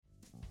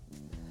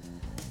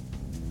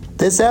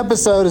This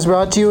episode is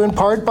brought to you in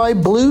part by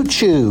Blue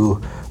Chew.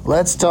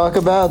 Let's talk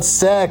about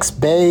sex,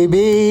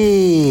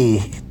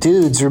 baby.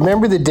 Dudes,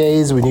 remember the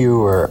days when you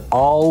were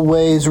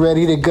always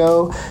ready to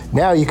go?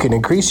 Now you can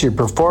increase your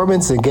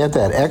performance and get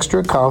that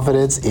extra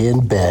confidence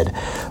in bed.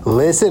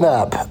 Listen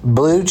up,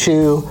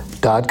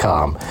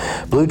 BlueChew.com.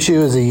 Blue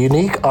Chew is a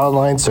unique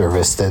online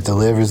service that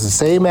delivers the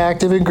same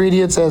active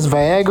ingredients as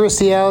Viagra,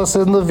 Cialis,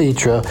 and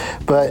Levitra,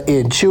 but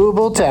in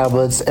chewable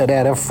tablets and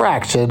at a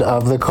fraction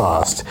of the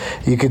cost.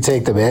 You can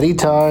take them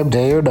anytime,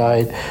 day or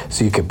night,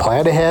 so you can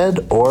plan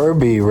ahead or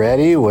be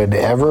ready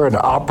whenever an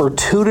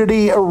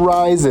opportunity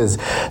arises.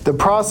 The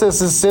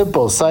process is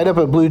simple. Sign up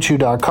at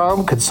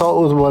BlueChew.com,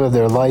 consult with one of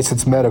their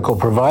licensed medical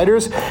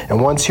providers, and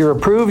once you're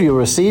approved, you'll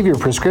receive your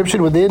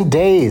prescription within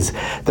days.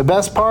 The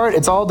best part,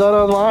 it's all done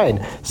online,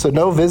 so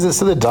no visits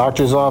to the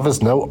doctor's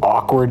office, no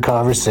awkward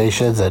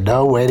conversations, and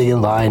no waiting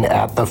in line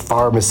at the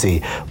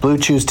pharmacy. Blue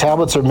Chew's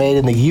tablets are made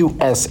in the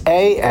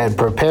USA and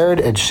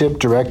prepared and shipped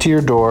direct to your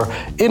door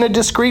in a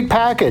discreet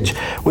package.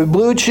 With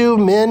Blue Chew,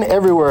 men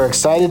everywhere are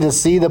excited to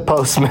see the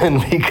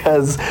postman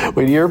because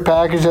when your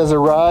package has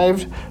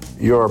arrived,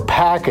 your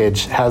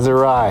package has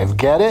arrived.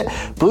 Get it?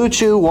 Blue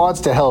Chew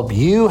wants to help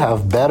you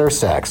have better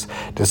sex.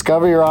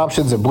 Discover your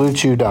options at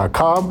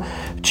BlueChew.com.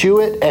 Chew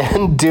it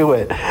and do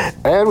it.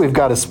 And we've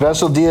got a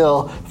special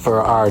deal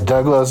for our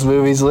Douglas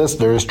Movies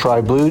listeners.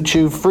 Try Blue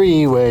Chew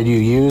free when you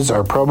use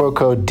our promo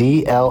code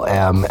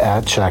DLM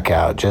at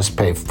checkout. Just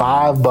pay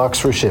 $5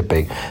 for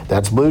shipping.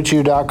 That's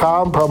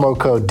BlueChew.com, promo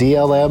code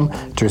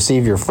DLM to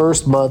receive your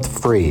first month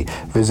free.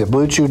 Visit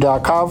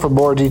BlueChew.com for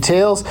more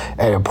details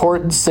and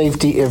important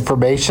safety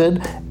information.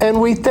 And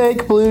we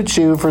thank Blue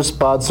Chew for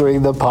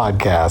sponsoring the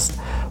podcast.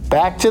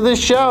 Back to the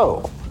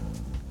show.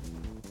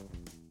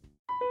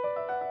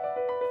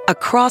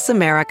 Across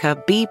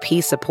America,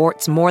 BP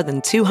supports more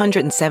than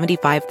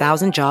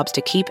 275,000 jobs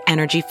to keep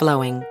energy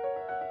flowing.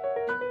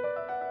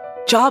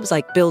 Jobs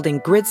like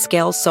building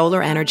grid-scale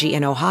solar energy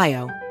in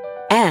Ohio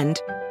and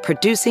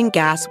producing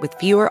gas with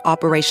fewer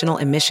operational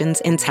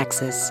emissions in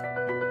Texas.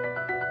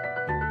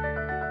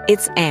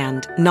 It's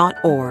and, not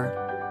or.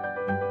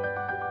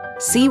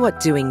 See what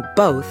doing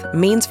both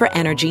means for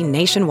energy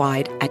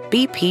nationwide at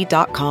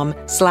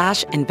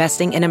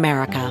bp.com/investing in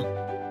America.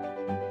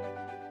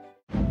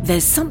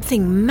 There's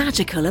something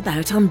magical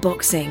about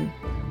unboxing.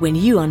 When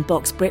you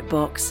unbox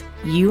BritBox,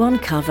 you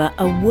uncover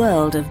a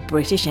world of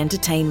British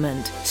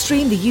entertainment.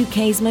 Stream the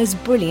UK's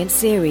most brilliant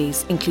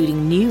series,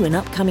 including new and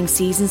upcoming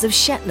seasons of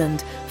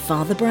Shetland,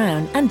 Father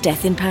Brown and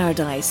Death in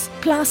Paradise.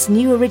 Plus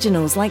new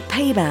originals like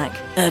Payback,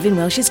 Irving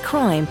Welsh's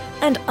Crime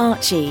and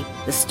Archie,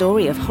 the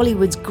story of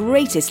Hollywood's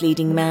greatest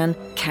leading man,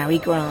 Cary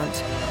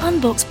Grant.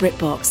 Unbox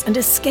BritBox and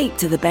escape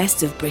to the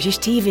best of British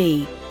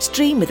TV.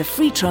 Stream with a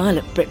free trial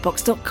at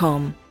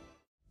BritBox.com.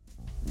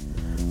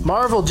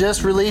 Marvel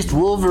just released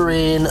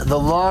Wolverine: The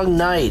Long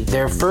Night,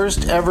 their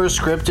first ever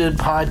scripted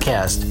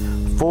podcast,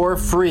 for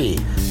free.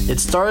 It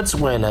starts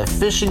when a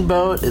fishing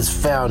boat is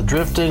found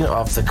drifting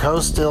off the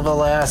coast of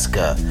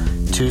Alaska.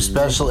 Two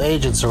special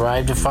agents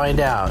arrive to find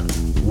out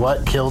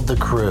what killed the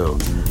crew.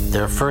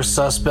 Their first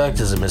suspect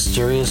is a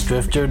mysterious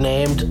drifter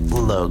named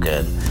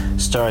Logan.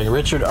 Starring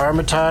Richard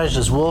Armitage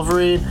as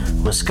Wolverine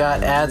with Scott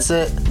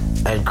Adsit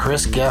and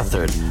Chris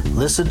Gethard.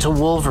 Listen to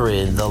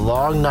Wolverine: The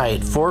Long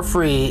Night for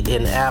free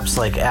in apps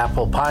like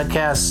Apple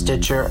Podcasts,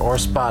 Stitcher, or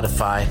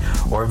Spotify,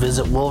 or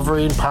visit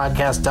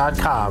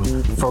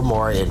wolverinepodcast.com for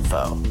more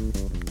info.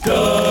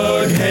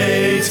 Doug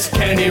hates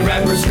candy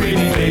wrappers,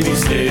 screaming baby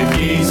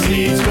sticky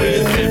seeds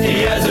with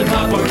 50 as in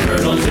popcorn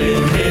kernels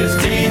in his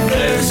teeth.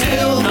 There's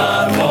still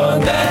not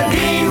one that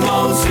he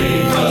won't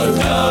see, 'cause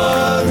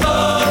Doug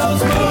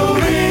loves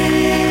movies.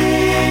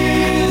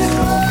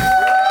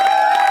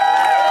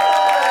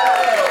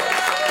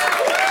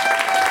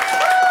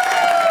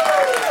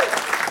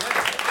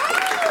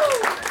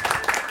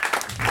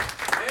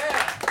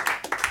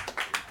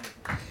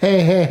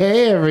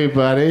 Hey,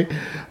 everybody.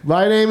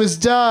 My name is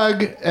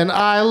Doug, and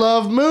I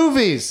love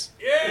movies.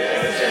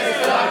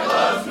 Yes, Doug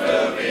loves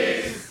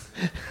movies.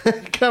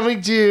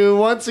 Coming to you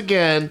once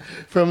again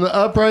from the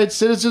Upright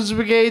Citizens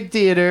Brigade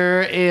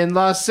Theater in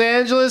Los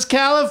Angeles,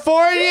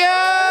 California.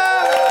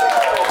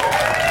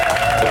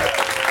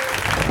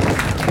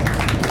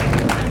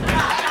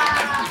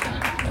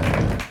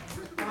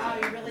 Wow,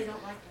 you really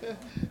don't like them.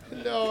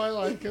 No, I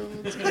like him.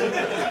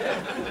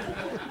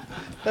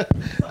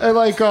 I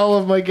like all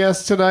of my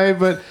guests tonight,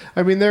 but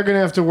I mean they're gonna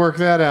have to work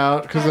that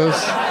out because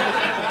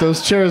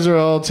those chairs are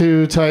all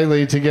too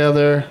tightly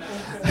together.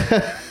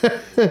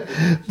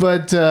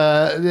 But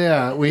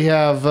yeah, we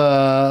have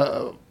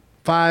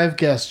 5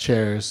 guest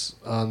chairs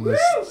on this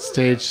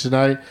stage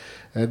tonight,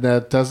 and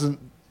that doesn't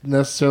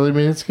necessarily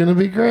mean it's gonna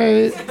be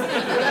great.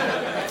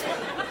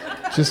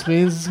 Just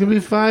means it's gonna be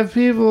 5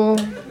 people.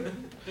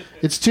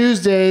 It's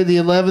Tuesday, the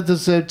 11th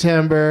of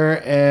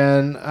September,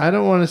 and I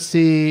don't want to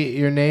see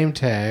your name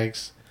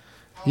tags.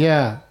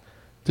 Yeah,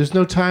 there's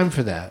no time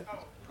for that.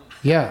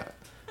 Yeah,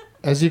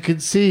 as you can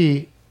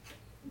see,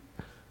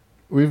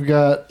 we've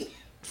got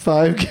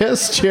 5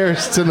 guest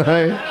chairs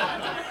tonight.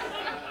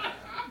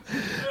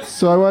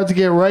 So I wanted to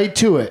get right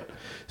to it.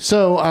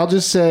 So I'll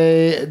just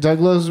say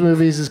Doug Loves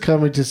Movies is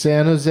coming to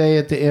San Jose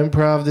at the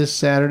Improv this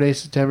Saturday,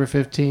 September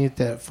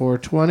 15th at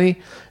 4:20.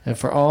 And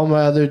for all my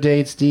other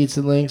dates, deets,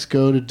 and links,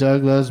 go to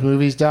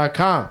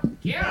douglovesmovies.com.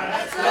 Yeah,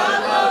 that's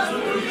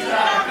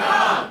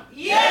douglovesmovies.com.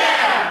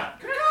 Yeah!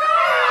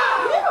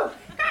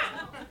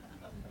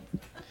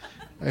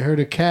 I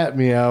heard a cat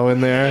meow in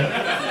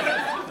there.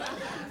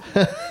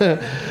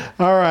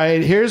 All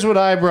right, here's what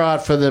I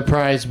brought for the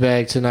prize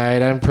bag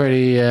tonight. I'm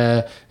pretty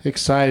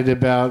excited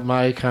about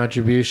my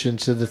contribution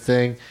to the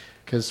thing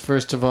because,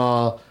 first of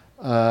all,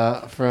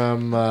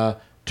 from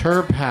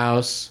Terp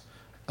House,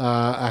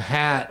 a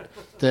hat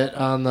that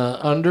on the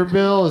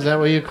underbill, is that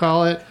what you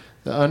call it?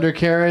 The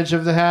undercarriage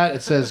of the hat,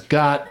 it says,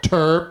 "Got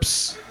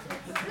Terps."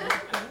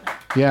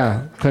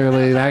 Yeah,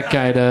 clearly that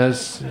guy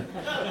does.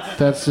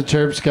 That's the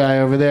Terps guy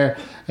over there.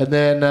 And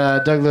then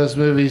Douglas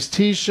Movies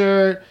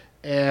t-shirt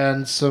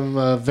and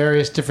some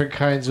various different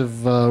kinds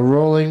of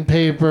rolling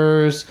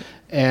papers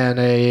and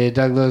a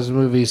Douglas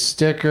Movies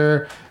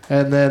sticker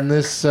and then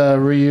this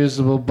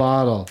reusable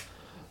bottle.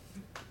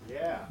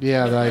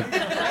 Yeah,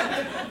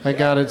 I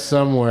got it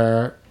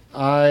somewhere.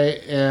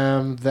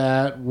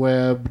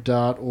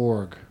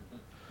 IamThatWeb.org.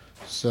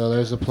 So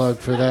there's a plug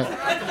for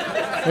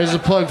that. There's a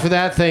plug for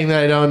that thing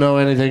that I don't know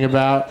anything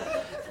about.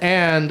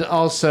 And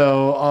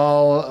also,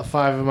 all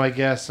 5 of my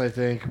guests, I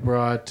think,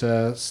 brought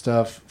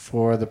stuff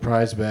for the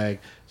prize bag.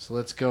 So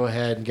let's go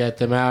ahead and get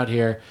them out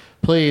here.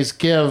 Please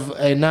give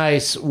a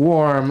nice,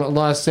 warm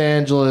Los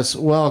Angeles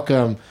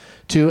welcome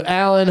to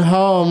Alan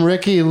Home,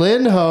 Riki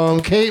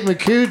Lindhome, Kate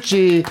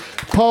Micucci,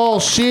 Paul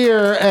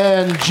Scheer,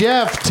 and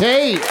Geoff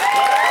Tate.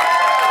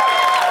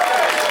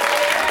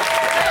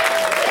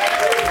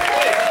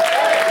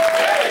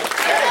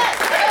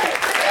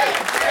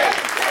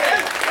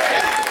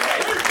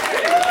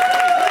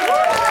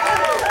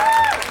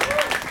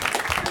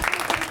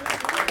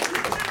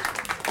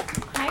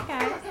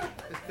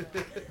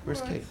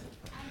 Where's Kate?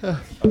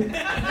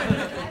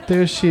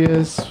 There she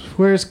is.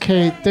 Where's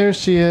Kate? There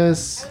she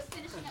is.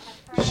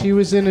 She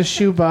was in a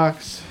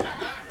shoebox.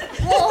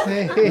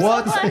 Hey.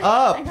 What's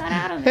up? I got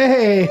out of it.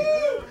 Hey.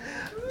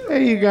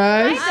 Hey, you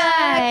guys.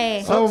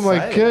 Hi. Oh, my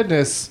exciting.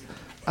 goodness.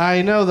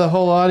 I know the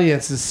whole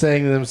audience is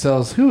saying to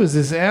themselves, who is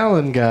this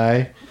Alan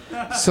guy?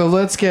 So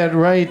let's get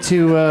right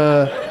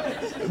to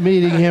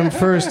meeting him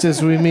first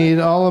as we meet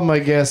all of my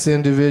guests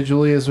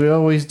individually, as we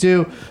always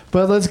do.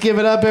 But let's give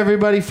it up,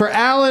 everybody, for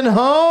Alan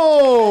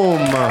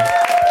Home.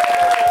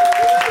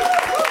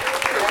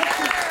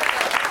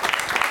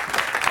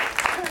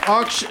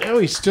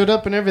 He stood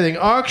up and everything.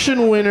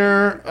 Auction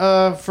winner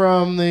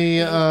from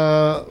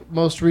the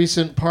most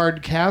recent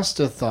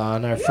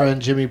Podcastathon. Our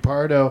friend Jimmy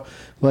Pardo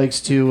likes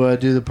to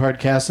do the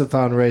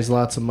Podcastathon, raise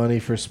lots of money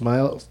for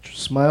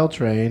Smile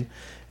Train.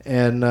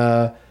 And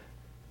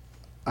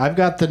I've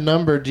got the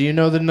number. Do you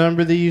know the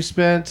number that you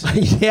spent?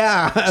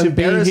 Yeah,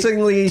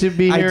 embarrassingly, to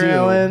be here, I do.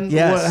 Alan?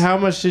 Yes. How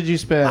much did you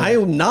spend? I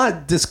am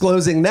not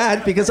disclosing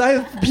that because I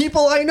have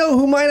people I know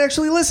who might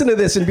actually listen to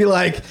this and be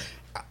like,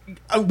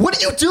 what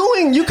are you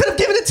doing? You could have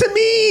given it to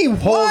me.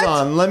 Hold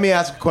on. Let me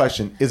ask a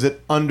question. Is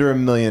it under $1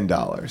 million?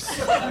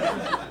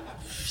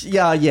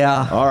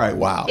 Yeah. All right.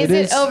 Wow. Is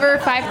it over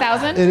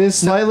 5,000? It is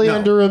slightly No.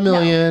 under $1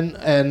 million,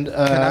 and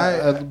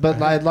I-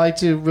 but I'd like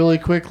to really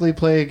quickly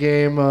play a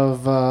game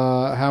of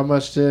how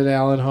much did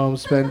Alan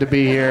Holmes spend to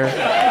be here.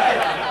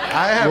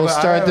 We'll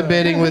start the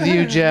bidding with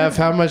you, Geoff.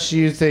 How much do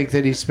you think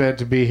that he spent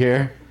to be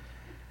here?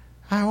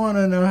 I want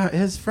to know how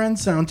his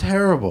friends sound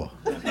terrible.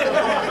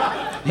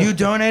 You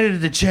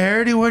donated to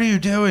charity? What are you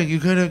doing? You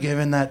could have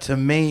given that to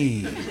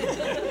me.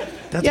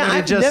 That's Yeah, what he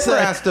I've just never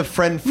said. asked a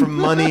friend for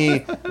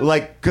money,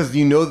 like, because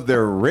you know that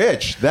they're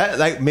rich. That,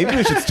 like, maybe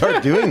we should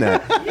start doing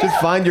that. Just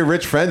find your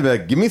rich friend and be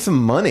like, give me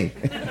some money.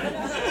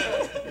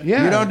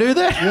 Yeah, You don't do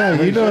that? Yeah,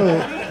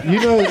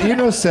 you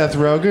know Seth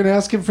Rogen.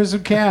 Ask him for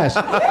some cash.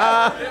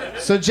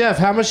 So, Geoff,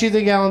 how much do you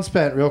think Alan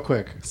spent, real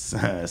quick?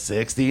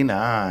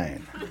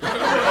 69.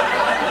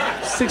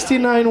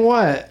 69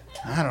 what?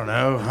 I don't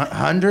know.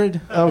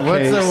 100?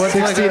 Okay, What's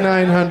like a-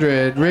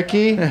 6,900.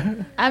 Ricky?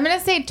 No, I'm going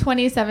to say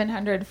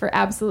 2,700 for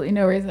absolutely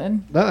no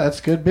reason. that's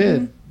a good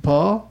bid.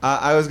 Paul?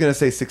 I was going to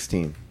say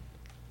 16.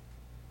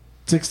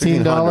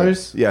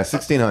 $16? Yeah,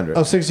 1,600.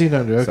 Oh,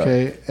 1,600.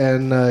 Okay.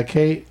 And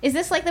Kate? Is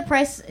this like the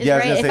price is Yeah, I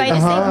was right? gonna If say I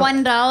just Uh-huh.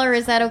 say $1,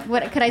 is that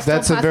what could I still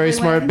That's a very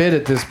possibly smart win? bid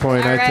at this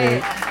point, All I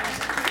right. think.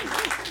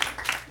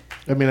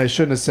 I mean, I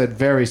shouldn't have said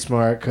very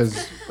smart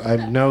because I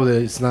know that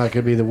it's not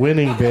going to be the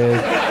winning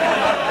bid.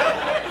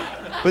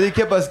 But he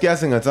kept us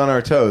guessing. It's on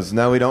our toes.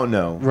 Now we don't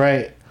know.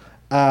 Right.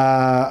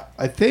 I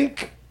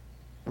think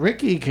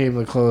Ricky came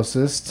the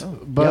closest,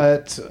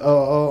 but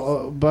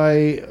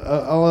by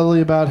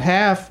only about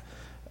half.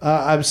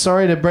 I'm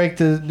sorry to break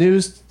the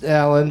news,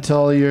 Alan, to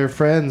all your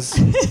friends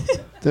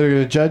that are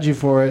going to judge you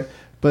for it,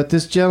 but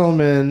this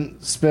gentleman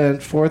spent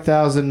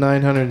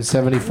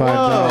 $4,975.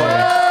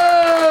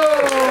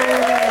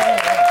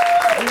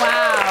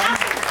 Wow.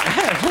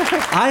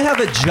 I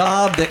have a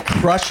job that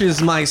crushes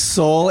my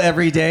soul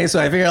every day, so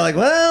I figure like,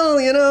 well,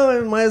 I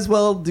might as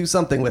well do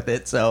something with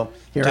it. So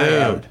here I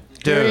am.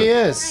 There he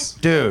is.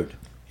 Dude,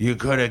 you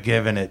could have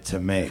given it to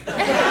me.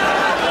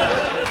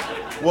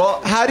 Well,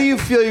 how do you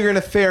feel you're going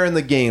to fare in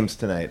the games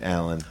tonight,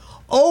 Alan?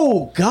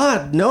 Oh,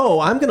 God, no.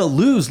 I'm going to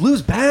lose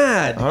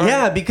bad. All right.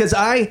 Yeah, because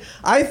I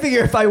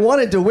figure if I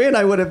wanted to win,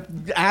 I would have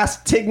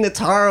asked Tig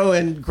Notaro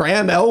and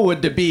Graham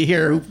Elwood to be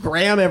here.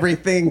 Graham,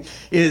 everything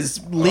is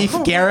Leif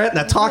Garrett and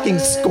a talking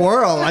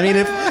squirrel. I mean,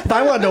 if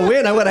I wanted to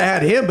win, I would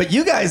have had him. But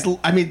you guys,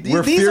 I mean,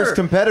 we're these fierce are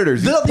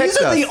competitors. These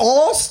are the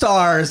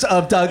all-stars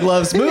of Doug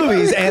Loves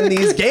Movies and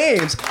these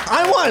games.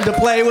 I wanted to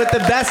play with the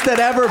best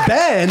that ever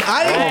been.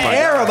 I didn't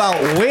care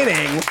about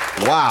winning.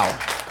 Wow.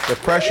 The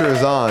pressure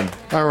is on.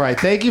 All right.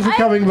 Thank you for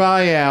coming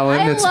by,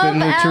 Alan. It's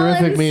been a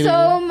terrific meeting.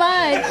 so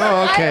much.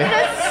 Oh, okay. I'm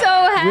just so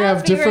happy. We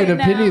have different right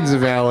opinions now.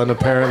 of Alan,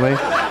 apparently.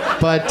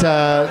 But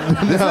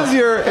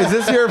Is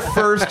this your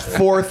first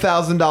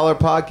 $4,000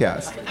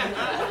 podcast?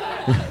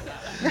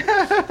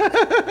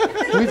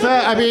 we've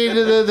had, I mean,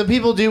 the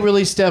people do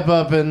really step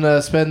up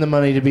and spend the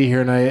money to be here,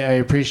 and I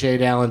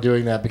appreciate Alan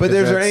doing that. But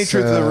is there any that's,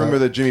 truth to the rumor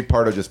that Jimmy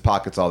Pardo just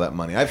pockets all that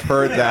money? I've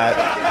heard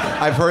that.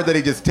 I've heard that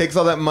he just takes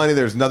all that money.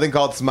 There's nothing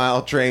called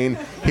Smile Train.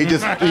 He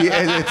just.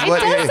 It's It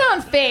does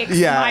sound fake,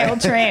 Yeah. Smile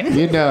Train.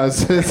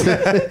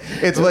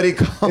 It's what he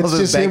calls it's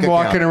his just bank him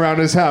walking account. around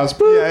his house.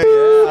 Yeah.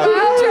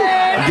 Smile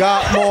Train.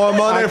 Got more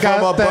money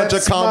from a bunch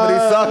of comedy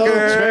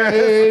suckers.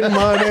 Train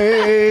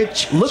money.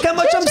 Look how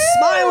much I'm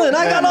smiling.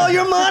 I got all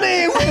your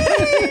money.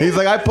 He's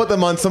like, I put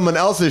them on someone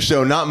else's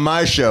show, not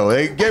my show.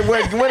 They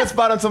win a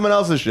spot on someone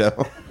else's show.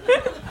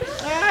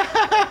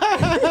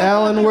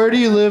 Alan, where do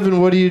you live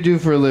and what do you do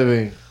for a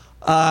living?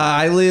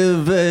 I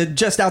live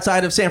just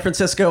outside of San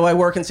Francisco. I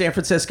work in San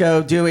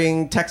Francisco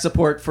doing tech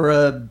support for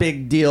a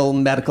big deal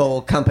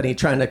medical company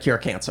trying to cure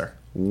cancer.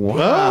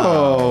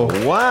 Wow.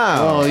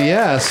 Wow. Well,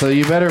 yeah, so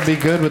you better be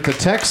good with the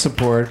tech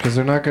support because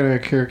they're not going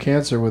to cure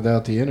cancer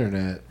without the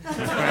internet.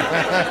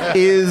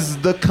 Is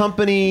the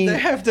company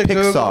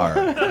Pixar?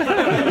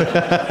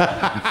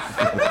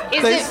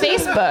 Is it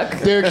Facebook?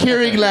 They're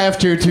curing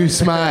laughter to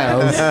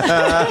smiles.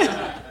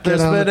 They're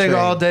Get on the spending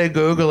train. all day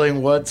Googling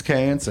what's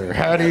cancer.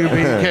 How do you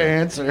beat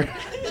cancer?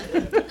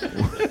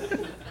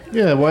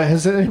 Yeah, why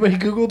has anybody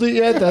Googled it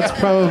yet? That's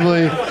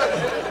probably...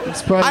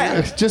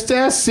 just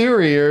ask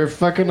Siri or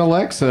fucking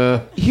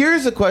Alexa.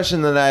 Here's a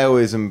question that I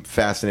always am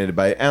fascinated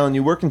by. Alan,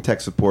 you work in tech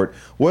support.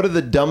 What are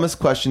the dumbest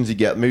questions you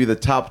get? Maybe the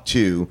top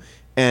two.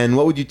 And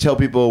what would you tell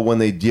people when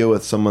they deal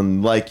with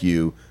someone like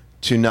you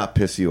to not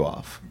piss you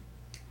off?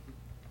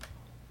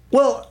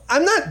 Well,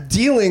 I'm not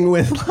dealing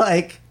with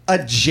like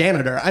a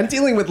janitor. I'm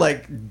dealing with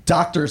like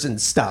doctors and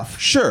stuff.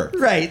 Sure.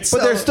 Right.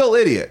 But they're still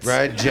idiots.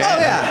 Right, Oh,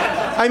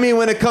 yeah. I mean,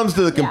 when it comes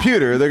to the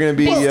computer, they're going to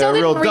be They still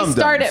real didn't dum-dums.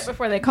 restart it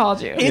before they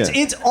called you.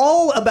 It's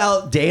all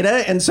about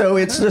data, and so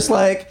it's just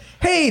like,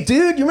 hey,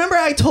 dude, you remember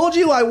I told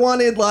you I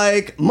wanted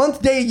like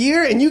month, day,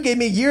 year, and you gave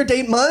me year,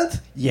 date, month?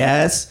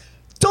 Yes.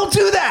 Don't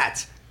do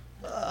that.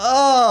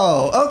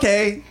 Oh,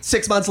 okay.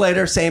 6 months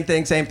later, same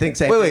thing.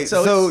 Wait.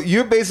 So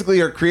you basically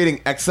are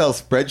creating Excel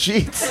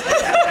spreadsheets?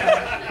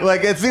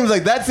 Like it seems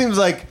like that seems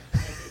like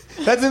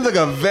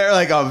a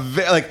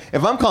very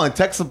if I'm calling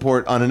tech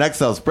support on an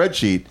Excel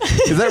spreadsheet,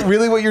 is that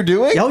really what you're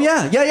doing? Oh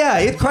yeah.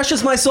 It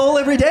crushes my soul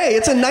every day.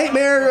 It's a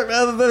nightmare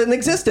of an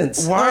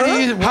existence.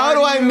 How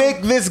do I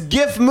make this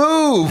GIF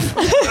move?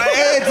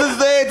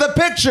 It's a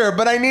picture,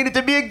 but I need it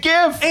to be a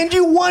GIF. And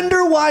you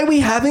wonder why we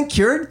haven't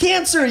cured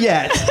cancer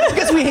yet.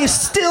 Because we are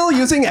still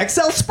using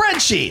Excel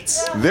spreadsheets.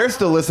 They're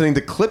still listening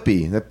to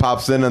Clippy that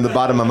pops in on the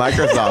bottom of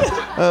Microsoft.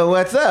 Oh,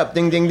 what's up?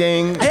 Ding, ding,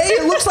 ding. Hey,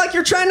 it looks like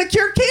you're trying to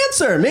cure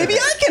cancer. Maybe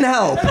I can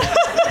help.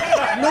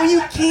 No,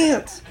 you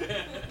can't.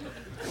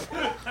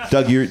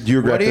 Doug, do you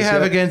regret What do you this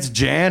have yet? against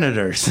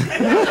janitors?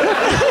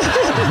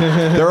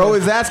 They're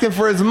always asking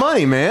for his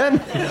money,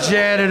 man.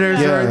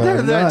 Janitors are...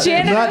 not,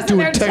 Janitors not and doing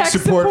their tech tech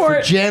support for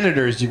support.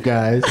 janitors, you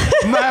guys.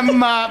 My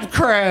mop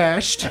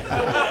crashed. How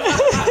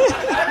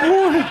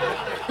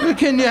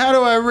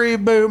do I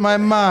reboot my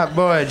mop?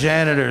 Boy,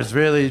 janitors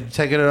really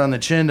taking it on the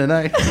chin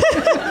tonight.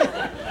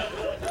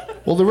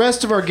 Well, the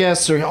rest of our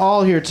guests are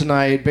all here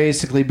tonight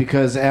basically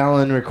because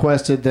Alan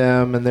requested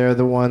them, and they're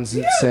the ones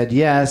that said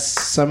yes.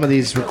 Some of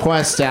these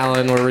requests,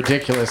 Alan, were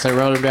ridiculous. I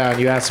wrote them down.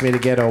 You asked me to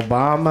get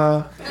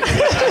Obama,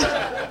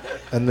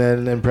 and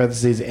then in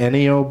parentheses,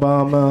 any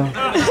Obama.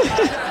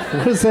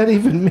 What does that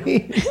even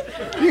mean?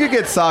 You could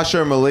get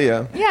Sasha or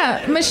Malia.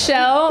 Yeah,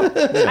 Michelle.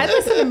 I'd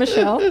listen to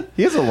Michelle.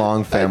 He has a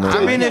long family.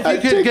 I mean, if you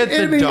could take get the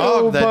any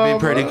dog, that'd Obama. be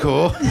pretty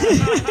cool.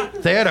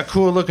 They had a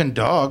cool looking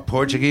dog,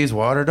 Portuguese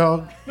water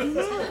dog.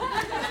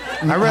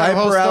 I read a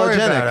whole story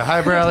about it.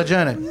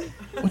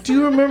 Hyperallergenic. Do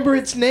you remember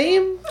its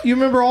name? You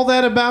remember all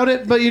that about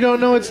it, but you don't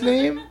know its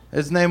name?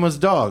 His name was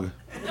Dog.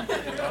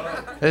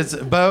 It's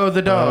Bo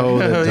the dog. Bo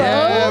the dog.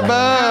 Yeah,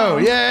 Bo.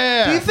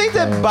 Yeah. Do you think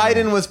that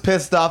Biden was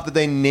pissed off that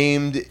they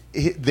named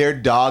their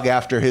dog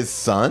after his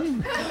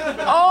son?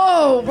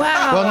 Oh,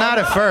 wow. Well, not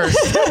at first.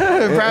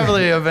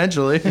 Probably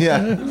eventually. Yeah.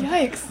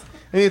 Yikes.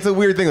 I mean, it's a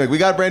weird thing. Like, we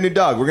got a brand new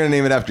dog. We're going to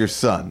name it after your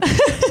son.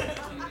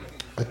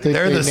 I think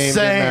They're they the named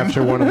same. him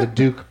after one of the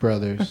Duke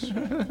brothers.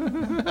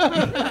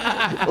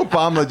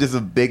 Obama just a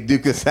big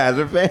Duke of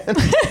Hazzard fan.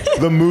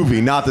 The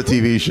movie, not the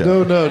TV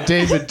show. No,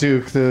 David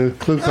Duke, the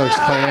Ku Klux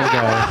Klan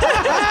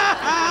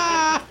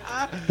guy.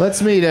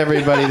 Let's meet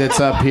everybody that's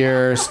up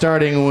here,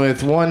 starting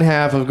with one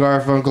half of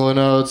Garfunkel and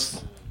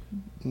Oates.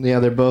 Yeah,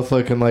 they're both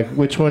looking like,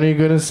 which one are you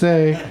going to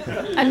say?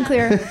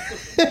 Unclear.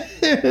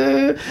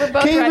 We're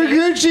both Kate ready.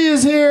 Micucci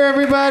is here,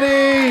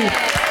 everybody!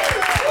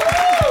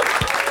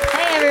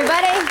 Hey,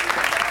 everybody.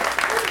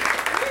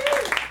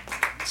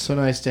 So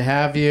nice to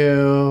have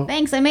you.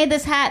 Thanks. I made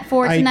this hat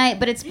for tonight,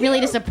 but it's really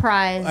just a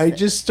prize. I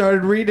just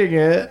started reading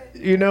it.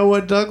 You know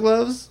what Doug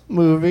loves?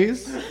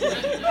 Movies.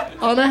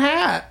 On a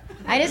hat.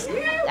 I took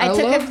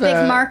a love big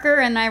that. marker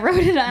and I wrote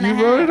it on a You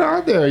hat. wrote it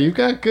on there. You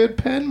got good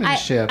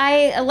penmanship.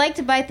 I like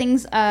to buy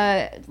things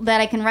that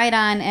I can write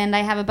on, and I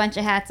have a bunch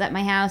of hats at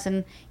my house.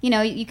 And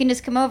you can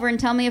just come over and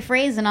tell me a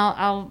phrase, and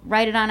I'll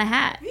write it on a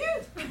hat.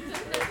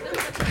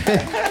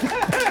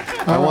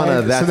 I want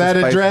to. So that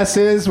address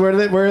is where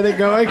are they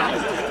going?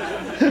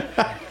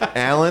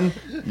 Alan.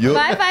 You'll,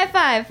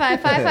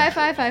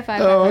 555-555-555.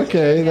 Oh,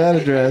 okay, that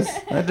address.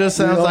 That just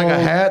sounds like a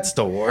hat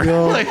store.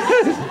 Like,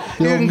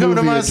 you can come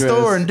to movie my address.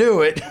 store and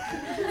do it.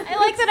 I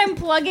like that I'm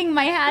plugging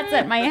my hats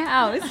at my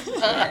house.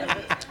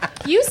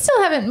 You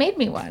still haven't made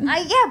me one.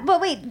 Yeah,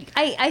 but wait.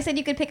 I said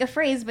you could pick a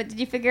phrase, but did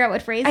you figure out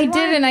what phrase I you did,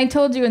 want? and I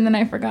told you, and then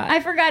I forgot. I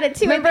forgot it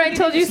too. Remember I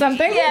told you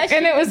something? Yeah,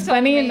 and it was told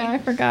funny, me. and now I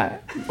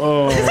forgot.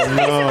 Oh,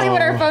 Basically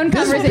what our phone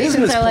This conversations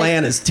business are like.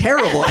 plan is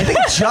terrible. I think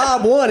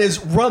job 1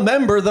 is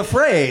remember the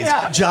phrase.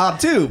 Yeah. Job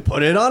 2,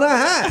 put it on a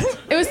hat.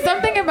 It was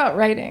something about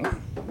writing.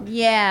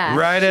 Yeah.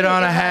 Write it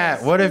on a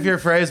hat. What if your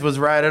phrase was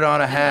write it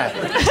on a hat?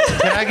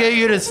 Can I get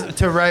you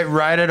to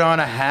write it on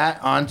a hat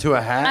onto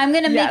a hat? I'm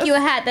going to make Yes. you a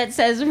hat that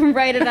says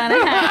write it on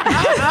a hat.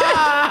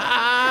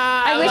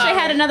 I wish I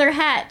had another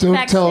hat. Don't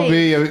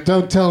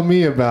backstage. tell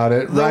me about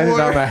it. Write it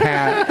word- on a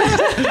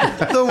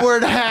hat. The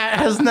word hat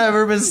has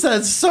never been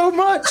said so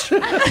much in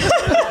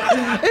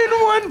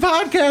one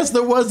podcast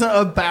that wasn't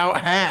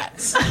about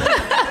hats.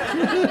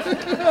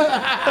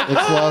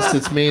 It's lost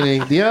its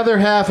meaning. The other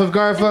half of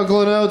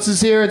Garfunkel and Oates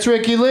is here. It's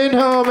Riki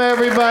Lindhome,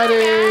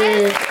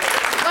 everybody.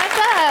 What's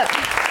up?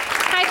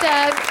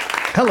 Hi, Doug.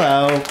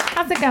 Hello.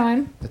 How's it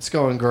going? It's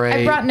going great.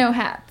 I brought no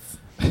hats.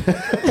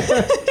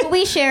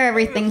 We share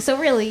everything, so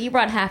really, you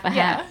brought half a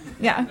hat.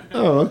 Yeah.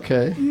 Oh,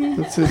 okay.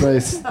 That's a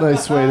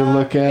nice way to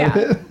look at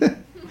Yeah. it.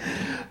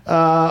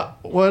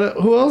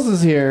 Who else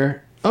is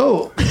here?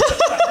 Oh.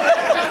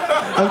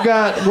 I've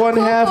got one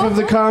half of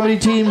the comedy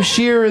team,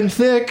 Scheer and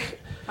Thick.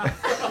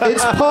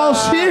 It's Paul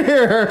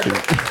Scheer.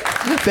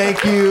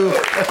 Thank you,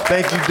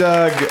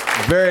 Doug.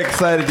 Very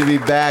excited to be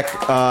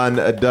back on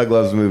Doug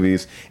Loves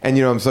Movies. And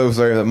I'm so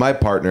sorry that my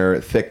partner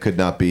Thick could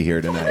not be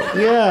here tonight.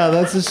 Yeah,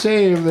 that's a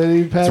shame that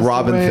he passed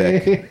Robin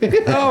away.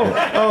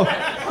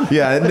 oh.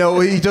 Yeah,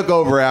 no, he took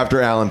over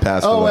after Alan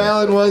passed Oh, away.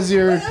 Alan was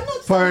your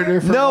partner.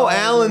 From No,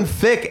 Alan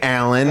Thick,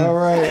 Alan. All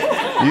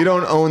right. You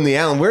don't own the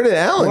Alan. Where did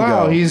Alan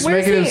Wow, go? he's Where's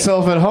making he?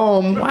 himself at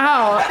home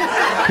Wow.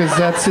 because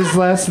that's his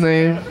last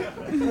name.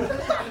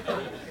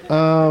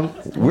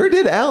 Where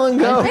did Alan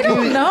go? I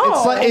don't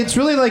know. It's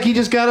really like he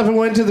just got up and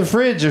went to the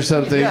fridge or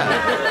something.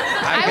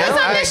 I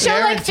was on this show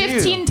like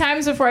 15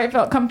 times before I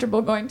felt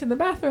comfortable going to the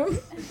bathroom.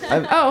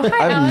 Hi, Alan.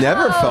 I've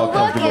never felt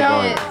Look comfortable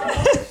at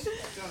going. it.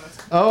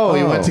 Oh,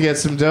 he went to get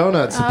some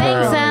donuts.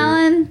 Thanks, apparently.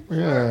 Alan.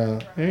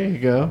 Yeah, there you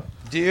go.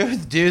 Do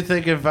you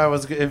think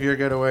if you're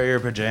gonna wear your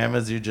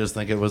pajamas, you just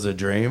think it was a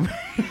dream?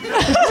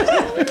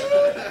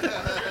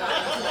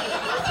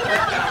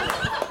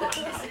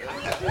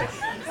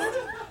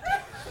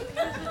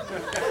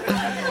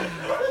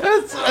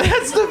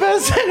 That's the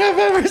best thing I've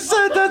ever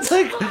said. That's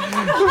like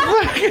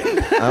fucking.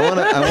 I want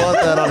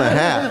that on a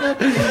hat.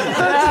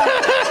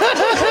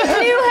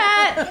 New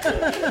hat.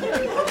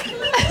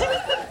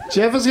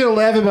 Jeff is gonna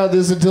laugh about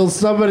this until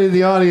somebody in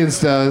the audience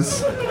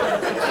does.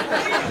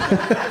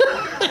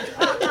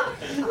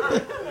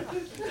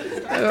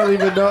 I don't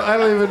even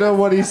know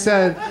what he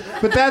said.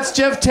 But that's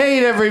Geoff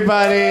Tate,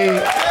 everybody.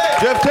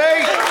 Geoff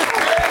Tate.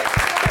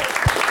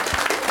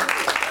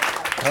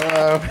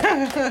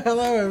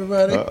 Hello,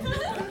 everybody.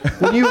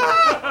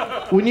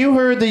 When you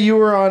heard that you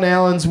were on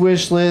Alan's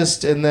wish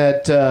list and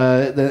that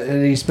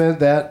and he spent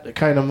that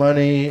kind of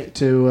money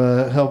to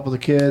help with the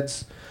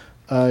kids,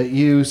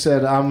 you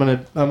said I'm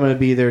gonna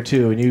be there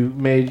too, and you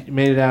made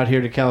it out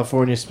here to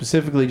California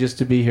specifically just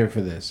to be here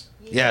for this.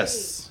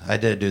 Yes, I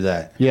did do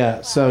that.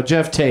 Yeah. So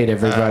Geoff Tate,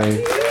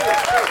 everybody.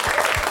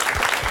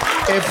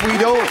 If we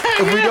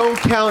don't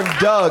count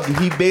Doug,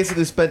 he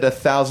basically spent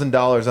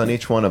 $1,000 on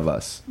each one of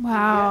us.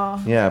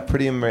 Wow. Yeah,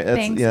 pretty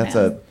amazing. Thanks, That's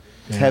a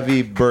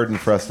heavy burden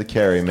for us to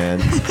carry,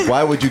 man.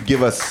 Why would you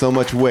give us so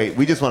much weight?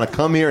 We just want to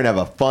come here and have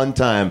a fun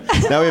time.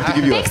 Now we have to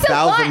give you Thanks a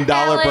lot, $1,000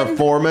 Alan.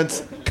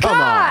 performance. Come on.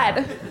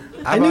 God.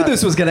 I knew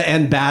this was going to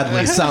end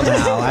badly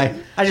somehow. I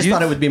just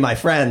thought it would be my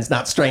friends,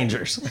 not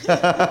strangers.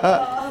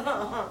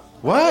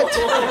 What?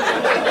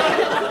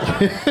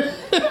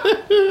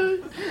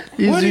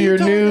 These What are are you your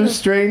talking new about?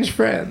 strange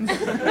friends.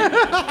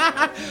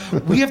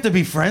 We have to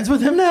be friends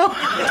with him now?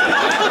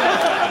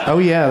 Oh,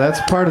 yeah,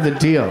 that's part of the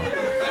deal.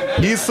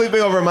 He's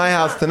sleeping over at my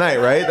house tonight,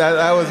 right?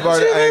 That was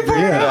part of I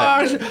agree with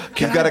that.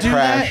 He's got to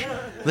crash.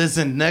 That?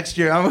 Listen, next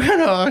year I'm going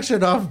to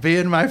auction off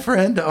being my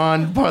friend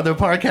on the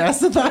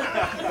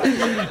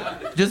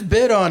podcast-a-thon. Just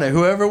bid on it.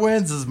 Whoever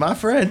wins is my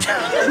friend.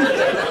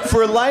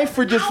 For life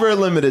or just for a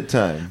limited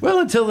time? Well,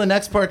 until the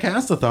next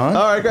podcast-a-thon.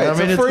 All right, great. I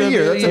mean, so for a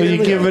year. So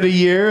you give it a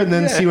year and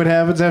then see what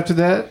happens after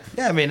that?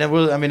 Yeah, I mean,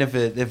 if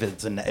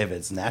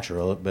it's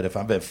natural, but if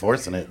I've been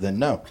forcing it, then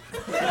no.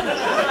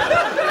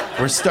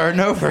 We're starting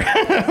over.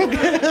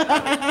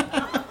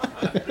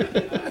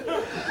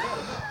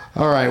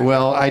 All right.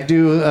 Well, I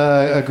do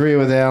agree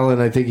with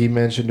Alan. I think he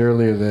mentioned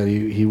earlier that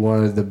he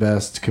wanted the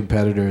best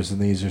competitors, and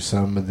these are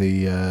some of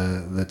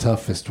the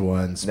toughest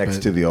ones.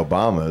 Next to the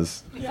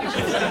Obamas.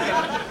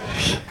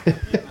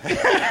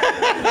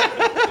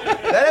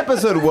 That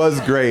episode was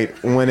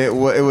great when it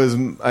was.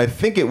 I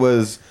think it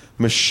was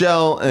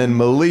Michelle and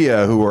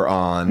Malia who were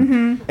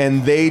on,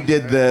 and they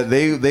did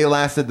they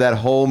lasted that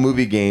whole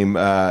movie game,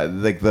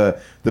 like the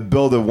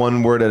build a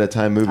one word at a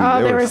time movie.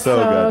 Oh, they were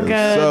so good.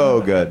 good.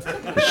 So good.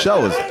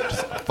 Michelle was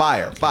just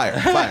fire.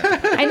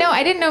 I know.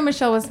 I didn't know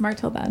Michelle was smart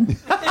till then.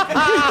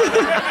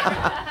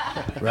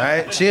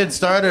 Right? She had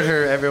started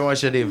her everyone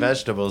should eat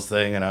vegetables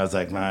thing, and I was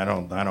like, nah,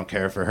 I don't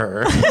care for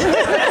her.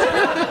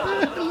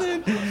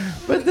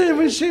 But then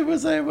when she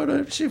was able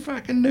to, she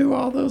fucking knew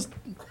all those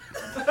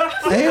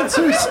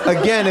answers.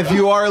 Again, if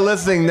you are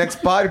listening,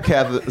 next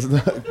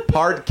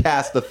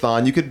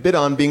podcast-a-thon, you could bid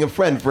on being a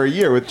friend for a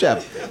year with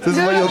Geoff. This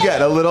is what you'll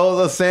get,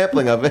 a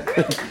sampling of it.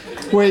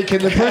 Wait,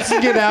 can the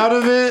person get out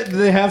of it? Do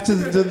they have to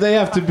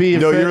be a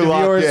friend of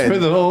yours for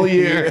the whole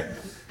year?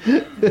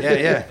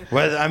 Yeah.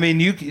 Well, I mean,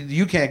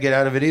 you can't get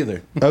out of it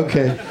either.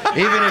 Okay.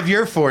 Even if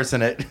you're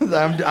forcing it.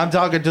 I'm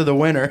talking to the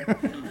winner.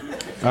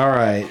 All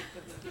right.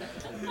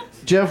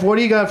 Geoff, what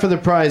do you got for the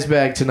prize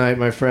bag tonight,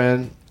 my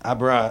friend? I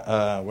brought,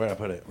 where'd I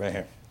put it? Right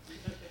here.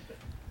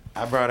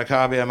 I brought a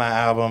copy of my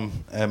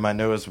album and my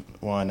newest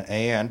one,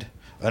 and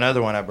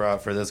another one I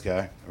brought for this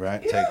guy,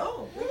 right?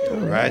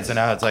 Right? So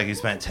now it's like he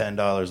spent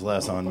 $10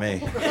 less on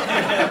me.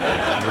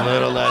 A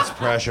little less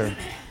pressure.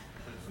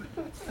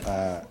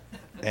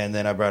 And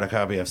then I brought a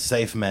copy of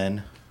Safe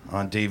Men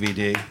on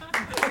DVD.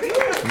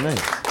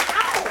 Nice.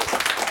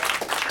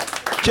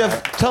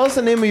 Geoff, tell us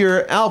the name of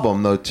your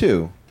album, though,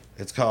 too.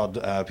 It's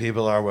called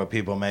People Are What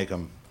People Make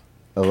Them.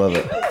 I love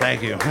it.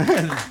 Thank you.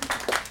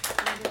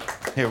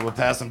 Here, we'll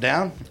pass them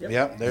down.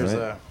 Yep, there's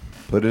right.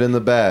 Put it in the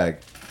bag.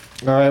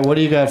 All right, what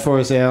do you got for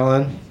us,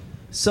 Alan?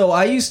 So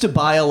I used to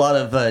buy a lot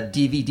of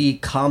DVD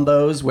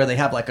combos where they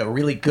have like a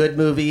really good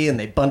movie and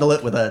they bundle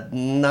it with a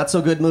not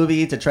so good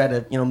movie to try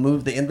to,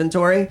 move the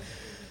inventory.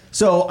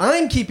 So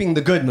I'm keeping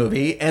the good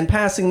movie and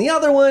passing the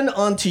other one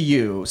on to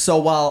you. So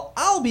while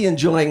I'll be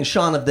enjoying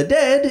Shaun of the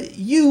Dead,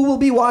 you will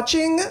be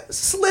watching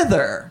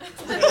Slither.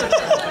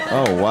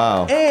 Oh,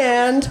 wow.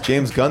 And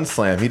James Gunn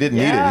slam. He didn't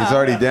need it. He's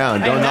already down.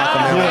 Don't knock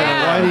him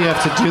out. Why do you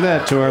have to do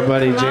that to our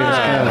buddy James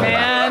Gunn?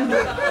 Man.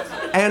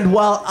 And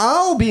while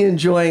I'll be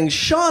enjoying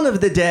Shaun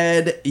of the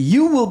Dead,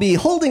 you will be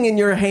holding in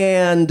your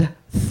hand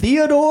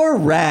Theodore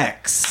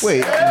Rex.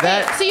 Wait,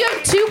 that... So you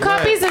have 2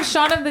 copies of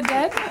Shaun of the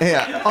Dead?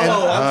 Yeah. I'm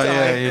sorry.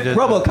 Yeah, you did.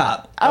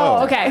 RoboCop.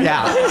 Oh, okay.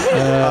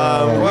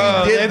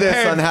 Yeah. We did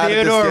this on How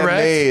Did This Theodore Get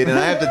Rex. Made, and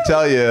I have to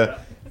tell you,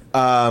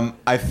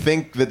 I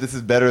think that this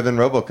is better than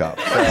RoboCop.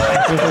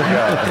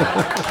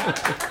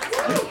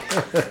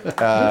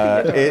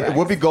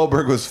 Whoopi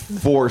Goldberg was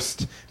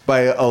forced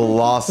by a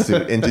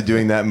lawsuit into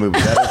doing that movie.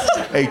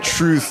 That is a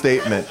true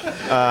statement.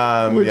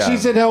 When she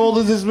said, "How old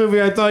is this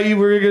movie?" I thought you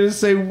were going to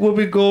say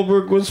Whoopi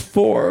Goldberg was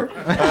 4.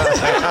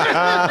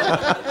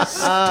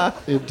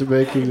 Into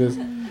making this.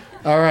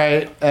 All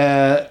right.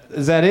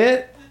 Is that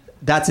it?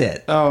 That's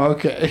it. Oh,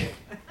 okay.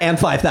 And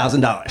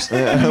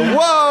 $5,000.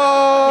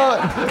 Whoa!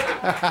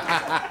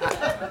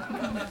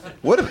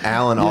 What if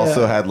Alan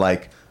also had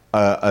like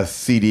a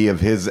CD of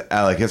his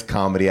his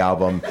comedy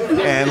album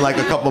and like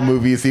a couple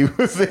movies he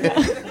was in?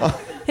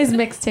 His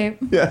mixtape.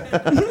 Yeah.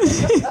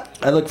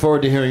 I look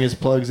forward to hearing his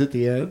plugs at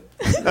the end.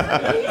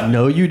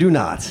 No, you do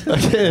not.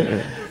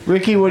 Okay.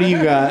 Ricky, what do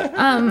you got?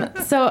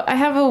 So I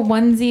have a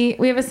onesie.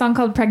 We have a song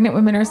called "Pregnant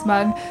Women Are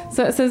Smug."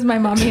 So it says "My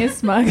mommy is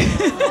smug."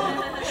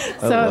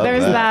 So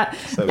there's that.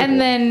 So and cool.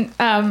 then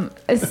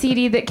a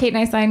CD that Kate and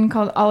I signed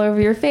called "All Over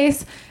Your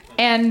Face,"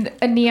 and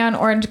a neon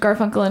orange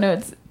Garfunkel and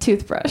Oates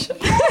toothbrush.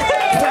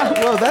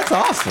 Well, that's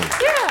awesome.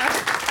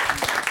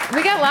 Yeah,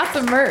 we got lots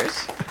of merch.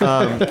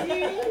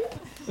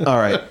 All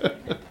right.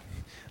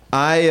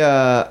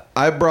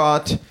 I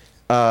brought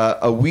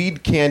a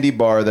weed candy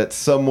bar that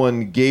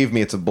someone gave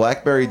me. It's a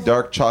blackberry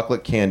dark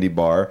chocolate candy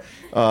bar,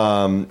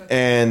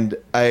 and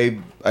I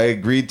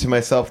agreed to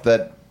myself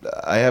that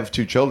I have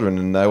 2 children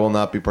and I will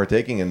not be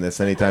partaking in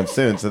this anytime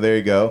soon. So there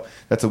you go.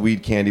 That's a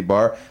weed candy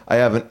bar. I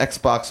have an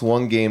Xbox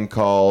One game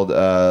called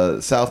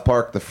South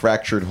Park: The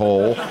Fractured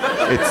Hole.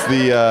 It's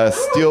the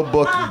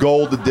Steelbook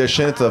Gold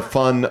Edition. It's a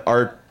fun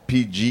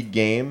RPG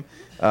game.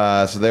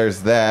 So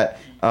there's that.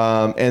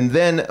 And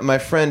then my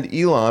friend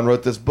Elon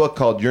wrote this book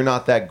called You're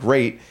Not That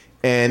Great.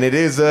 And it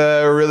is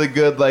a really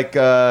good, like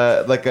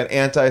an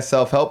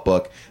anti-self-help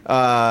book,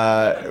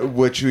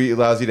 which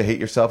allows you to hate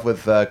yourself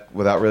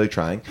without really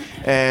trying.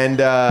 And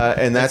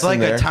that's It's like in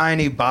there. a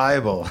tiny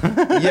Bible.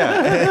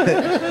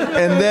 Yeah.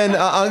 And then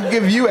I'll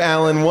give you,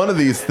 Alan, one of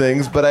these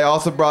things, but I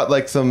also brought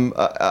like some.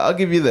 I'll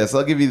give you this.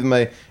 I'll give you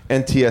my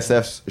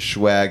NTSF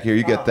swag here.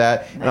 You get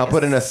that, and I'll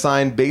put in a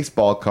signed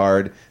baseball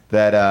card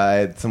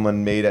that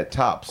someone made at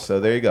Tops.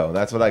 So there you go.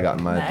 That's what I got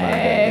in my.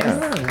 Nice.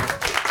 Yeah.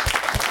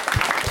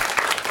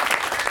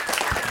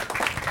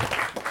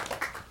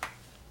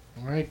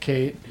 All right,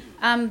 Kate.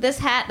 This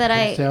hat that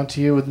It's down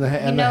to you with the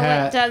hat. you And know the what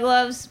hat. Doug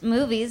loves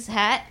movies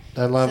hat.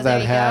 I love So that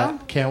there you hat.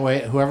 go. Can't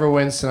wait. Whoever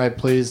wins tonight,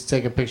 please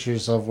take a picture of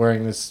yourself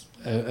wearing this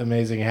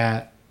amazing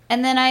hat.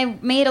 And then I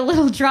made a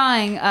little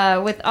drawing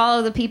with all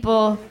of the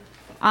people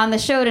on the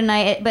show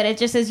tonight, but it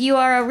just says you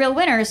are a real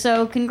winner,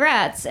 so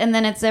congrats. And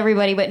then it's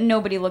everybody, but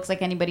nobody looks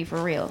like anybody for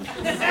real.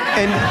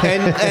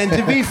 And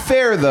to be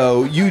fair,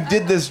 though, you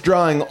did this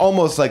drawing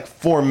almost like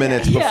 4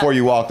 minutes before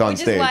you walked on Which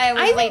is stage. why I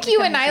was I late think to you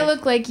come and I to-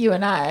 look like you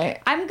and I.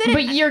 I'm good at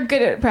But you're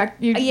good at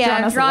practice.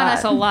 Yeah, I've drawn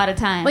us a lot of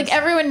times. Like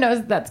everyone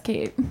knows that's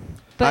Kate.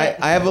 but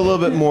I have a little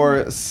bit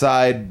more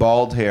side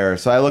bald hair,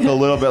 so I look a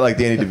little bit like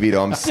Danny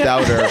DeVito. I'm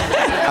stouter.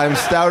 I'm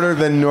stouter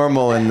than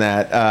normal in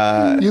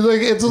that. You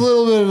look. It's a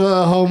little bit of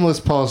a homeless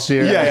Paul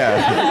Scheer.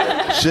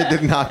 Yeah. Shit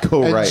did not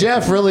go And right.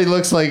 Jeff really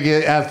looks like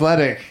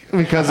athletic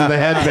because of the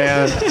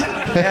headband.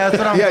 Yeah, that's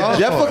what I'm Yeah, going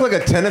Jeff for. looked like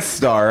a tennis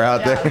star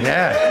out there.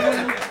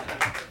 Yeah.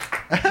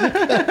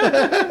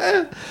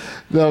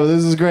 No,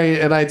 this is great,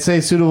 and I'd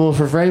say suitable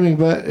for framing,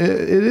 but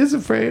it is a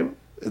frame.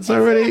 It's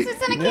already.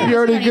 it's in a can. You're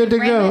already Don't good to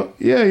even frame go.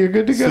 Yeah, you're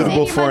good to go.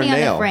 Suitable save for a money on the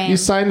nail. frame. You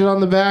signed it on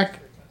the back.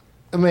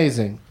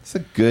 Amazing. It's a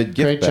good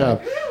gift Great bag.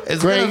 job.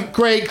 It's Great, gonna-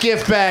 great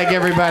gift bag,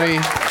 everybody.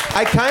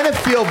 I kind of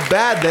feel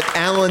bad that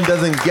Alan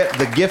doesn't get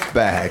the gift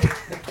bag.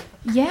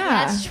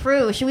 Yeah. that's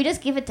true. Should we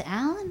just give it to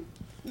Alan?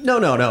 No.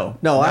 Now,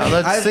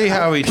 let's see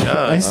how he I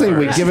does. say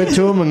we give it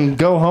to him and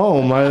go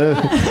home.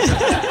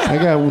 I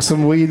got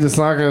some weed that's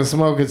not going to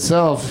smoke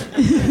itself,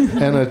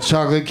 and a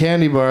chocolate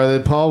candy bar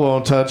that Paul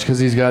won't touch because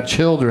he's got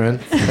children.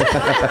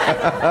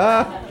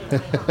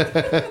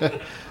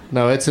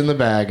 No, it's in the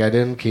bag. I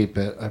didn't keep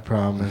it. I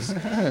promise.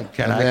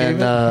 Can I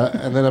keep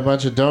it? And then a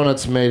bunch of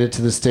donuts made it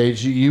to the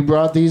stage. You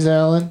brought these,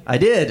 Alan? I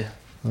did.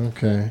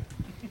 Okay.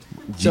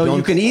 So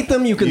you can eat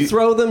them, you can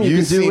throw them, you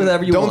can do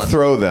whatever you don't want. Don't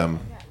throw them.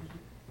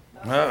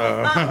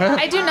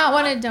 I do not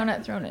want a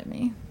donut thrown at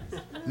me.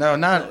 No,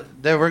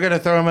 not that. We're gonna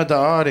throw him at the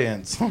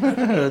audience.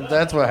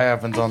 That's what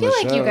happens I on feel the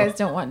like show. you guys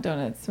don't want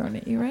donuts thrown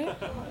at you, right?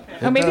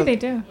 Oh, maybe does. they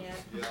do.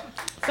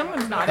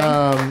 Someone's nodding.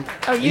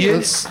 oh, you do.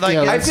 It's like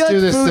I Let's feel do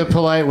like this food- the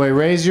polite way.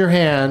 Raise your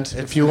hand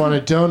if you want a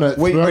donut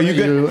Wait, thrown are you at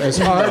good- you as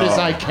hard as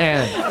I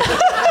can.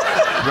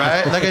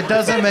 right? Like it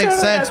doesn't make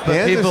sense, but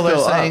Hands people are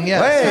still saying up.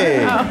 yes.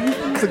 Hey,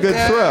 it's a good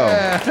throw.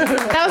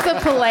 That was a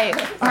polite,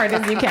 hard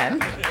as you can.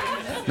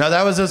 No,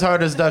 that was as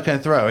hard as Duck can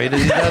throw. He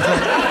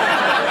doesn't.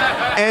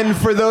 And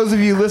for those of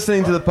you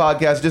listening to the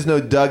podcast, just know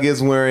Doug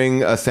is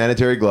wearing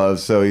sanitary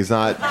gloves, so he's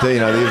not. These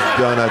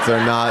donuts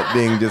are not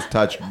being just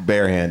touched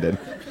barehanded.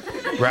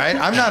 Right?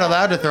 I'm not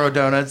allowed to throw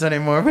donuts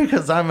anymore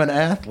because I'm an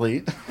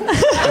athlete. Can't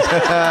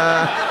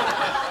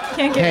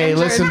get Hey, injured.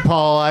 listen,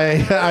 Paul.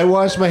 I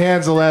washed my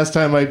hands the last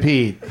time I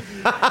peed.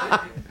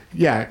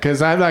 Yeah,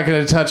 because I'm not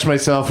going to touch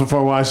myself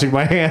before washing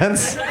my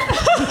hands.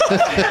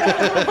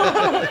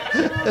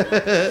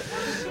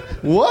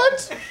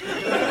 What?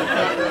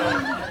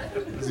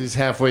 He's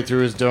halfway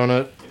through his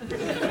donut.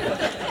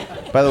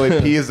 By the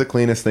way, pee is the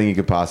cleanest thing you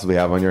could possibly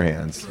have on your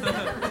hands.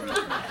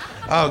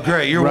 Oh,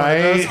 great! You're one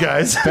of those Right?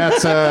 guys.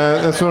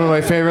 That's one of my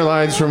favorite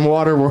lines from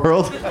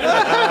Waterworld.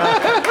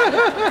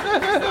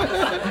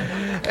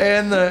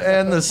 and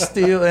the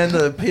steel and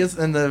the piss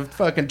and the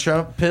fucking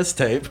Trump piss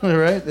tape,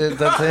 right?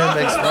 That's him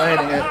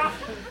explaining it.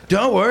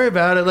 Don't worry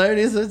about it,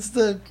 ladies. It's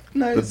the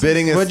nice. The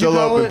bidding is What'd you still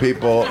call open, it?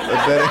 people.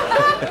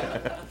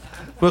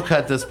 We'll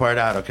cut this part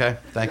out, okay?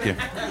 Thank you,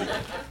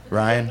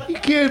 Ryan. You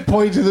can't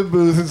point to the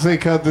booth and say,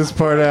 cut this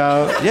part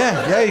out.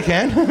 Yeah, you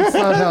can. That's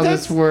not how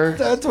this works.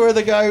 That's where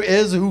the guy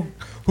is who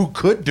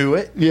could do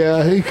it.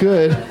 Yeah, he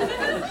could.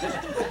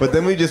 But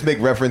then we just make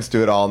reference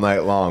to it all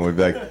night long. We'd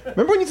be like,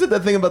 remember when you said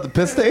that thing about the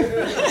piss tape?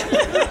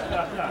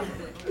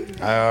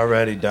 I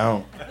already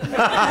don't.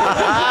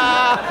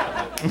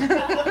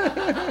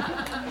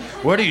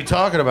 What are you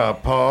talking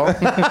about, Paul?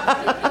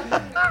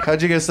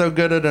 How'd you get so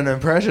good at an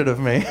impression of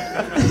me?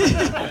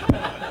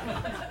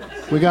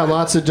 We got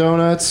lots of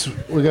donuts.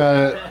 We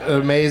got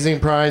an amazing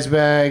prize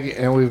bag,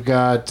 and we've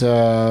got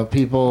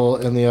people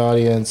in the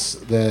audience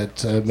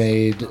that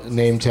made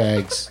name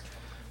tags.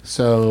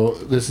 So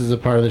this is the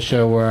part of the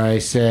show where I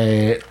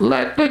say,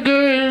 "Let the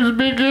games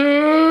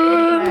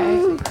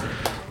begin."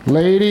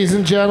 Ladies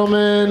and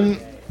gentlemen,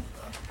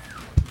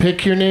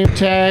 pick your name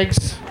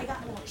tags.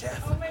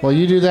 While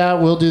you do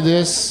that, we'll do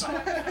this.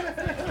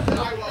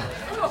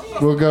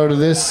 We'll go to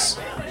this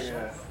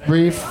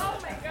brief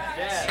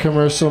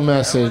commercial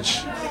message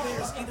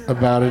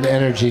about an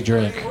energy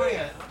drink.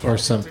 or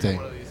something.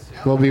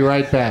 We'll be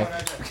right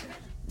back.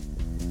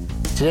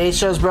 Today's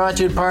show is brought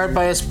to you in part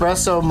by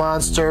Espresso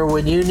Monster.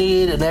 When you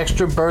need an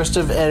extra burst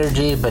of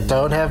energy but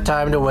don't have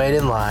time to wait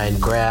in line,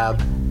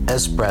 grab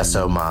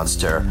Espresso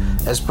Monster.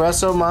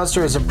 Espresso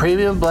Monster is a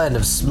premium blend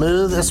of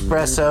smooth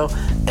espresso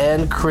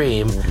and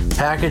cream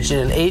packaged in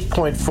an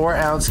 8.4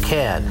 ounce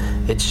can.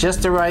 It's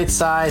just the right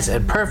size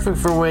and perfect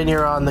for when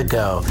you're on the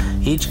go.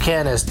 Each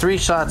can has 3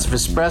 shots of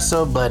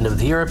espresso blended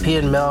with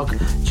European milk,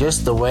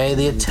 just the way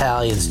the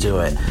Italians do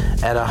it.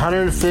 At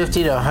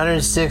 150 to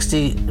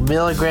 160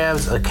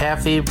 milligrams of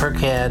caffeine per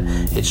can,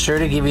 it's sure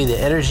to give you the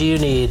energy you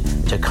need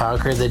to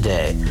conquer the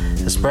day.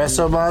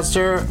 Espresso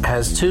Monster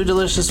has 2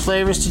 delicious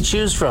flavors to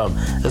choose from: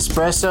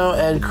 espresso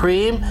and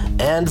cream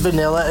and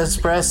vanilla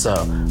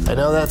espresso. I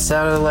know that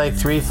sounded like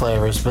 3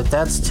 flavors, but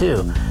that's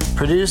 2.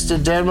 Produced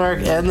in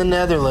Denmark and the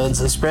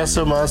Netherlands,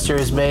 Espresso Monster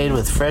is made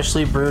with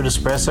freshly brewed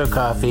espresso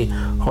coffee,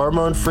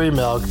 hormone-free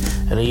milk,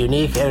 and a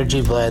unique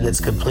energy blend that's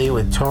complete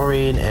with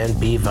taurine and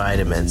B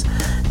vitamins.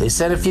 They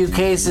sent a few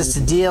cases to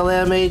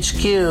DLM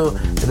HQ,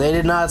 and they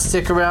did not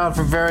stick around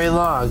for very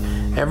long.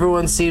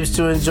 Everyone seems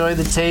to enjoy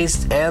the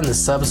taste and the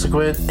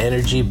subsequent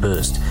energy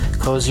boost.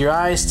 Close your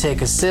eyes,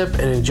 take a sip,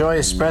 and enjoy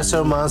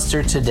Espresso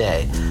Monster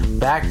today.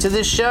 Back to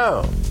the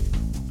show.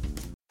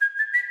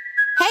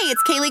 Hey,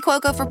 it's Kaylee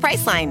Cuoco for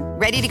Priceline.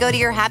 Ready to go to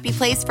your happy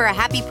place for a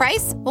happy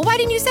price? Well, why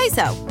didn't you say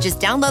so? Just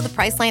download the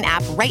Priceline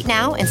app right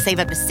now and save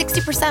up to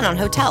 60% on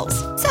hotels.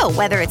 So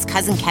whether it's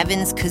Cousin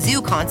Kevin's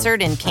Kazoo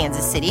Concert in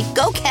Kansas City,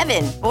 go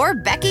Kevin, or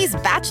Becky's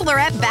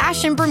Bachelorette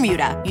Bash in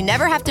Bermuda, you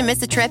never have to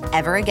miss a trip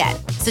ever again.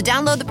 So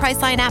download the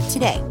Priceline app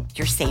today.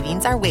 Your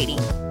savings are waiting.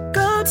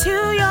 Go to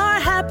your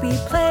happy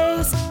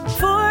place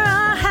for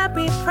a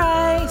happy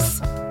price.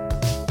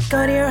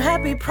 Go to your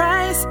happy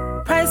price,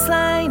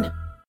 Priceline.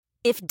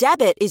 If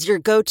debit is your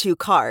go-to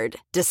card,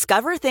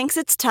 Discover thinks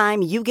it's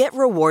time you get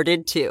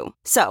rewarded too.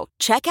 So,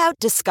 check out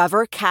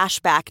Discover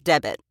Cashback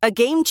Debit, a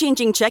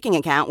game-changing checking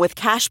account with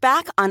cash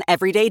back on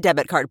everyday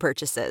debit card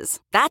purchases.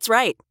 That's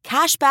right,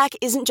 cashback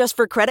isn't just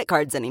for credit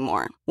cards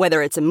anymore.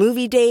 Whether it's a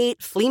movie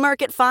date, flea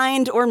market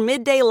find, or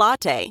midday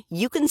latte,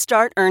 you can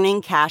start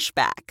earning cash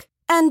back.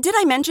 And did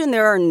I mention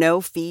there are no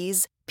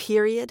fees,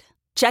 period?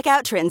 Check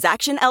out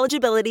transaction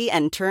eligibility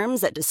and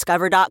terms at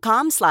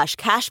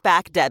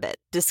discover.com/cashbackdebit.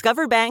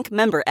 Discover Bank,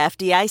 member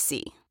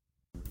FDIC.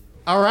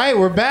 All right,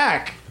 we're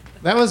back.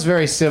 That was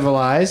very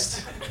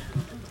civilized.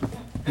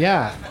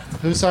 Yeah.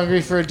 Who's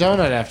hungry for a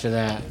donut after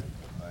that?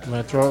 I'm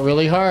going to throw it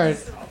really hard.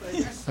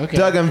 Okay.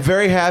 Doug, I'm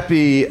very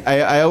happy.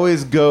 I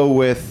always go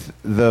with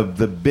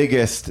the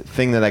biggest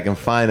thing that I can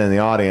find in the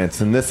audience,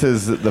 and this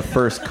is the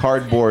first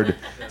cardboard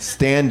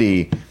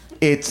standee.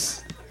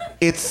 It's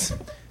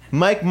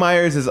Mike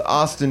Myers is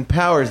Austin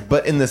Powers,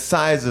 but in the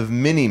size of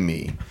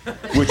Mini-Me,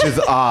 which is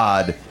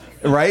odd,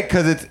 right?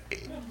 Because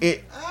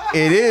it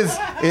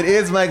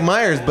is Mike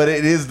Myers, but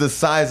it is the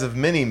size of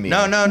Mini-Me.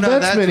 No,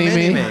 that's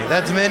Mini-Me.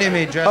 That's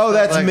Mini-Me.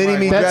 That's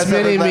Mini-Me. That's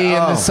Mini-Me in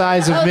the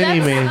size of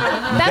Mini-Me.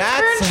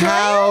 That's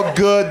how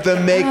good the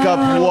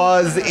makeup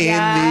was in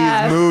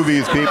these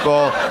movies,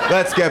 people.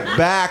 Let's get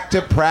back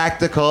to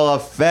practical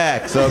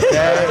effects,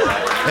 okay?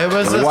 It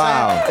was the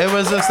same, it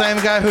was the same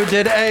guy who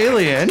did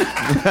Alien.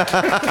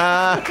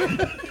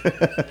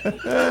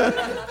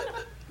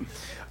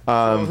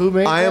 Who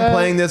made I am that?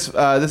 playing this.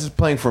 This is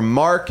playing for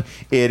Mark.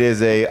 It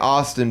is a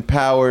Austin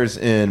Powers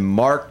and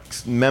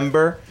Mark's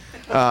member,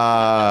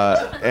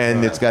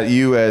 and it's got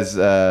you as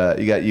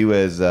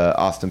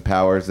Austin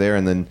Powers there,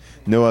 and then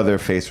no other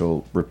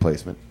facial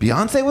replacement.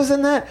 Beyonce was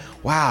in that.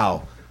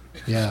 Wow.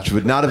 Yeah. She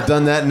would not have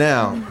done that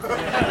now.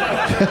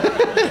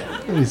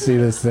 Let me see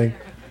this thing.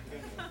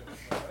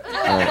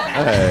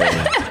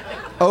 Hey.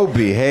 Oh,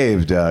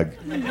 behave, Doug.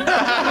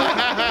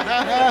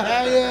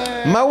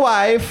 My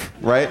wife,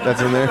 right?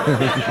 That's in there.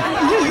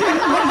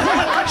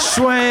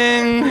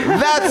 Swing.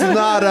 That's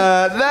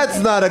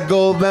not a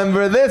gold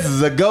member. This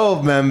is a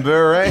gold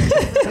member, right?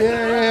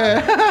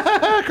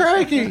 Yeah.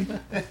 Crikey.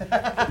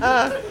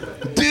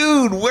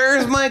 Dude,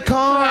 where's my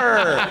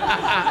car?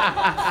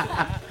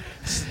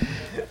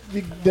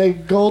 The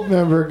gold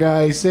member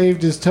guy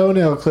saved his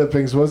toenail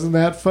clippings. Wasn't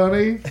that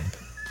funny?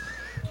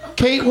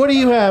 Kate, what do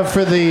you have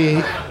for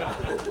the...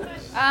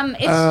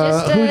 It's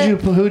just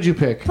who'd you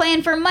pick?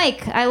 Playing for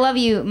Mike. I love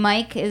you,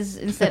 Mike, is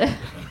instead of...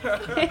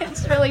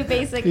 It's really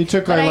basic. You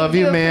took but I Love do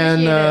You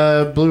Man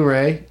appreciate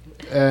Blu-ray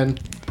and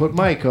put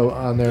Mike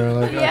on there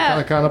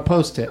like on a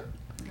post-it.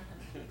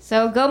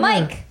 So go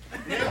Mike.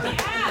 Should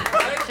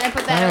I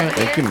put that over here?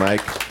 Thank you,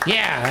 Mike.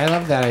 Yeah, I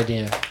love that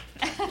idea.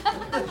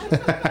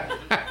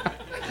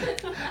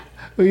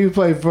 Who you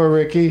play for,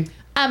 Ricky?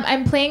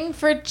 I'm playing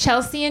for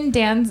Chelsea and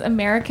Dan's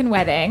American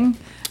Wedding.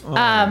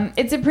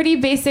 It's a pretty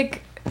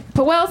basic,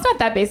 but well, it's not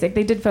that basic.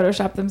 They did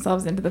Photoshop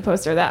themselves into the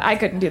poster. That I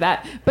couldn't do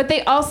that. But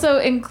they also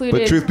included.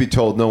 But truth be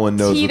told, no one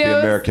knows what the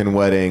American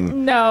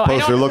Wedding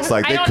poster looks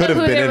like. They could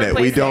have been in it.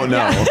 We don't know.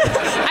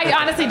 Yeah. I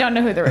honestly don't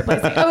know who they're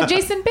replacing. Oh,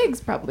 Jason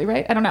Biggs probably,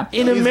 right? I don't know.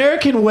 In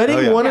American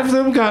Wedding, one of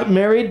them got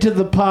married to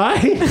the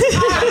pie.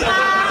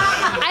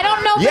 I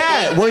don't know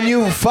Yeah, when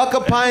you fuck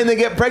a pie and they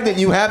get pregnant,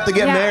 you have to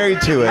get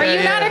married to it. Are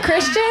you not a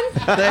Christian?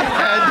 They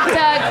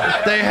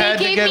had They to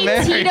gave get me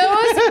married.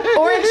 Tito's,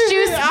 orange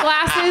juice,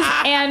 glasses,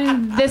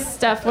 and this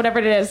stuff, whatever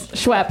it is,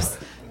 Schweppes.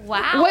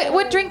 Wow.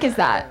 What drink is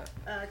that?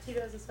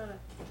 Tito's and soda.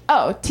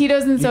 Oh,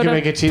 Tito's and You soda. can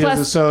make a Tito's plus-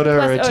 and soda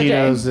or plus a OJ.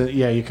 Tito's.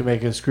 Yeah, you can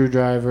make a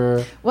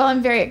screwdriver. Well,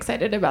 I'm very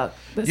excited about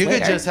this. You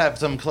later. could just have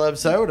some club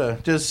soda,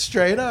 just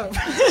straight up.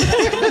 I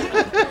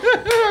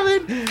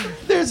mean,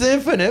 there's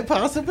infinite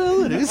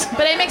possibilities.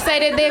 But I'm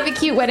excited. They have a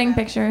cute wedding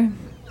picture.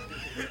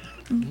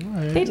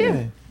 They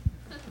do.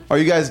 Are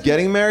you guys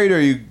getting married or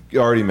are you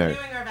already married?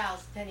 Doing our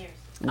vows, 10 years.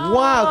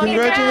 Wow,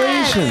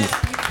 congratulations.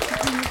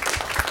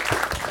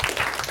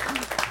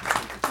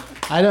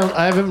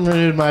 I haven't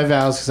renewed my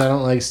vows because I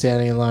don't like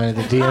standing in line at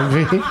the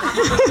DMV.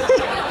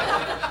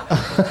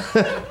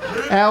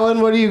 Alan,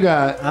 what do you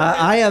got?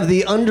 I have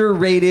the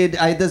underrated.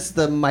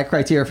 My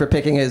criteria for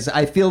picking is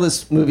I feel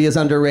this movie is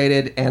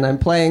underrated, and I'm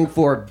playing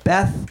for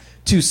Beth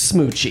to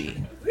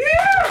Smoochie.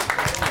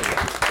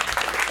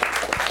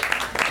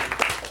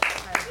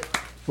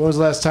 What was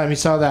the last time you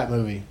saw that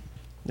movie?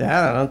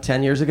 Yeah, I don't know,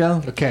 10 years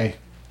ago. Okay.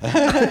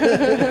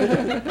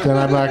 Then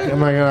I'm not going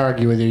to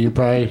argue with you. You're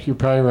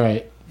probably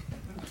right.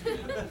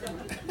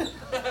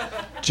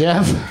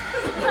 Geoff?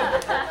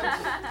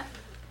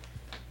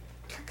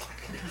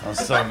 I'm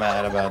so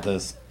mad about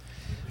this.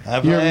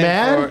 You're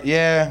mad?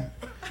 Yeah.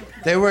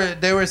 They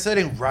were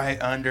sitting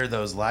right under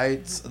those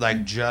lights,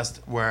 like just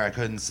where I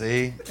couldn't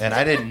see, and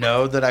I didn't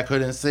know that I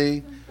couldn't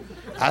see.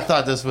 I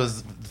thought this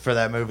was for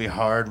that movie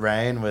Hard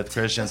Rain with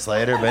Christian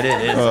Slater, but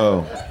it isn't.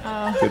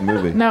 Oh, good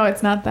movie. No,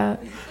 it's not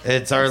that.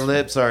 It's Our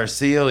Lips Are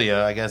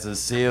Celia. I guess it's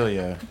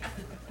Celia.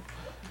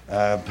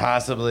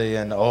 Possibly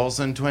an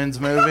Olsen twins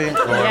movie,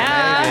 or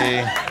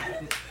maybe.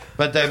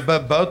 But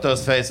both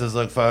those faces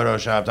look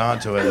photoshopped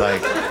onto it,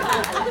 like.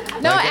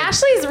 No,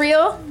 Ashley's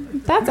real.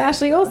 That's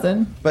Ashley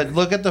Olsen. But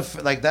look at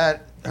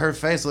that. Her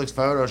face looks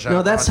photoshopped.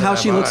 No, that's onto how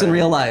that she looks in body.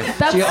 real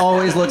life. She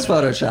always looks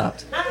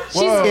photoshopped.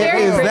 She's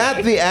very Is pretty.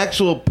 that the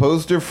actual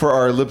poster for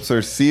Our Lips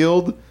Are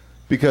Sealed?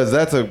 Because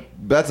that's a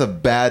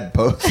bad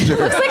poster.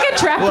 Looks like a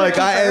traffic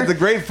It's a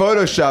great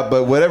Photoshop,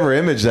 but whatever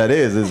image that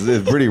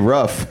is pretty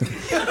rough.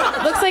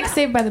 Looks like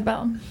Saved by the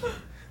Bell.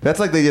 That's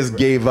like they just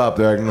gave up.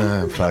 They're like,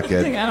 nah, fuck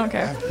it. I don't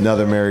care.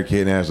 Another Mary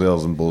Kate and Ashley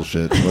Olsen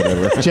bullshit.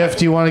 Whatever. Jeff,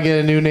 do you want to get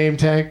a new name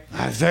tag?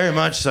 Very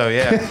much so,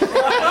 yeah. That's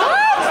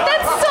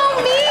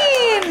so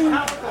mean.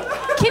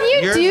 Can you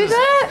Yours do is-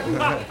 that?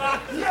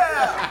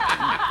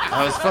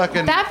 I was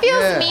fucking. That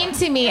feels yeah. mean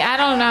to me. I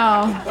don't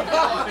know.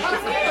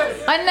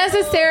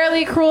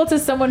 Unnecessarily cruel to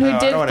someone who No, I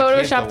did don't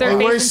wanna keep Photoshop the their Hey,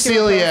 face where's into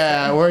a Celia poster.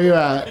 at? Where are you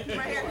at?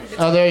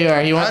 Oh, there you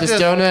are. You want I'll this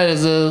just- donut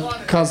as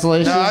a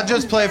consolation? No, I'll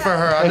just play for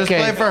her. I'll just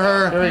Okay. play for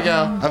her. Here we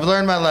go. I've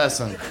learned my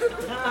lesson.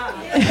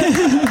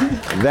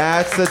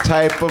 That's the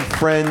type of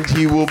friend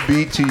he will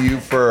be to you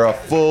for a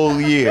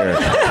full year.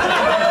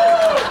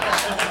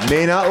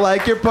 May not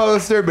like your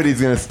poster, but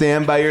he's going to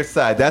stand by your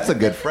side. That's a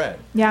good friend.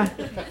 Yeah.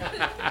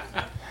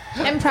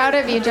 I'm proud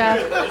of you, Jeff.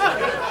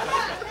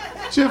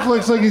 Jeff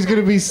looks like he's going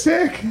to be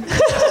sick.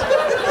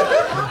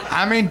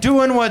 I mean,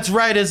 doing what's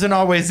right isn't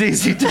always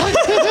easy.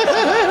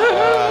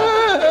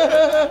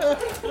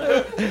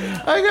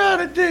 I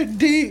gotta dig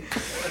deep.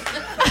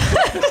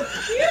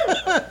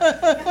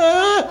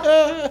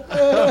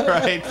 All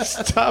right,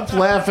 stop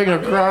laughing or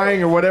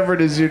crying or whatever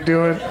it is you're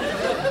doing.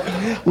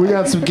 We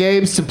got some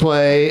games to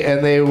play,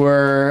 and they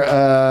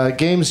were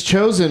games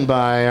chosen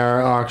by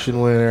our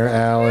auction winner,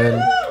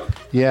 Alan.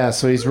 Yeah,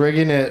 so he's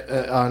rigging it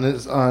on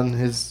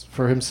his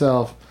for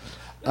himself.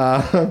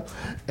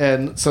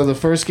 And so the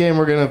first game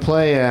we're gonna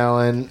play,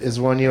 Alan, is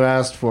one you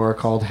asked for,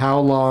 called "How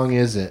Long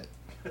Is It?"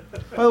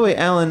 By the way,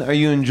 Alan, are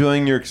you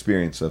enjoying your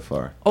experience so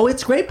far? Oh,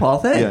 it's great, Paul.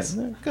 Thanks.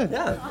 Yeah, good.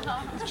 Yeah.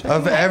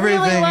 Of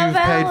everything love you've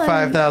paid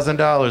Alan.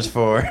 $5,000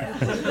 for,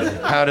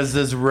 how does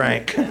this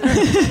rank?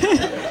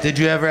 Did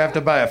you ever have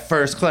to buy a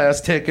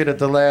first-class ticket at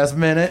the last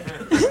minute?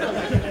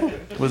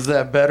 Was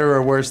that better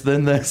or worse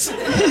than this?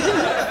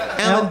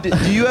 Alan, do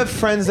you have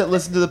friends that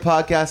listen to the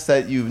podcast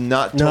that you've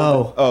not told?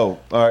 No. Oh,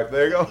 all right.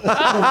 There you go.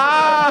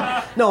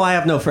 No, I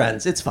have no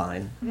friends. It's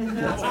fine. No.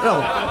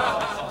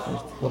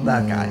 Well,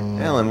 that guy.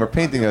 Alan, we're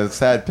painting a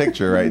sad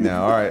picture right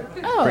now. All right.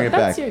 Oh, Bring it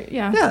that's back. your,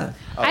 yeah. Yeah.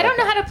 I don't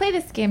know how to play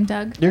this game,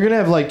 Doug. You're gonna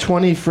have like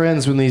 20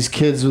 friends when these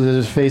kids with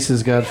their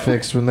faces got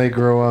fixed when they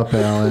grow up,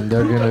 Alan.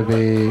 They're gonna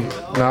be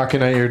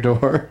knocking at your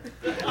door.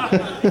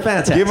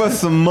 Fantastic. Give us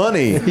some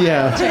money.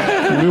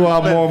 Yeah, we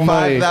want more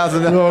money.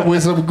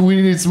 $5,000.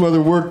 We need some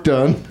other work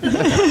done.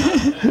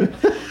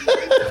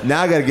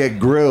 Now I got to get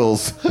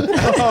grills. Grill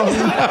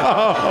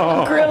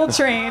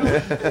train.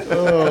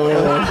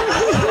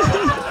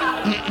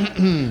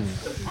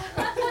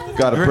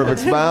 Got a perfect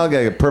smile,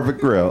 got a perfect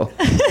grill.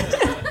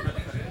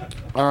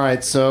 All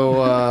right,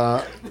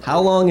 so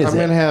how long is I'm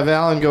it? gonna have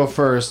Alan go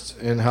first.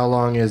 And how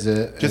long is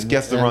it? Just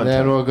guess the and runtime.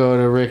 then we'll go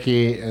to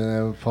Ricky, and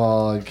then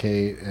Paul and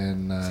Kate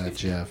and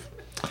Jeff.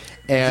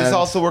 And Does this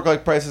also work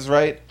like Price is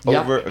Right?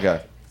 Yep. Over.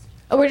 Okay.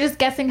 Oh, we're just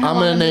guessing how I'm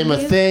long gonna the name a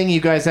movie is? thing.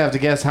 You guys have to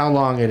guess how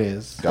long it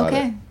is. Got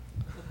Okay. it.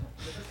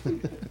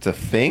 It's a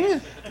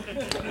thing?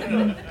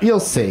 You'll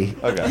see.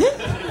 Okay.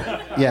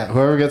 Yeah,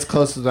 whoever gets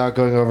close without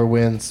going over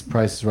wins.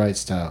 Price is Right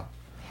style.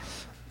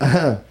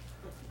 How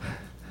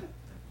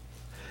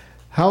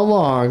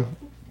long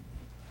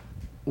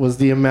was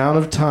the amount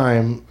of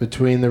time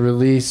between the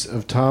release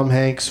of Tom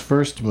Hanks'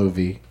 first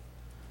movie,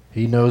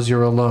 He Knows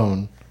You're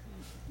Alone,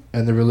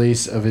 and the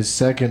release of his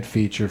second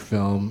feature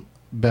film,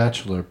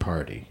 Bachelor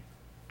Party?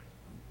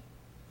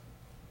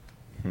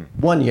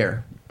 1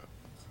 year.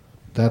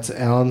 That's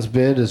Alan's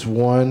bid is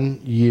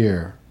 1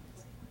 year.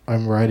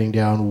 I'm writing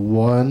down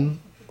 1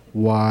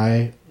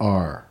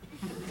 YR.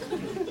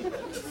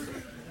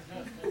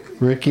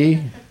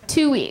 Ricky?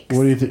 2 weeks.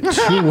 What do you think?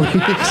 2 weeks.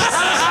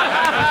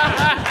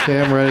 Okay,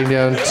 I'm writing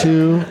down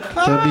 2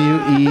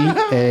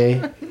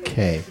 WEAK.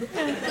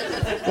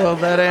 Well,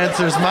 that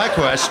answers my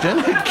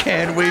question.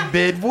 Can we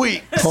bid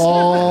weeks?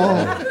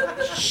 Paul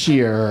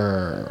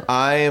Scheer.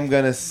 I am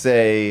going to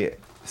say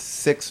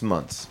 6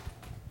 months.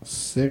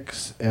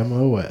 6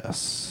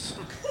 MOS.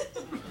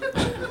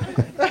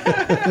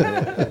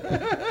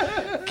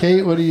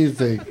 Kate, what do you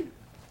think?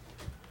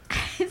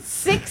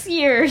 6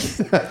 years.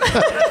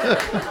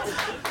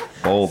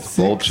 Bold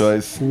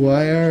choice.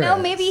 YR. No,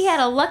 maybe he had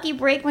a lucky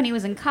break when he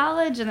was in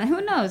college, and who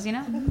knows, you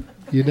know?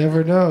 You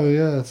never know.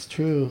 Yeah, that's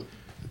true.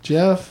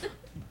 Jeff,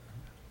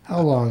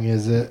 how long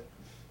is it?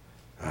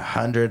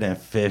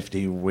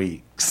 150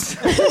 weeks.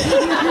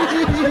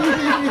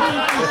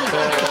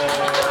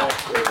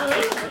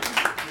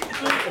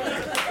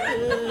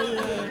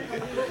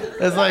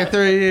 It's like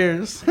 3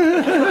 years.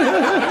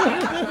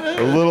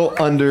 A little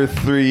under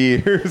 3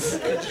 years.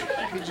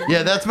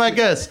 Yeah, that's my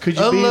guess. Could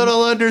you a be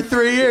little under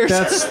 3 years.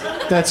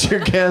 That's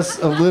your guess.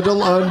 A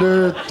little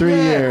under 3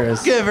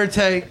 years. Give or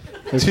take.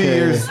 Okay. 2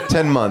 years,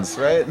 10 months,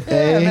 right?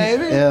 Yeah,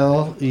 maybe.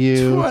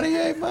 ALU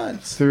 28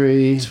 months.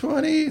 3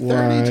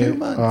 32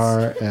 months.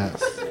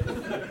 YRS.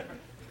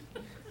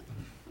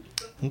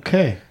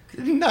 Okay.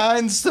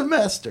 9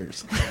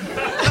 semesters.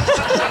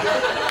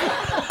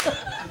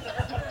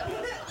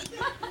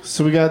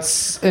 So we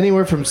got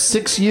anywhere from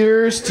 6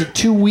 years to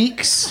 2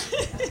 weeks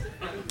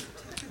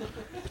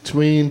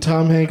between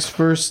Tom Hanks'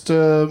 first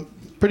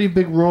pretty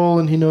big role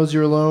in He Knows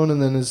You're Alone, and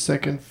then his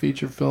second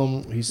feature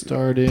film he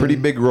starred in. Pretty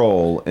big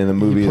role in a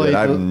movie that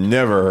I've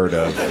never heard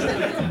of.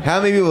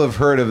 How many people have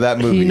heard of that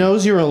movie? He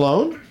Knows You're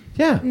Alone?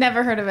 Yeah.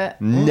 Never heard of it.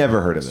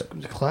 Never heard of it.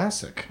 It's a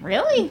classic.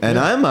 Really? And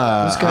I'm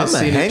This guy's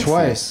seen it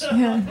twice.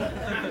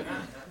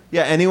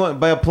 Yeah, anyone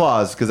by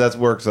applause because that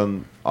works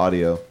on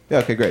audio. Yeah,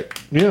 okay, great.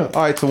 Yeah.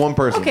 All right, so one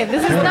person. Okay,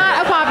 this is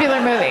not a popular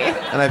movie.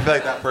 And I feel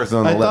like that person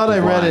on the I left. thought I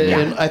is read lying. it.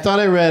 And I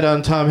thought I read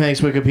on Tom Hanks'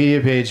 Wikipedia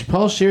page.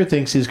 Paul Scheer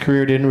thinks his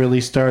career didn't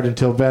really start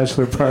until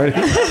Bachelor Party.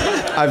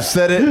 I've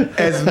said it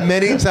as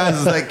many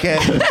times as I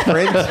can in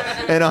print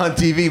and on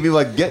TV. People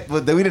are like,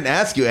 we didn't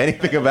ask you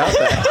anything about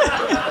that.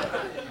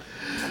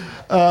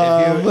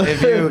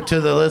 If you, to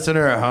the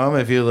listener at home,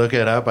 if you look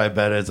it up, I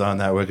bet it's on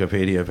that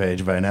Wikipedia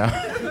page by now.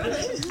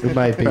 It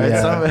might be. Right,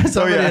 Yeah.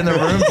 somebody in the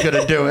room's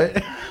gonna do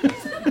it.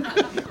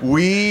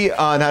 We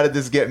on How Did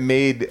This Get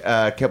Made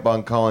kept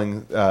on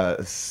calling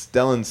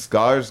Stellan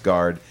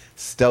Skarsgård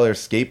Stellar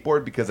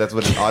Skateboard because that's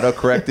what it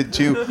auto-corrected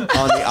to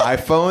on the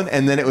iPhone,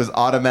 and then it was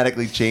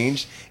automatically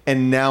changed,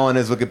 and now on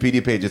his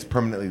Wikipedia page it's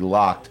permanently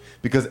locked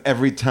because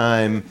every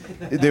time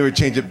they would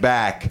change it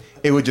back,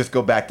 it would just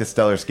go back to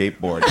Stellar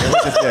Skateboard. It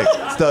would just be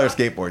like, Stellar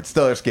Skateboard,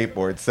 Stellar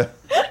Skateboard. So.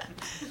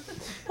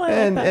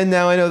 And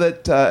now I know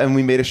that, and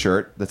we made a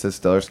shirt that says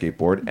Stellar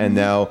Skateboard, and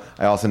now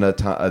I also know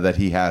that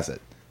he has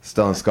it.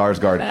 Stellan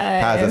Skarsgård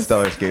has a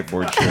Stellar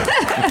Skateboard shirt.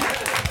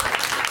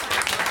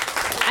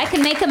 I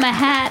can make him a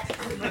hat.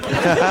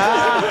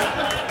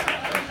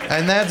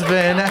 And that's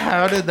been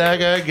How Did That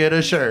Guy Get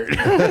a Shirt?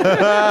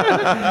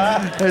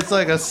 It's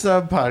like a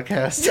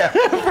sub-podcast.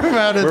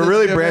 We're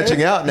really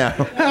branching out now.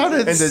 How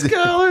did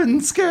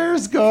Stellan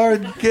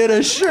Skarsgård get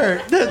a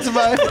shirt? That's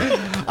my...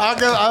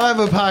 I'll have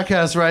a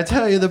podcast where I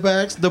tell you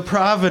the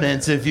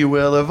provenance, if you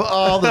will, of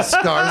all the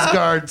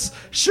Skarsgård's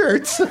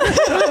shirts.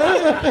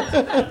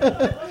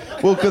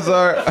 Well, because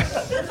our...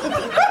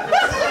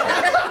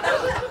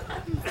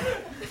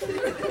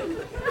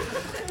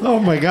 Oh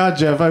my God,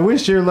 Jeff! I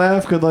wish your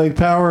laugh could like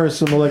power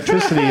some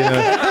electricity in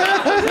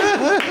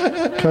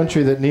a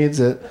country that needs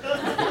it.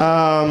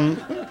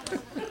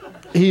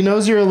 He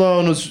Knows You're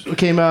Alone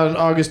came out on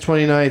August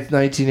 29th,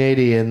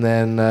 1980, and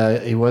then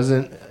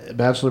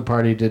Bachelor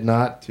Party did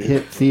not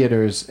hit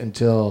theaters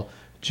until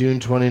June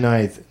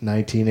 29th,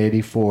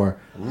 1984.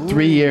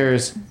 3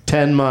 years,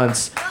 10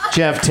 months.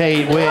 Geoff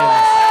Tate wins.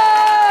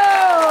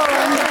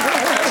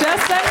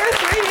 Just under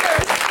 3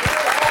 years.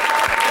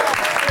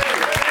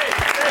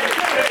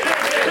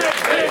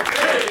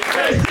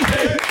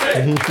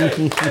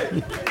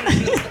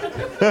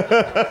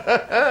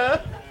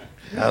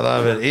 I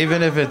love it,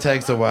 even if it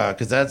takes a while,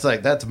 because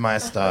that's my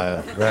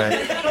style,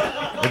 right?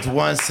 It's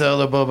one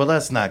syllable, but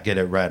let's not get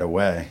it right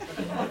away.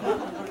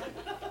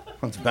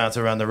 Let's bounce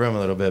around the room a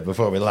little bit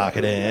before we lock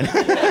it in.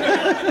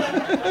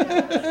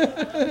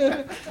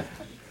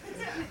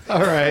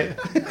 All right.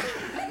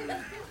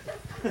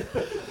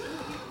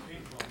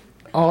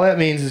 All that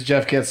means is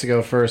Jeff gets to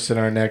go first in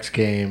our next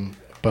game,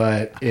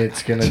 but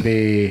it's going to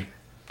be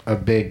a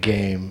big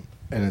game,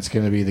 and it's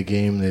going to be the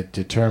game that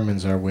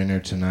determines our winner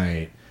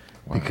tonight.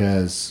 Wow.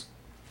 Because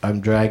I'm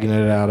dragging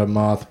it out of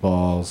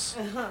mothballs.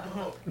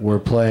 We're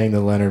playing the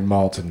Leonard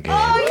Maltin game.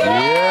 Oh,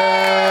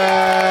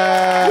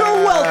 yeah!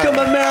 You're welcome,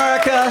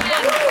 America.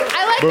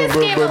 I like this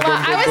game a lot.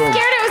 I was scared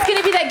it was going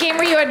to be that game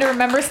where you had to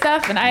remember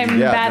stuff, and I'm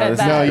bad at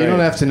that. No, you don't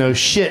have to know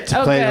shit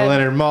to play the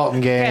Leonard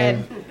Maltin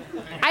game. Good.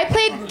 I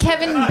played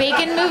Kevin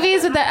Bacon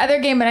movies with that other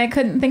game, but I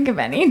couldn't think of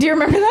any. Do you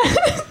remember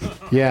that?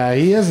 Yeah,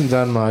 he hasn't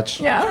done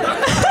much. Yeah.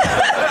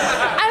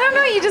 I don't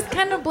know. You just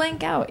kind of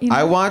blank out. You know?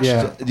 I watched.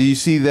 Yeah. Do you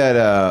see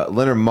that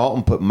Leonard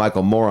Maltin put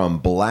Michael Moore on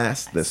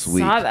blast this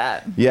week? Saw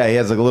that. Yeah, he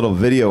has like a little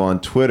video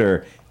on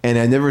Twitter, and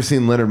I'd never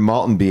seen Leonard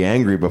Maltin be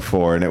angry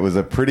before, and it was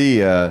a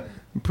pretty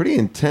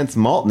intense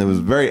Maltin. It was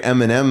very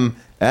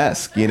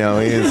Eminem-esque. You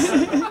know, he's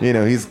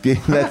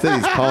that's it.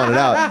 He's calling it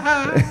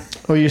out.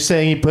 Oh, you're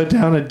saying he put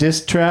down a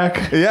diss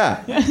track?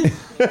 Yeah.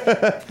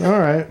 All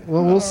right.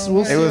 Well, we'll see.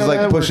 It was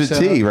like Pusha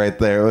T right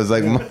there. It was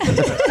like.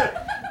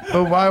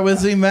 But why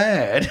was he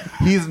mad?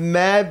 He's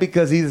mad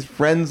because he's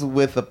friends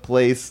with a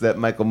place that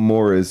Michael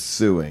Moore is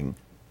suing.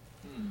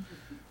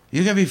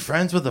 You can be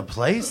friends with a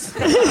place?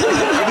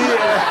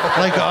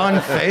 Like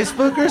on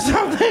Facebook or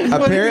something?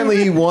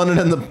 Apparently he won it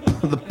in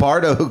the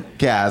Pardo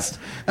cast.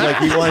 Like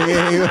he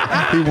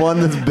won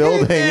this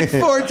building. He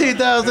paid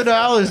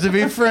 $14,000 to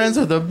be friends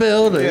with a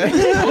building.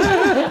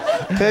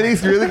 Yeah. And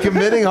he's really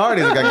committing hard.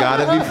 He's like, I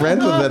gotta be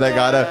friends with it. I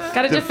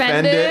gotta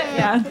defend it.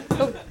 Yeah.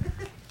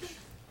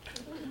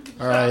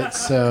 All right,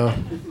 so.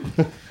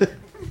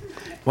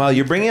 Wow,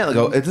 you're bringing out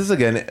is this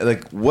again?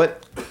 Like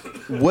what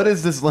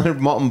is this Leonard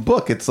Maltin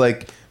book? It's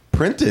like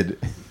printed.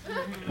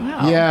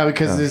 Wow. Yeah,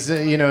 because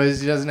he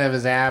doesn't have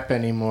his app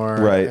anymore.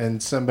 Right. And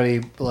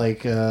somebody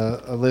like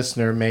a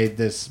listener made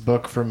this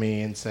book for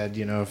me and said,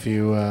 if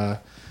you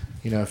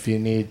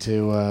need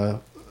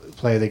to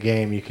play the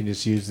game, you can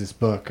just use this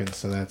book, and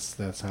so that's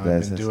how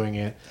I've been doing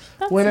it.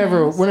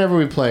 Whenever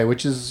we play,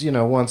 which is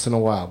once in a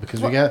while,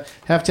 because we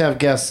have to have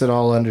guests that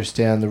all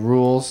understand the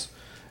rules,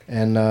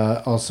 and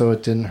also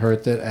it didn't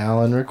hurt that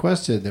Alan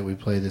requested that we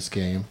play this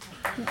game.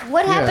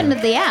 What happened to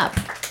the app?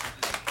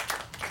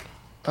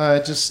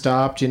 It just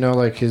stopped,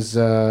 like his.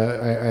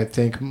 I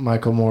think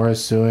Michael Moore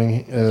is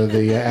suing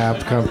the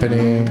app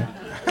company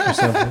or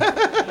something.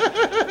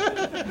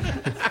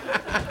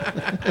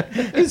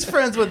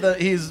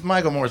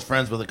 Michael Moore's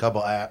friends with a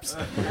couple apps,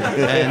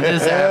 and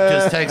this app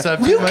just takes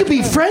up. You could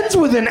be friends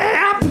with an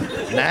app.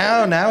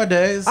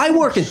 Nowadays. I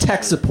work in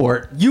tech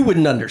support. You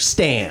wouldn't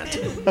understand.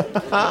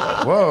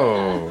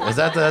 Whoa,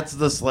 that's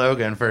the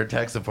slogan for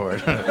tech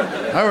support?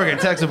 I work in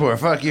tech support.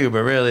 Fuck you,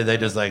 but really they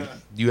just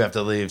you have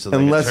to leave. So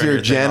unless you're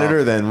a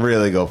janitor, then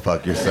really go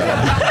fuck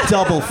yourself.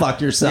 Double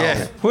fuck yourself.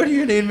 Yeah. What do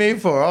you need me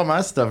for? All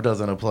my stuff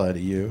doesn't apply to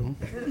you.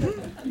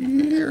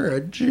 You're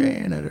a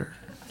janitor.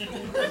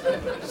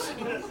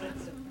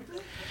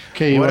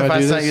 Okay, what if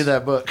I sent you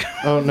that book?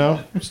 Oh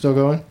no, still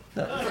going.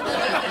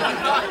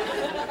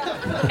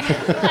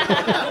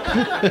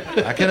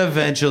 I can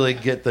eventually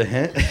get the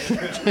hint.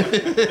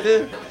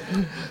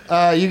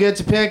 You get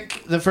to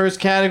pick the first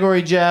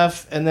category,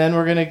 Jeff, and then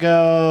we're gonna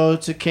go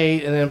to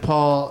Kate, and then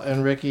Paul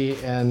and Ricky,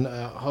 and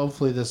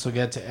hopefully this will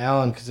get to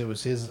Alan because it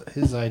was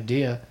his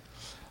idea.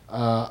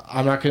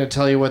 I'm not going to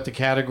tell you what the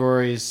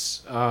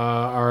categories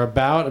are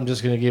about. I'm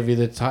just going to give you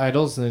the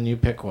titles, and then you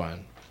pick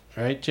one.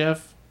 All right,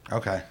 Jeff?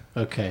 Okay.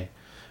 Okay.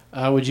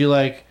 Would you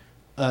like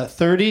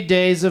 30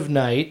 Days of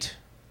Night,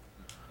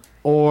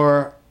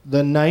 or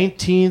The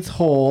 19th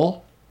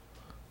Hole,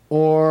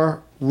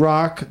 or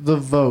Rock the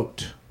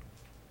Vote?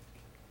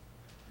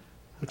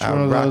 Which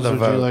one of those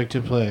would you like to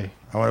play?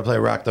 I want to play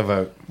Rock the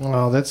Vote.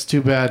 Oh, that's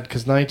too bad,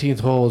 because 19th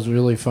Hole is a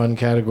really fun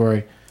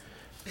category.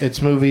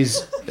 It's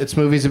movies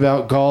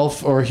about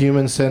golf or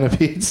human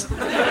centipedes. But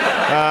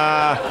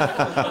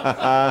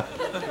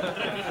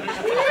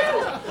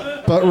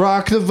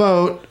Rock the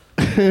Vote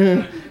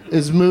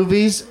is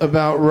movies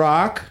about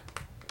rock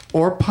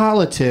or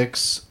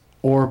politics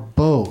or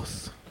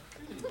both.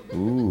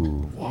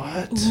 Ooh.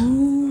 What?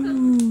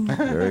 Ooh.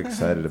 Very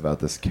excited about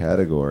this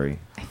category.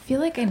 I feel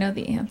like I know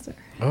the answer.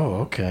 Oh,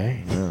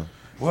 okay. Yeah.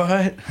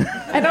 What?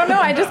 I don't know.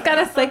 I just got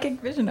a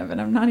psychic vision of it.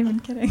 I'm not even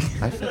kidding.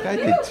 I think I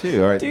did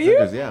too. All right. Do you?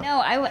 Yeah. No,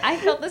 I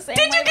felt the same.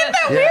 Did you get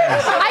that weird?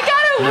 I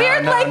got a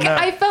weird, no.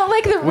 I felt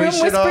like the room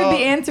whispered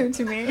the answer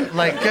to me.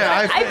 Like,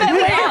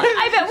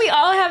 I bet we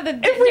all have the.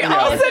 If we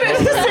all said it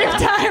at the same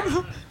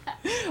time.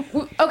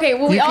 Okay,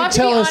 well, we all have to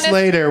be honest. You can tell us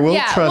later. We'll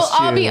trust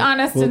you. We'll all be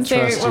honest and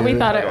say what we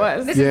thought it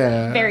was. This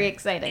is very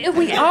exciting.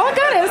 We all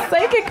got a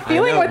psychic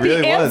feeling what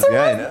the answer was.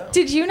 I know.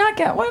 Did you not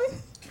get one?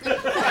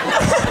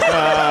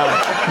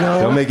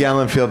 Don't make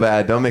Alan feel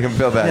bad. Don't make him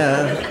feel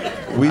bad.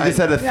 Yeah. We just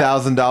had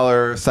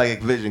 $1,000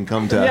 psychic vision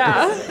come to us.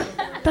 Yeah.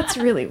 That's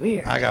really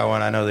weird. I got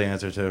one. I know the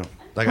answer too.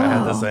 Like I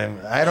had the same.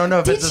 I don't know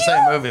if it's the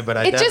same movie, but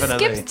I it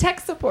definitely. It just skipped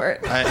tech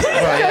support. Well, goes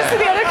to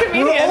the other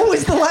comedian. We're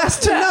always the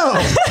last to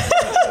know.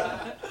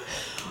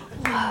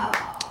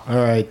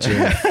 All right,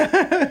 Jeff.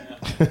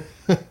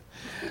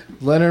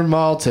 Leonard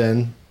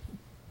Maltin.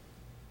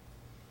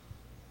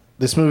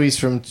 This movie's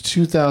from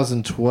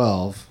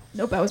 2012.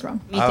 Nope, I was wrong.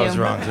 Me too. I was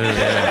wrong too.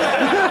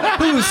 Yeah.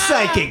 Who's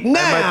psychic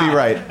now?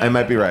 I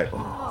might be right.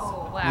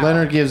 Oh, wow.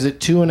 Leonard gives it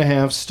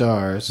 2.5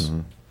 stars.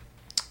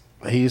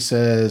 He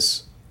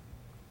says,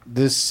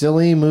 this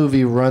silly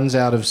movie runs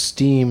out of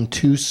steam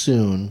too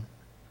soon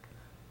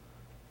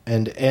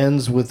and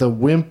ends with a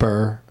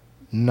whimper,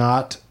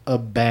 not a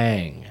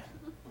bang.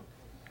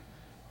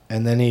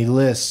 And then he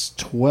lists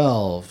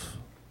 12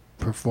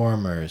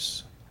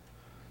 performers,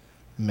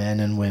 men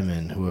and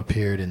women, who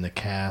appeared in the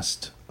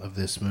cast of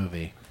this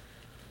movie.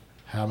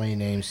 How many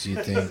names do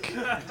you think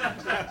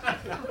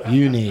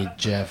you need,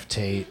 Geoff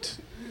Tate,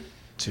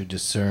 to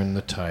discern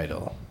the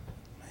title?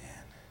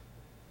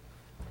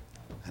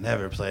 I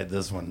never played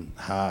this one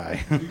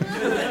high.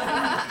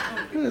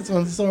 This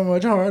one's so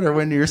much harder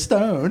when you're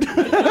stoned.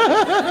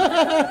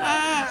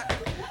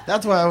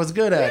 That's why I was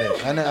good at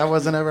it. I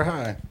wasn't ever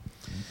high.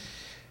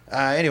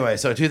 Anyway,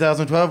 so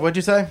 2012, what'd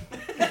you say?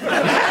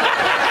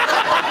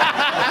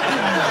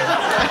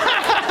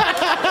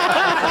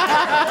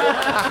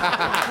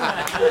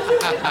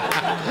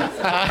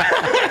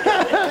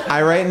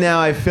 Right now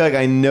I feel like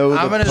I know the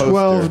poster.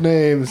 12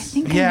 names.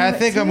 Yeah, I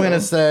think I'm going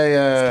to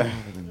say...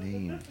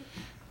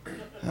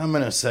 I'm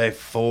going to say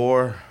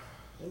 4.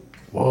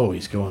 Whoa,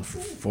 he's going for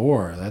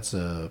 4. That's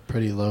a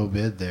pretty low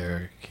bid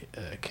there,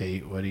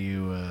 Kate. What do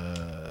you...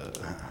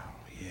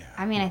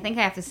 I mean, I think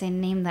I have to say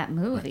name that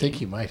movie. I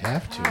think you might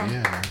have to,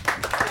 yeah.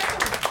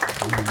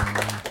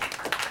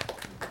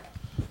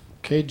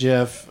 Okay,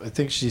 Jeff. I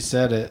think she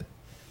said it.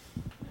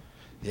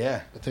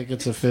 Yeah. I think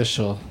it's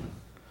official.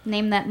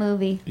 Name that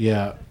movie.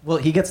 Yeah. Well,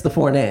 he gets the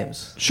 4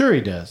 names. Sure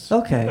he does.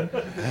 Okay.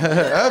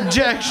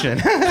 Objection.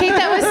 Kate,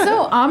 that was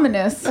so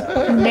ominous.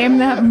 Name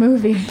that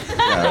movie.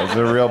 Yeah, it was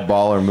a real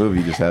baller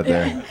movie you just had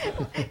there.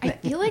 I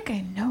feel like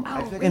I know.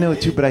 I think I know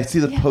it too, but I see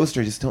the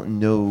poster. I just don't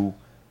know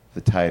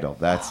the title.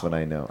 That's what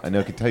I know. I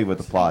can tell you what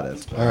the plot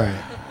is. All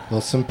right. Well,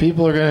 some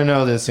people are going to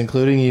know this,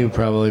 including you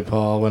probably,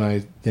 Paul, when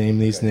I name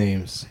these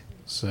names.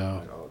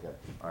 So, Okay.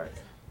 All right.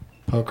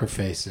 poker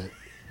face it.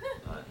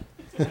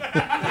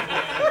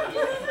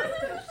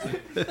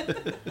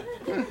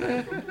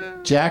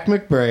 Jack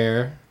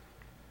McBrayer,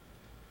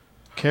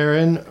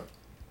 Karen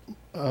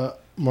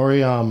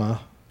Moriyama,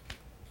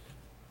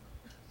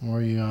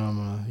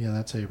 yeah,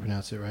 that's how you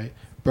pronounce it, right?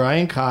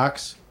 Brian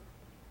Cox,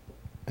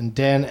 and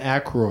Dan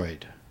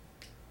Aykroyd.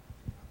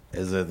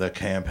 Is it The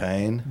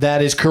Campaign?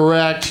 That is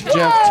correct.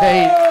 Geoff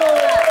Tate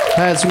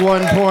has 1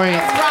 point.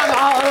 Wrong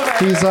all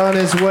over. He's on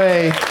his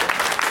way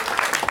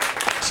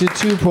to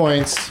 2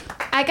 points.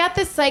 I got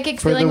this psychic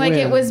For feeling the like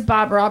win. it was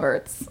Bob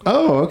Roberts.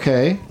 Oh,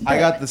 okay. I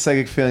got the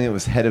psychic feeling it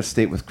was Head of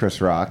State with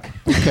Chris Rock.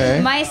 Okay.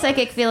 My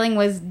psychic feeling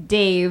was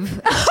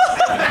Dave.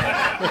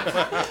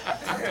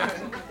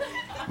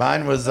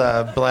 Mine was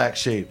Black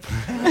Sheep.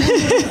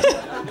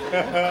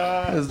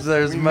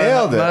 There's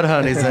nailed it. mud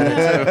honeys in it,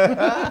 too.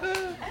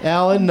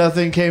 Alan,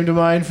 nothing came to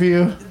mind for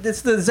you?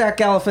 It's the Zach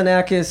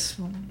Galifianakis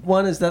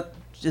one. Is that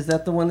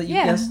the one that you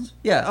Yeah. guessed?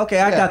 Yeah.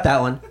 Okay, I got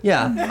that one.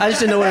 Yeah. I just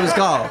didn't know what it was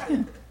called.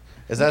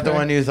 Is that the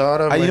one you thought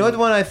of? You know what the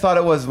one I thought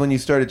it was when you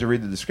started to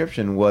read the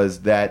description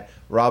was that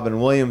Robin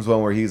Williams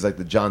one where he's like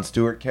the Jon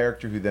Stewart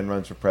character who then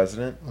runs for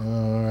president.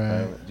 All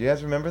right. Do you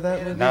guys remember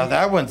that movie? No,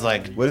 that one's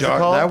like What is it dark.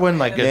 called? That one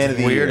like Man gets of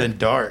the weird Year. and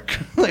dark.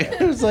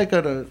 Like, it was like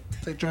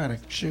they trying to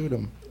shoot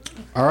him.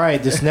 All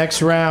right, this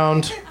next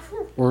round,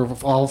 we're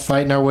all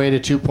fighting our way to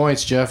 2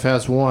 points. Jeff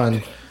has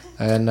 1.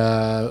 And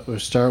we'll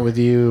start with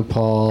you,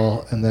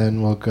 Paul, and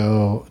then we'll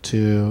go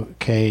to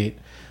Kate.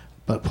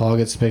 But Paul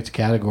gets to pick the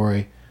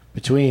category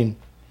between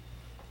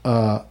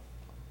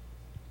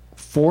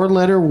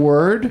 4-letter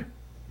word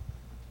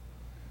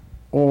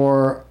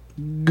or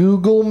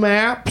Google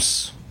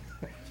Maps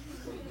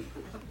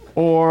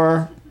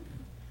or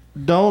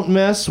don't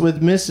mess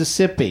with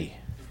Mississippi.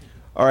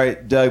 All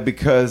right, Doug,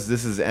 because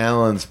this is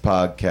Alan's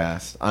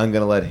podcast, I'm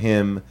going to let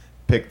him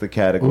pick the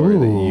category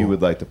that you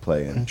would like to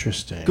play in.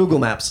 Interesting. Google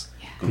Maps.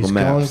 Google He's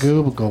Maps.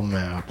 going Google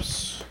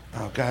Maps.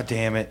 Oh, God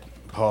damn it.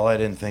 Paul, I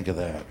didn't think of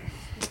that.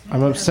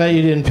 I'm upset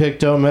you didn't pick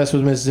Don't Mess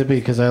with Mississippi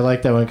because I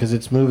like that one because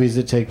it's movies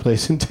that take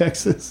place in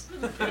Texas.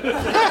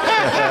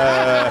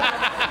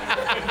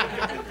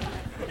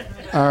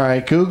 All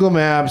right, Google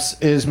Maps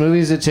is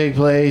movies that take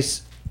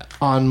place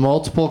on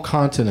multiple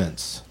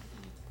continents.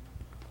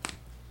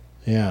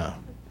 Yeah.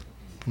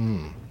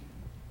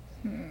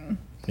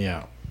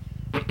 Yeah.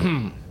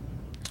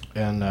 And,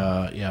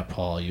 yeah,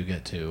 Paul, you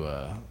get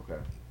to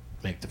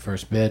make the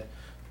first bid.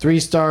 3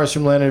 stars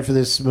from Leonard for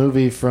this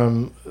movie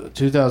from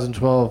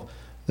 2012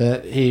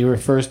 that he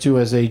refers to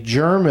as a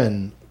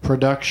German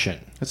production.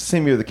 That's the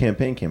same year the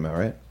campaign came out,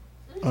 right?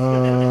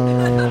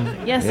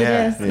 Yes, it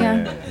is.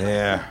 Yeah.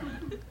 Yeah.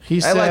 He I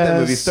says, like that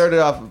movie. Started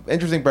off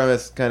interesting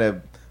premise, kind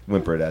of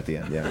whimpered at the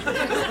end.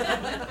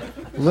 Yeah.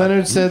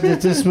 Leonard said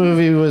that this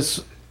movie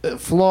was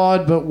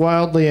flawed but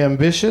wildly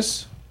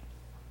ambitious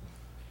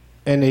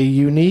and a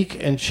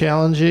unique and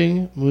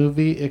challenging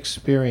movie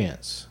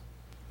experience.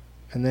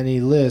 And then he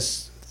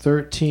lists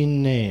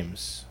 13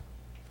 names.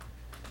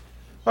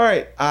 All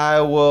right,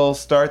 I will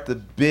start the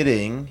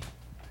bidding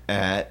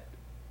at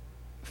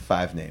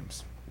 5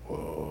 names.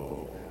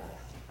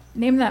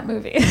 Name that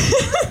movie.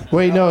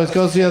 Wait, no, it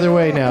goes the other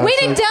way now. Wait,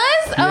 it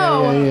does?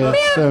 Oh, yeah. man.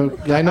 So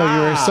I know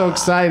you were so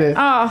excited.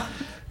 Oh,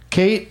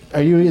 Kate,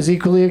 are you as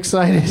equally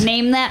excited?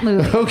 Name that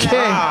movie.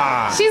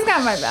 Okay. she's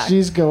got my back.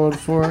 She's going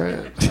for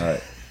it.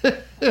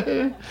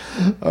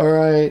 All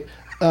right.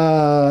 All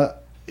right.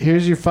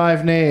 Here's your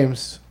 5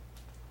 names.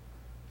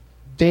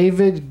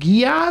 David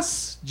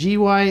Gyas,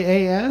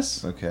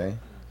 Gyas. Okay.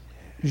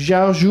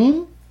 Zhao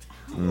Jun.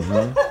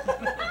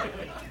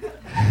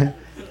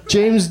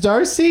 James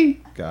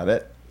Darcy. Got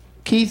it.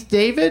 Keith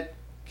David.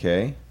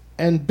 Okay.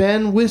 And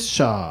Ben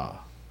Whishaw.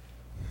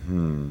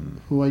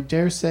 Who I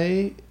dare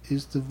say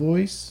is the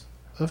voice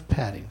of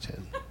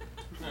Paddington.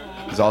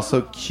 There's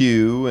also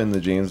Q in the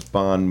James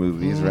Bond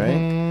movies,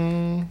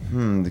 right?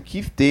 The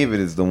Keith David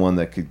is the one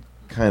that could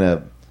kind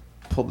of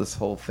pull this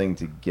whole thing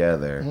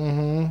together.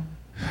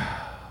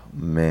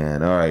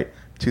 Man, all right.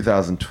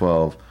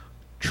 2012,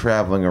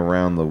 traveling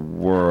around the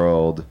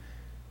world.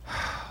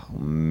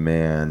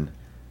 Man,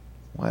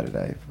 why did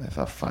I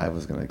thought 5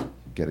 was going to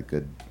get a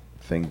good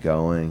thing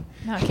going.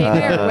 No,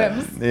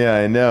 whims. Yeah,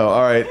 I know.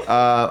 All right,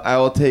 I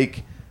will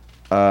take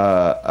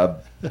a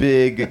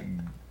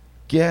big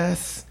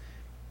guess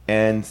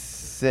and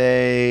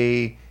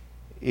say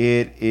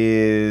it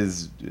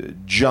is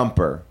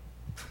Jumper.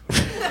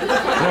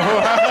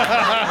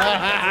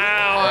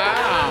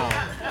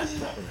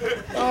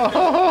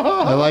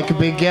 I like a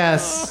big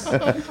guess.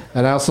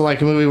 And I also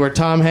like a movie where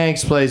Tom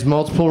Hanks plays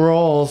multiple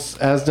roles,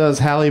 as does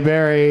Halle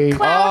Berry.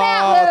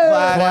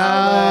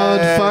 Cloud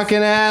fucking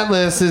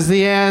Atlas is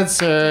the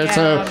answer.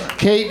 Yeah. So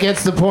Kate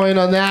gets the point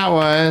on that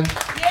one.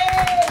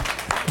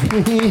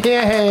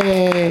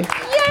 Yay!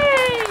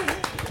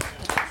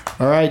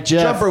 All right,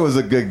 Jeff. Jumper was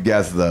a good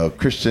guess, though.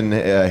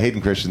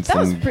 Hayden Christensen.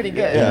 That was pretty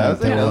good. Yeah,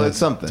 that's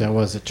something. That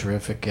was a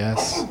terrific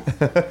guess.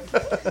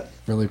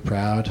 Really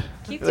proud.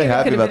 Really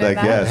happy about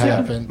that guess.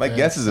 Happened. My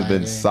guesses have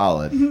been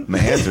solid. My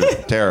answers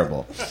are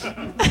terrible.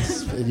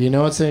 You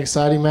know it's an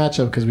exciting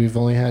matchup because we've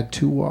only had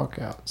 2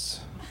 walkouts.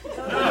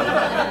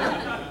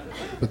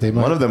 But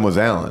One of them was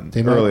Alan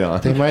early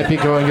on. They might be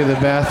going to the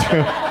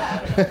bathroom.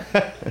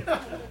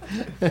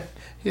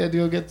 He had to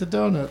go get the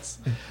donuts.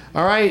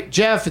 All right,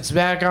 Jeff, it's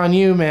back on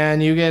you,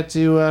 man. You get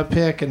to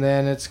pick, and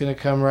then it's going to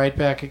come right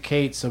back at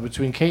Kate. So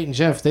between Kate and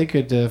Jeff, they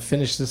could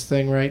finish this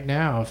thing right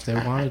now if they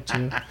wanted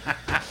to.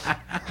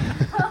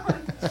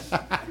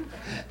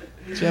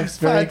 Jeff's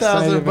very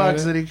excited about $5,000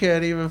 it. and he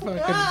can't even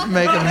fucking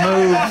make a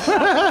move.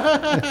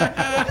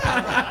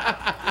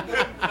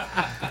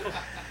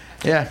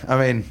 Yeah, I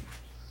mean,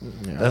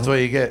 that's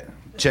what you get.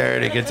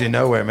 Charity gets you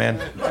nowhere, man.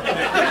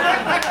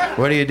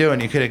 What are you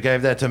doing? You could have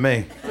gave that to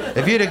me.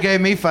 If you'd have gave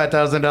me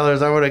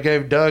 $5,000, I would have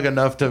gave Doug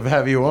enough to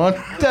have you on.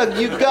 Doug,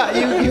 you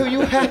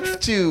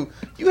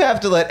have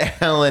to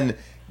let Alan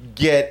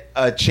get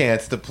a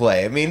chance to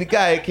play. I mean, the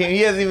guy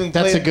he hasn't even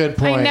played. That's a good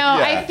point. I know.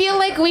 Yeah. I feel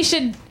like we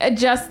should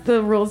adjust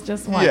the rules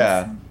just once.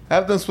 Yeah.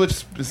 Have them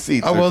switch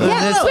seats. Oh, well, or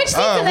something. switch seats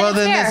and then it's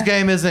fair. This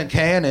game isn't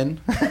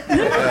canon.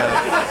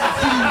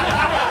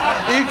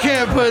 You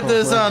can't put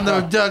this on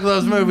the Doug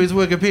Loves Movies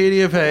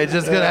Wikipedia page.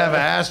 It's going to have an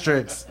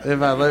asterisk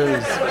if I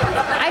lose.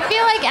 I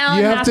feel like Alan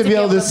You have has to be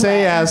able to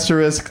say play.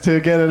 asterisk to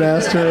get an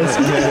asterisk.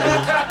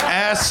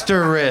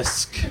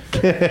 Asterisk.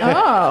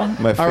 Oh.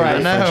 My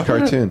favorite French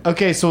cartoon.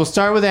 Okay, so we'll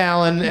start with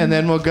Alan, and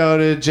then we'll go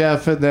to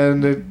Jeff, and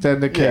then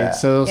to Kate. Yeah.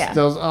 So Yeah.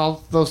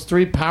 those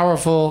 3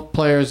 powerful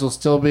players will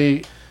still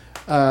be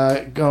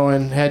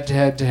going head to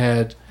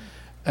head,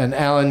 and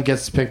Alan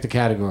gets to pick the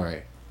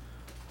category.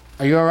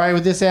 Are you all right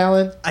with this,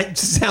 Alan?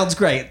 Sounds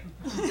great.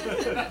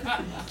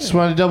 Just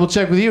wanted to double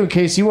check with you in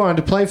case you wanted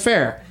to play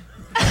fair.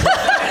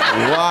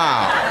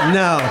 Wow.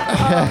 No.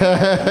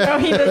 No,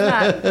 he does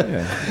not.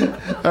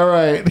 All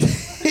right.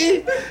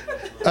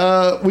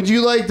 Would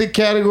you like the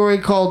category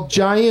called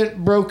Giant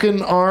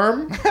Broken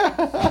Arm?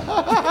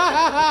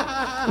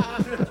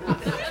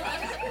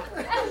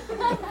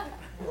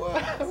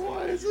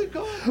 Why is it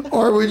called?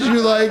 Or would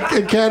you like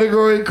a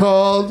category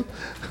called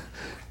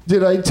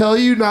Did I Tell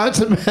You Not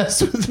to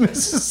Mess with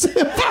Mississippi?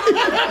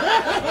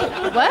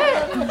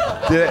 What?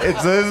 So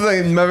this is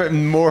like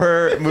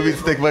more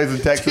movies take place in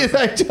Texas. Did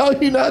I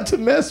Tell You Not to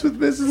Mess with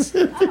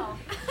Mississippi?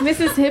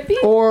 Mrs. Hippie?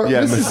 Or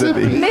Yeah,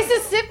 Mississippi?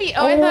 Mississippi.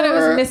 Oh, I thought it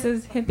was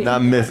Mrs. Hippie.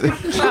 Not missing.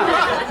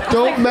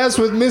 Don't mess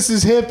with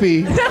Mrs.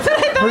 Hippie.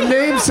 Her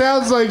name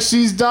sounds like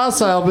she's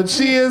docile, but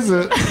she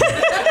isn't.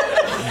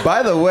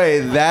 By the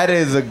way, that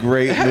is a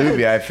great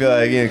movie. I feel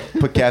like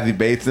put Kathy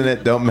Bates in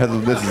it. Don't mess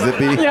with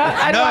Mississippi. Yeah,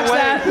 I'd watch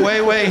that.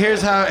 Wait.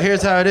 Here's how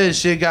it is.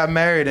 She got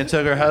married and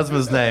took her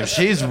husband's name.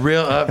 She's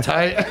real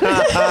uptight.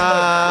 But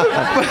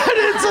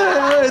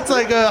it's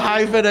like a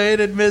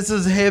hyphenated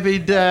Mrs.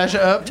 Hippie dash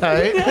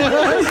uptight.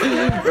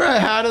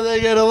 Right? How do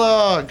they get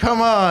along? Come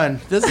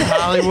on. This is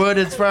Hollywood.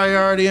 It's probably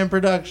already in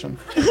production.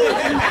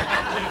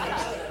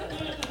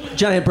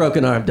 Giant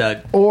broken arm, Doug.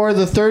 Or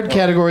the third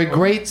category,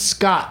 Great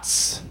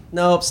Scots.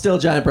 Nope, still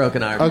giant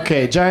broken arm.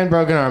 Okay, Giant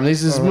Broken Arm.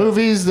 These is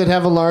movies that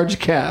have a large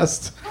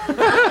cast.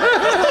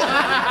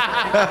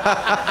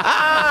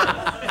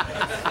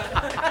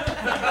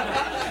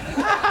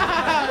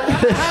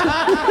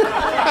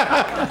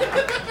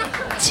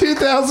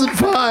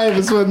 ...2005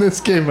 is when this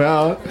came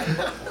out.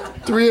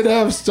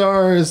 3.5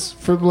 stars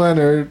from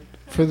Leonard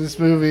for this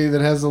movie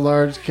that has a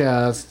large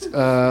cast.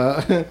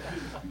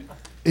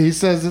 He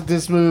says that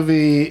this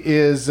movie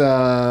is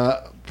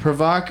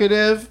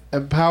provocative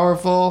and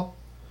powerful,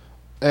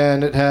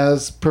 and it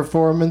has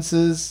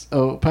performances.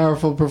 Oh,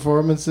 powerful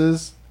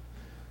performances.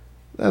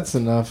 That's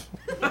enough.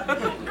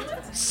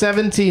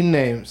 17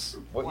 names.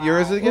 What year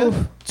is it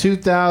again?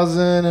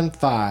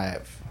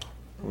 2005.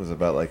 It was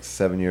about like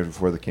 7 years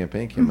before the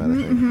campaign came out, I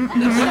think.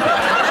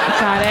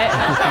 Got it.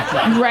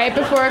 Right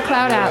before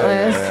Cloud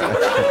Atlas.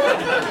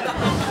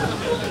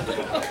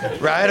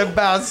 Right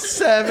about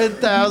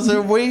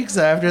 7,000 weeks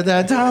after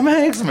that Tom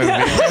Hanks movie came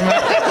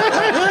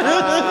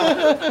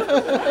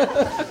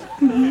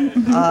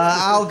out.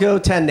 I'll go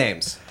 10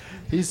 names.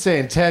 He's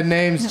saying 10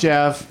 names,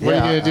 Jeff. What are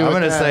you going to do I'm with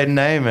going to that? say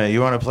name it.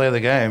 You want to play the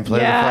game? Play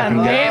the fucking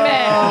game. Name it.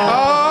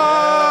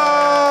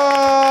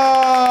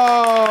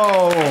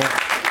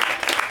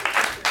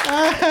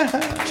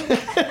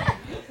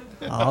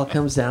 All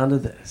comes down to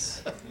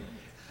this.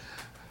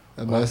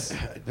 Unless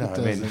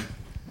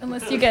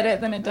Unless you get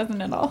it, then it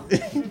doesn't at all.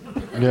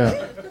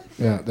 Yeah.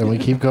 Then we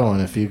keep going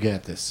if you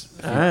get this.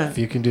 Alright. If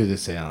you can do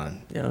this,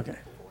 Alan. Yeah, okay.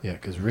 Yeah,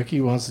 because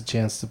Ricky wants a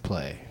chance to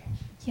play.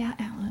 Yeah,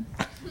 Alan.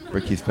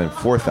 Ricky spent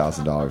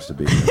 $4,000 to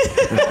be here.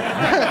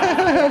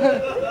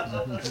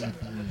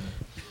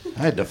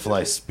 I had to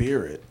fly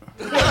Spirit.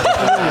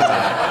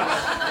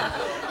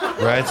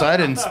 Right, so I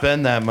didn't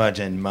spend that much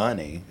in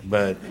money,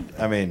 but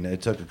I mean,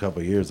 it took a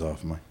couple years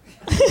off me.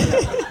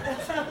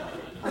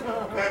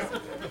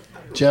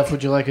 Jeff,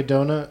 would you like a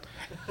donut?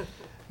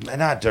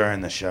 Not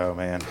during the show,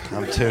 man.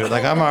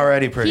 I'm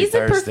already pretty He's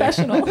thirsty. a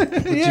professional.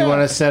 Do you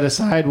want to set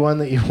aside one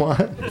that you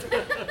want?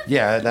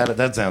 Yeah,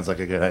 that sounds like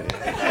a good idea.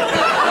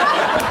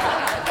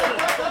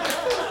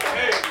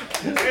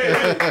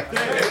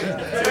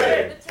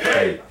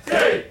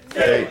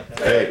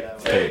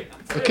 Hey.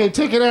 Okay,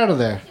 take it out of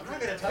there. I'm not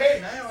gonna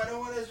take now. I don't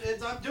want to.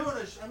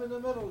 I'm in the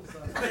middle of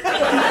something.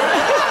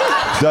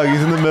 Doug,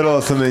 he's in the middle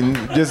of something.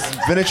 Just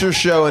finish your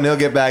show and he'll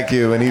get back to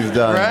you and he's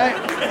done. Right?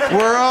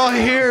 We're all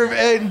here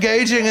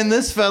engaging in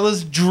this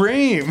fella's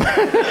dream.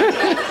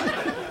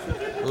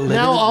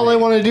 Now all I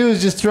want to do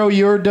is just throw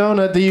your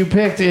donut that you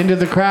picked into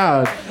the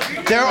crowd.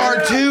 There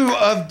are 2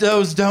 of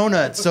those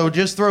donuts, so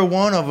just throw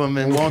one of them,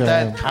 and won't Okay.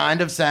 that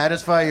kind of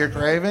satisfy your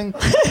craving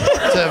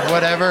to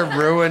whatever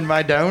ruined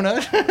my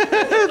donut?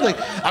 Like,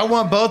 I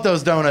want both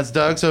those donuts,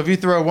 Doug, so if you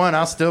throw one,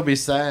 I'll still be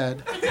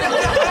sad.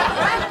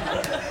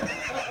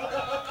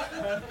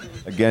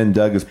 Again,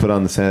 Doug has put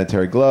on the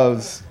sanitary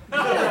gloves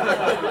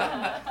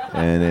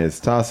and is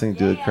tossing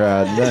to the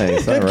crowd.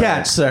 Nice. Good all right.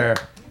 catch, sir.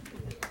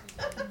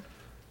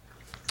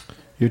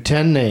 Your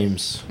 10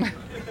 names.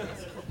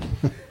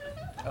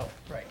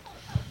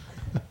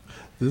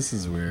 This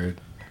is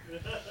weird.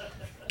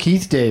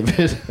 Keith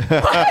David.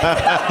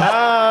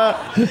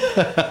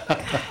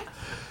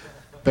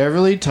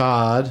 Beverly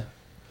Todd.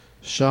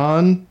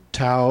 Sean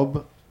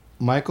Taub.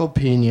 Michael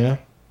Pena.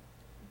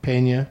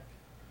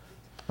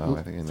 Oh,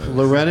 I think I know.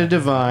 Loretta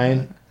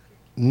Devine.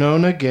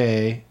 Nona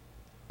Gay.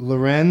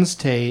 Lorenz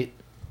Tate.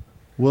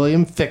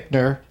 William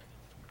Fichtner.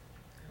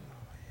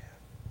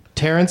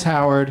 Terrence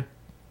Howard.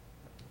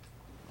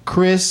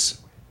 Chris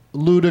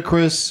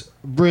Ludacris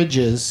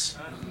Bridges.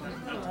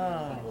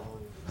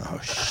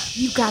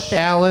 You got this.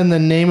 Alan, the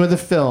name of the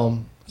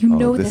film. You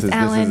know this,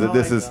 Alan.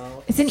 This is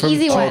It's an From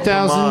easy one.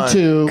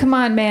 2002. Come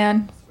on,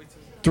 man.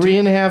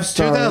 3.5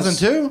 stars.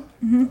 2002?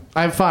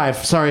 I'm 5.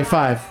 Sorry,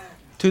 5.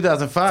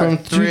 2005. From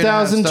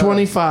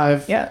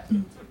 2025. Yeah.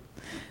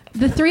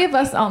 The 3 of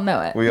us all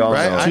know it. we all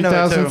Right? know. I know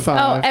it too. 2005.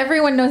 Oh,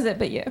 everyone knows it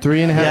but you.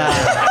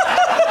 3.5.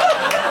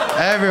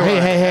 Everyone.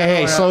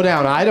 Hey, slow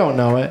down. I don't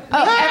know it.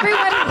 Oh,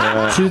 everyone.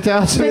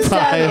 2005.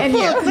 and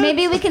you.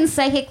 Maybe we can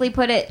psychically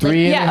put it.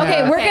 Three and Yeah. a Okay.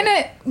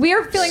 half. We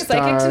are feeling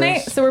psychic Stars. tonight,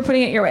 so we're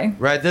putting it your way.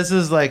 Right, this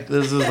is like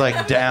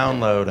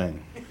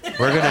downloading.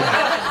 We're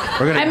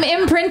gonna. I'm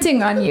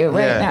imprinting on you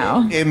right Yeah.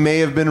 now. It may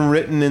have been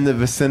written in the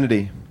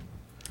vicinity.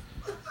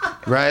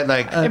 Right,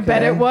 like I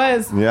bet it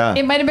was. Yeah.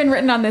 It might have been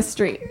written on this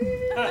street.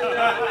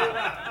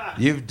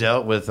 you've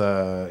dealt with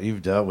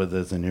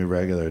this in your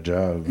regular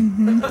job.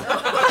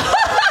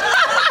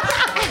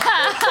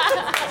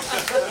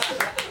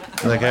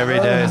 Like every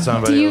day,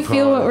 somebody. Do you will call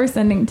feel what it. we're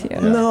sending to you?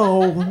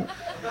 No.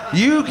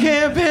 You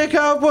can't pick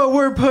up what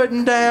we're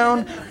putting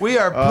down. We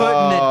are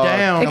putting it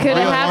down. It could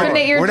have happened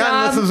at your We're job.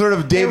 not in some sort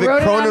of They David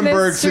wrote it on this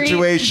Cronenberg street.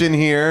 situation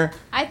here.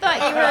 I thought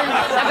you were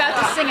about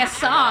to sing a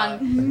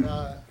song.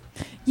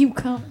 You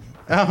come.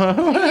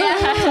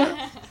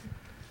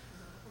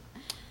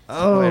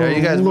 Oh, Wait, are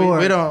you guys?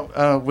 Lord. We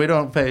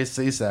don't pay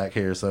CSAC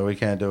here, so we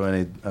can't do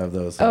any of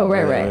those. Oh,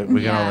 right.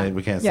 We can Yeah.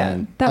 we can't Yeah.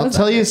 sing. That I'll was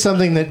tell you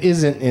something that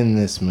isn't in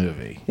this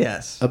movie.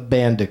 Yes. A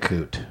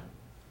bandicoot.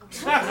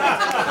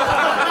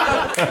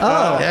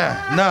 Oh.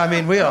 Yeah. No, I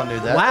mean we all knew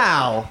that.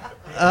 Wow.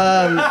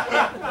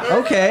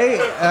 Okay.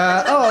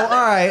 All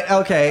right.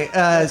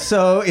 Okay.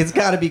 So it's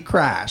got to be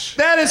Crash.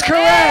 That is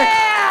correct.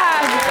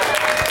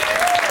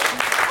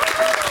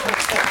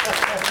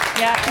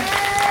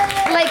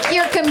 Yeah. Like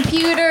your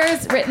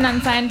computers written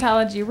on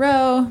Scientology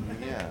Row.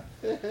 Yeah,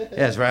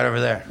 it's right over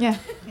there. Yeah.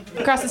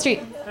 Across the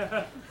street.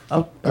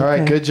 Oh, All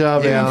right, good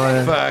job, You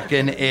Alan.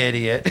 fucking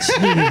idiot.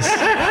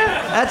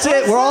 That's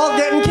it. We're all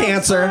getting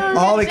cancer,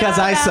 all because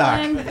I suck.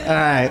 Alan. All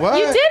right. What?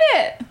 You did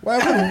it.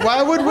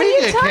 Why would What we are you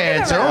get talking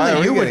cancer? about? Only Why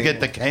are you we would getting-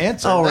 get the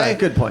cancer. All right.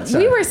 Good point.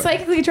 Sorry. We were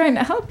psychically trying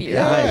to help you.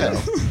 I know. I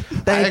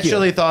Thank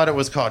actually thought it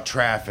was called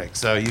traffic,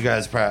 so you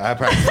guys I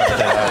probably fucked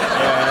it up.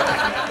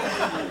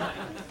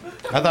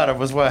 I thought it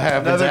was what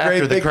happens Another after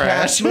great the big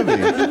crash. cast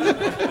movie.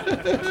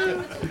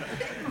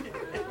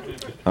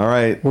 All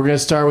right. We're going to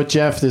start with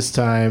Geoff this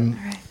time.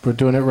 We're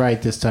doing it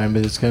right this time,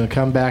 but it's going to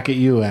come back at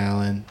you,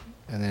 Alan.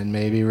 And then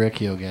maybe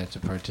Ricky will get to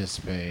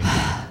participate.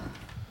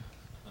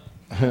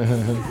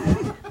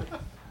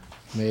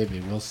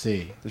 Maybe. We'll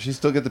see. Does she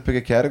still get to pick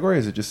a category, or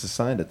is it just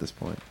assigned at this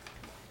point?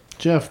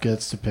 Geoff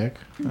gets to pick.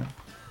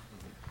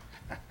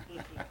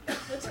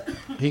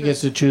 He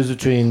gets to choose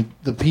between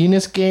the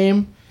penis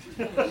game,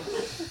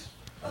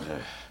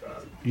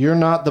 You're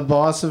Not the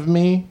Boss of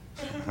Me,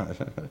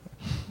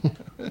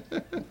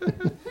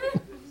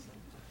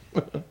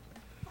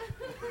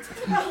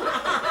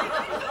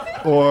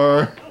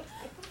 or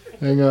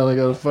hang on, I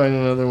gotta find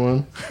another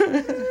one.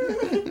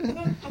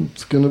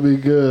 It's gonna be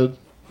good.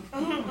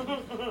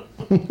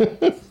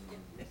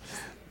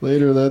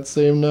 Later that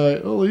same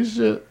night. Holy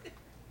shit.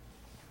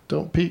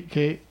 Don't peek,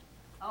 Kate.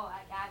 Oh,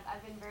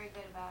 I've been very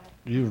good about it.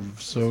 You're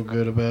so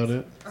good about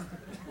it.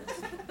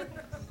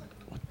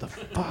 What the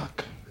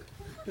fuck?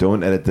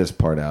 Don't edit this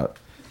part out.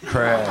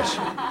 Crash.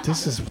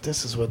 This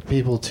is what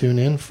people tune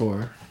in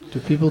for. Do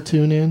people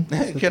tune in?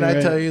 Can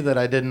I tell you that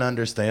I didn't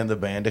understand the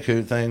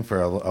Bandicoot thing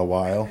for a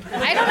while?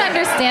 I don't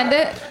understand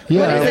it.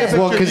 Yeah,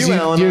 well, because you,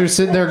 Alan? you're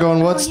sitting there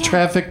going, "What's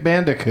Traffic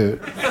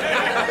Bandicoot?"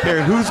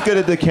 Here, who's good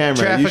at the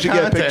camera? You should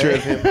get a picture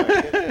of Trafficante.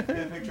 him. Get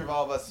a picture of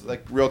all of us,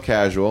 like real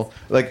casual.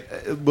 Like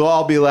we'll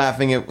all be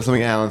laughing at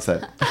something Alan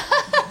said.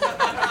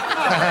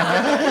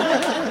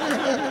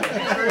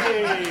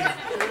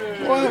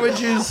 Why would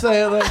you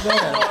say it like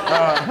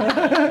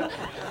that?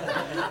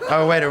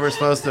 Oh, wait, we're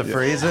supposed to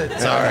freeze it?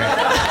 Sorry.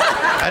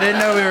 I didn't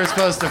know we were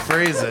supposed to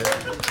freeze it.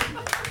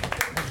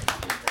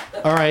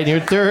 All right,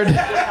 your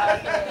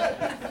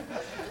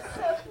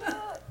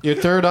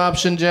third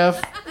option,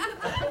 Geoff,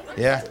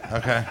 Yeah,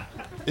 okay.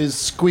 is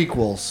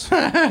Squeakquels.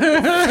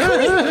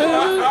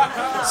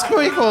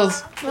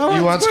 Squeakquels.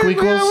 You want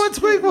Squeakquels? Yeah, I want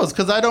Squeakquels,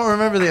 because I don't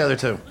remember the other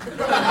two.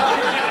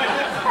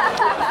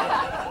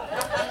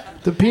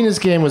 The penis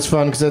game was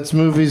fun because that's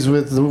movies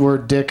with the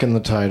word dick in the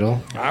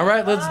title. All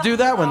right, let's do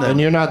that one then. And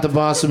You're Not the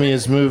Boss of Me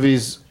is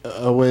movies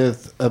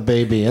with a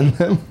baby in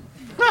them.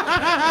 All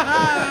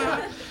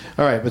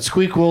right, but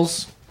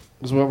Squeakquels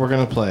is what we're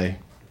going to play.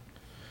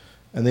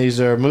 And these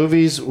are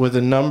movies with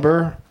a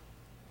number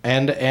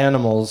and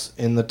animals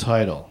in the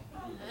title.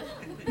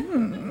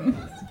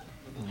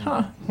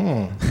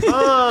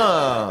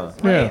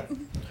 Yeah.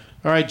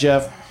 All right,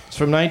 Geoff. It's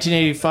from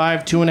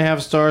 1985,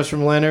 2.5 stars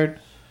from Leonard.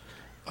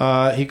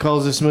 He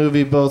calls this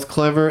movie both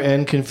clever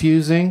and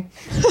confusing.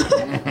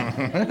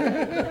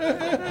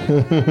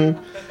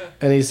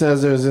 And he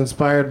says it was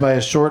inspired by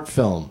a short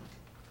film.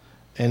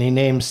 And he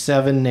names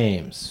 7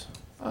 names.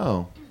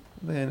 Oh,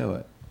 I think I know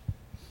it.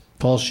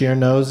 Paul Scheer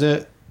knows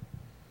it.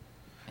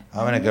 I'm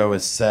going to go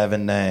with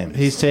 7 names.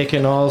 He's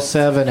taking all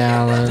 7,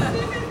 Alan.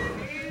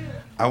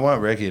 I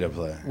want Ricky to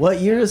play. What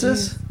year is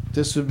this?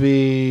 This would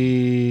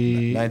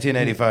be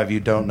 1985, you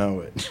don't know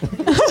it.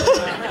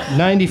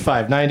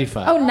 95.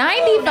 Oh,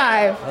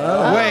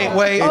 95.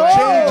 Wait. It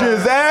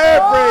changes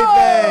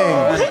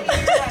everything.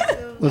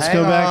 Let's Hang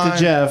go back on. to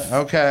Geoff.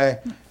 Okay.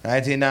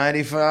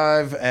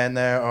 1995, and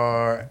there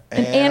are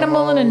An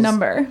animal and a animals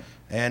number.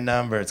 and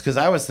numbers. Because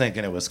I was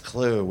thinking it was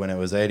Clue when it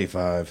was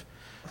 85.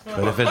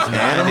 But if it's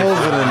Animals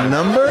and a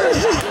number?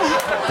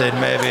 then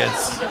maybe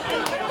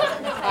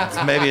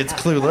it's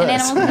Clueless.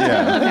 An animal?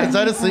 Yeah. Is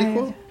that a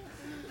sequel?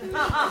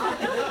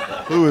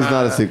 Who is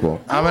not a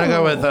sequel? I'm gonna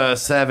go with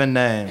 7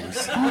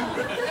 names.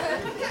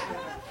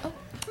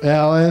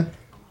 Alan,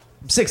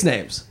 6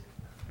 names.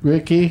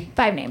 Ricky,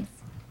 5 names.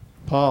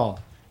 Paul.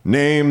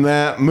 Name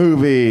that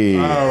movie.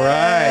 All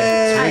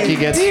right. Ricky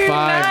gets Do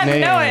 5 not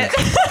names. know it.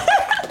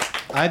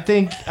 I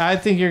think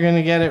you're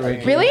gonna get it,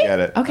 Ricky. Really? Get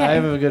it. Okay. I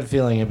have a good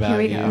feeling about Here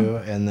we you go.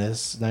 and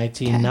this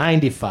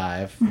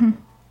 1995.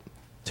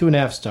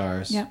 2.5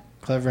 stars. Yep.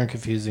 Clever and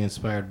confusing,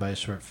 inspired by a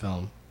short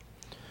film.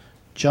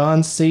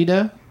 John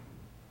Cena.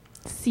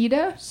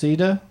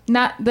 Cena?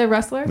 Not the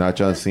wrestler? Not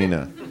John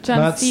Cena. John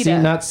Not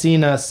Cena. Not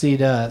Cena.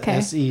 Cena. Okay.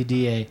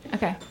 Seda.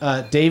 Okay.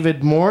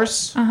 David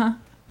Morse. Uh-huh.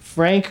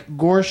 Frank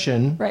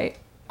Gorshin. Right.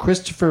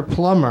 Christopher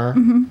Plummer.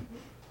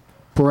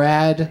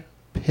 Brad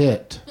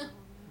Pitt.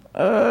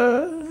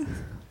 Oh,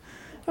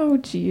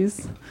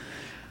 jeez.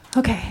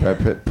 Okay. Brad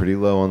Pitt pretty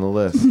low on the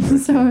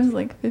list. So I was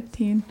like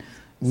 15.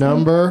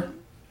 Number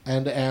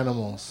and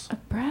animals. A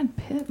Brad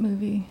Pitt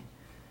movie.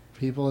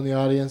 People in the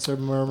audience are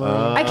murmuring.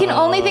 I can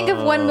only think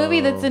of one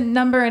movie that's a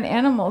number and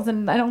animals,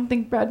 and I don't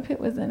think Brad Pitt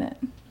was in it.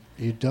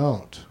 You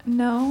don't.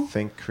 No.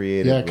 Think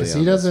creatively. Yeah, because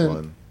he on this doesn't.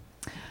 one.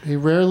 He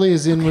rarely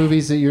is in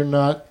movies that you're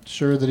not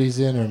sure that he's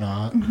in or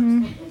not.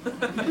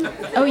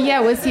 Oh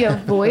yeah, was he a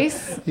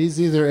voice? He's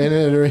either in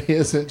it or he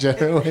isn't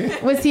generally.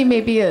 Was he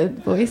maybe a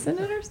voice in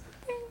it or something?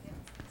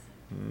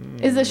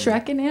 Is a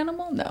Shrek an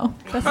animal? No,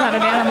 that's not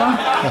an animal.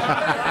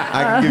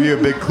 I can give you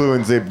a big clue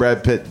and say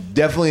Brad Pitt.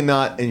 Definitely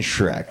not in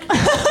Shrek.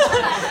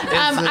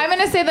 I'm going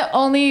to say the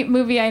only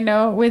movie I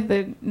know with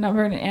the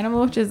number and an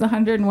animal, which is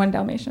 101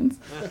 Dalmatians.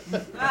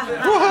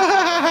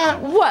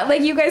 What?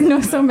 Like, you guys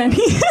know so many.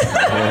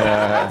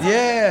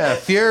 Yeah,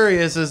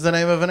 Furious is the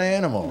name of an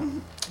animal.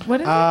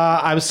 What is it?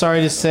 I'm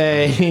sorry to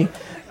say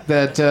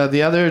that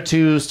the other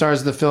two stars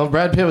of the film,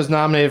 Brad Pitt was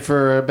nominated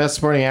for Best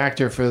Supporting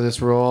Actor for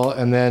this role,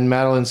 and then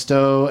Madeline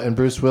Stowe and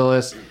Bruce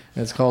Willis.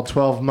 And it's called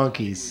 12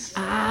 Monkeys.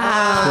 12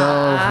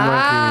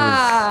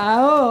 Monkeys.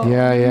 Oh.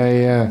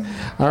 Yeah.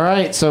 All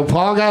right, so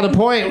Paul got a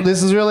point.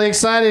 This is really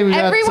exciting. We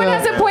Everyone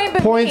got, has a point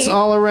but points me.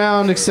 all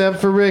around except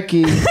for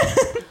Ricky.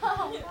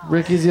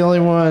 Ricky's the only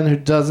one who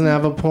doesn't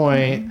have a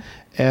point.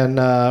 And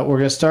we're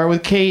going to start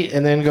with Kate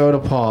and then go to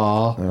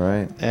Paul. All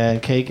right.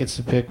 And Kate gets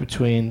to pick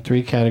between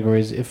 3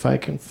 categories, if I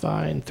can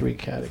find 3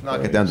 categories.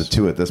 Knock it down to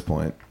 2 at this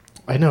point.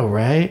 I know,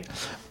 right?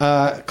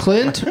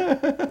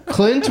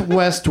 Clint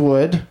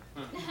Westwood.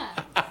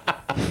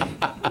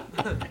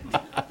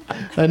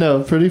 I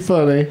know, pretty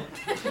funny.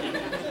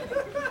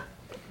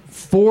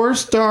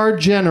 4-star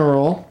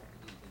general,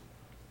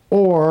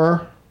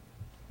 or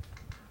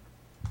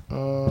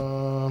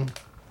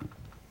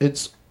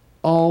it's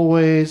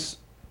always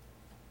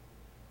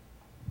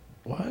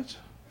what?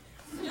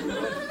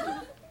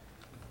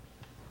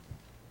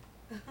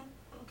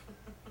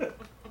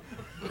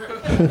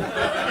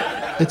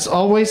 It's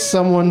always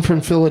someone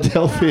from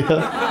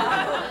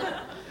Philadelphia.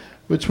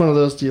 Which one of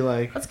those do you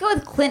like? Let's go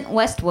with Clint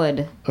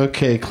Westwood.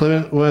 Okay,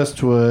 Clint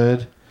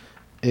Westwood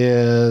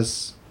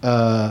is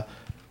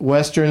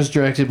Westerns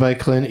directed by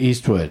Clint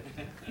Eastwood.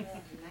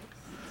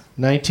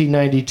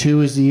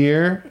 1992 is the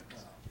year.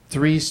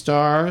 3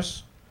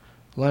 stars.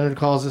 Leonard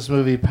calls this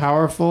movie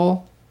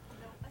powerful.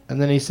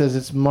 And then he says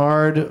it's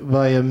marred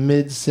by a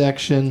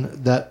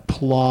midsection that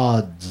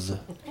plods.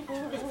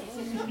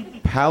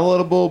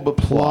 Palatable but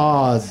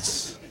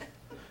Plods.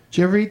 Did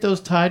you ever eat those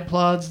Tide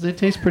Plods? They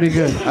taste pretty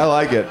good. I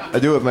like it. I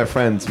do it with my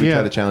friends. We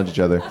try to challenge each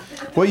other.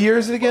 What year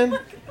is it again?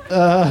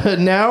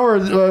 Now or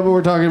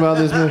we're talking about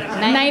this movie?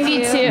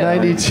 92.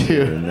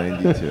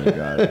 92.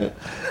 Got it.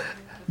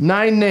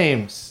 9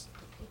 names.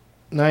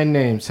 9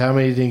 names. How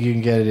many do you think you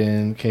can get it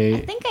in, Kate?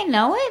 I think I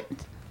know it.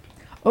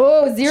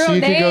 Oh, 0 So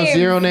you names. could go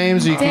 0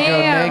 names, or you could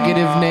go Damn.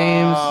 negative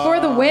names. For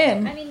the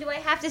win. I mean, do I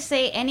have to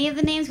say any of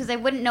the names? Because I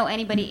wouldn't know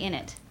anybody in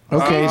it.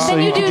 Okay, so Then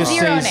you you could do just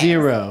 0 say names.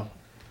 0.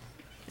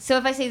 So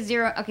if I say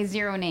 0, okay,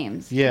 0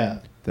 names. Yeah.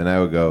 Then I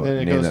would go Then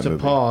it name goes that to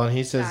movie. Paul, and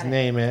he says Got it.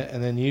 name it,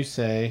 and then you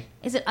say...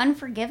 Is it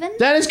Unforgiven?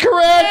 That is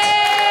correct!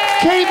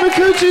 Kate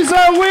Micucci's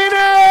our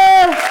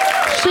winner!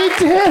 She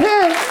did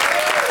it!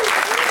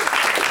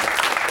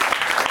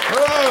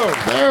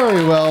 Oh,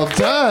 very well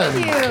done.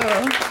 Thank you.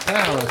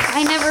 That was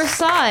I never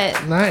saw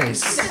it.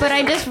 nice. But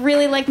I just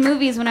really liked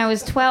movies when I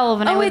was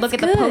 12, and I Oh, would it's look at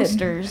the good.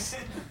 posters.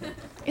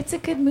 It's a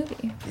good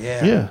movie.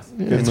 Yeah.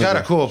 It's got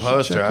a cool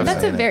poster. I've That's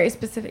a seen it. very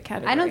specific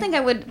category. I don't think I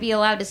would be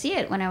allowed to see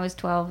it when I was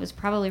 12. It was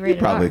probably You rated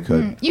probably R.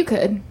 could. You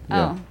could.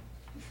 Oh.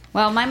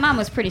 Well, my mom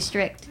was pretty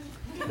strict.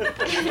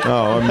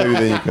 Oh, or maybe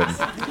then you couldn't.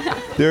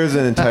 There's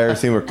an entire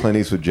scene where Clint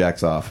Eastwood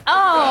jacks off.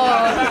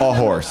 Oh! A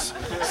horse.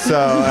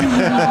 So...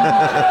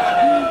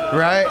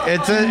 Right?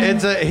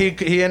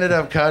 He ended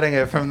up cutting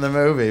it from the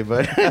movie,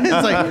 but it's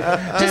like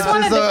Just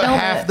wanted to film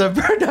half it. the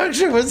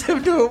production was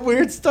him doing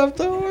weird stuff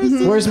to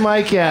horses. Where's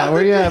Mike at?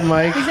 Where you at,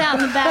 Mike? He's out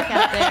in the back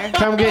out there.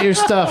 Come get your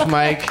stuff,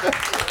 Mike.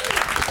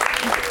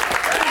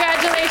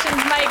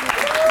 Congratulations, Mike.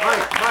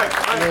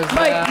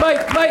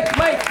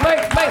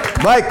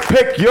 Mike. Mike,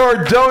 pick your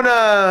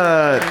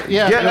donut.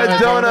 Yeah, get you a want a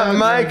donut, donut?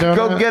 Mike. You want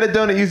a donut? Go get a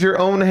donut. Use your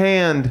own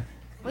hand.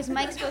 Was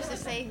Mike supposed to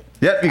say...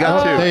 Yep, you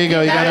got Oh, 2. there you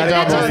go. You got a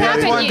That double. just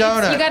happened. one You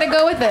donut. got to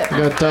go with it.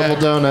 You got double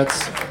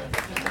donuts.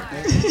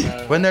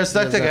 When they're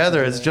stuck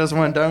together, it's just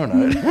one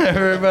donut.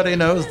 Everybody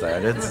knows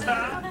that. It's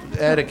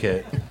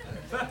etiquette.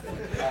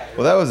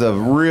 Well, that was a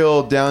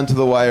real down to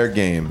the wire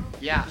game.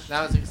 Yeah,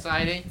 that was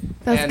exciting.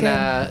 That was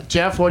And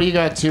Jeff, what do you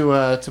got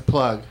to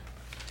plug?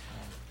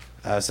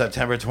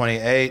 September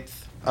 28th.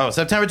 Oh,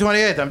 September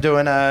 28th. I'm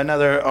doing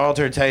another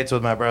Altered Tates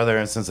with my brother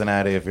in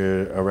Cincinnati. If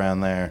you're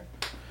around there,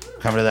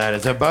 come to that.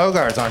 It's at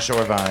Bogart's on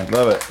Shorevine.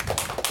 Love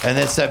it. And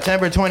then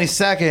September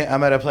 22nd,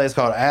 I'm at a place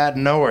called Ad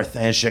North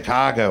in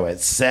Chicago at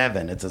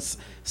 7. It's a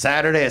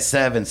Saturday at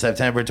 7,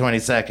 September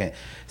 22nd.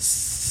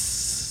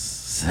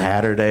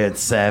 Saturday at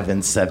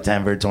 7,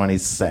 September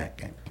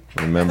 22nd.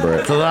 Remember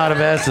it. It's a lot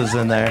of S's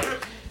in there.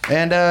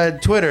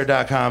 And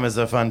Twitter.com is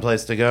a fun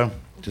place to go.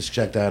 Just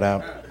check that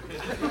out.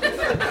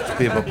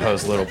 People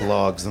post little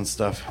blogs and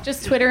stuff.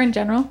 Just Twitter in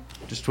general.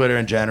 Just Twitter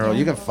in general.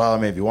 You can follow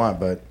me if you want,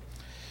 but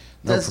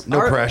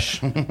No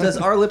pressure. Does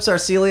Our Lips Are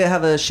Celia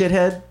have a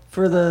shithead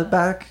for the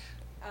back?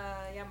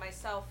 Yeah,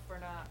 myself for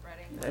not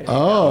writing.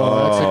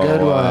 Oh, that's a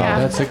good one. Yeah.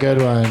 That's a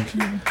good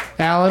one.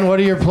 Alan, what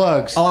are your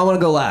plugs? Oh, I want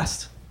to go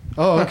last.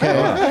 Oh, okay.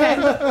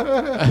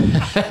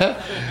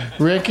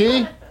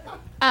 Ricky?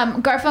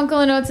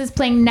 Garfunkel and Oates is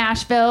playing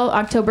Nashville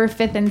October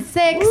 5th and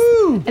 6th.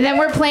 Woo! And then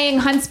we're playing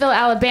Huntsville,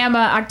 Alabama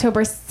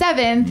October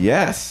 7th.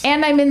 Yes.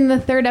 And I'm in the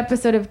 3rd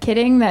episode of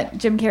Kidding, that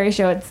Jim Carrey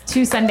show. It's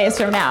 2 Sundays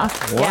from now.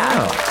 Wow.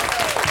 Yeah.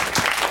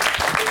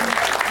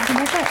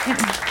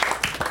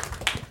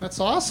 That's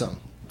awesome.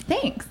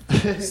 Thanks.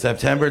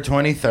 September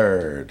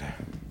 23rd.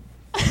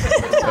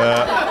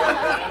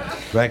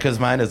 Right, because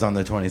mine is on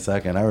the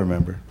 22nd. I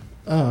remember.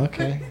 Oh,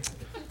 okay.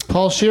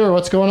 Paul Scheer,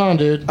 what's going on,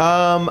 dude?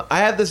 I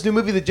have this new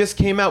movie that just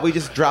came out. We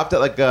just dropped it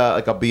like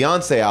a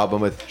Beyonce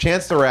album with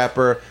Chance the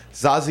Rapper,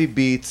 Zazie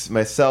Beetz,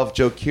 myself,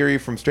 Joe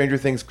Keery from Stranger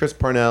Things, Chris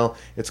Parnell.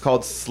 It's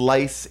called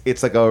Slice.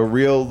 It's like a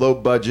real low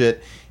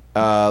budget,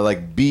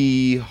 like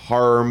B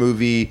horror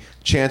movie.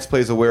 Chance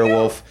plays a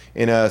werewolf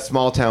in a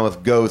small town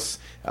with ghosts.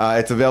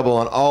 It's available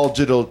on all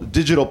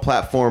digital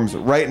platforms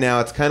right now.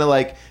 It's kind of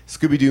like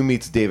Scooby-Doo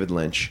meets David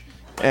Lynch.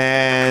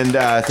 And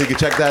so you can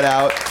check that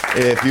out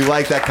if you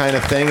like that kind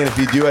of thing. And if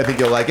you do, I think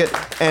you'll like it.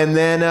 And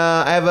then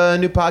I have a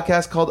new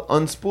podcast called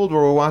Unspooled,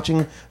 where we're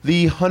watching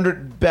the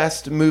 100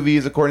 best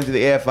movies according to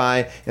the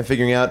AFI and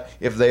figuring out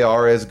if they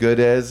are as good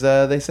as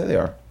they say they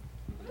are.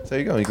 So there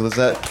you go. You can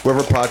listen to that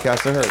wherever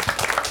podcasts are heard.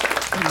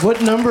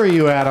 What number are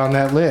you at on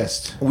that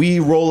list?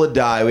 We roll a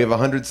die. We have a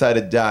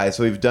 100-sided die,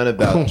 so we've done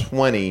about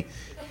 20,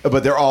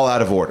 but they're all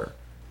out of order.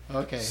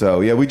 Okay.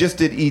 So, yeah, we just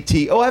did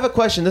E.T. Oh, I have a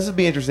question. This would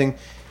be interesting.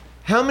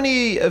 How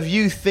many of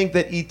you think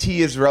that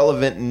E.T. is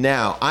relevant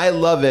now? I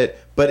love it,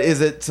 but is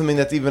it something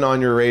that's even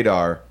on your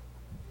radar?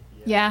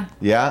 Yeah.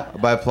 Yeah?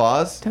 By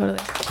applause? Totally.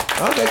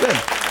 Okay, good.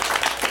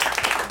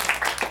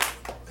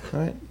 All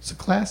right. It's a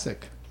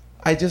classic.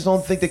 I just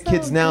don't think the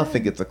kids now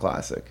think it's a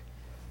classic.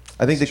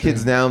 I think the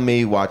kids now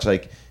may watch,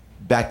 like,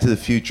 Back to the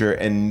Future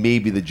and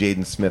maybe the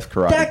Jaden Smith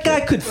Karate That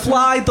guy Kid. could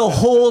fly the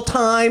whole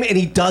time, and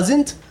he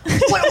doesn't.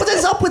 What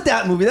is up with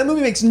that movie? That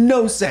movie makes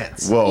no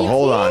sense. Whoa,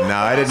 hold on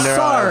now. I didn't know.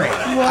 Sorry. We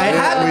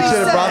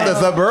should have brought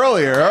this up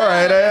earlier. All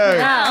right.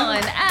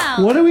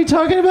 Ow. What are we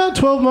talking about?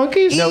 12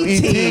 Monkeys? No,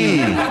 E.T.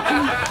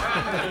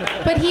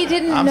 But he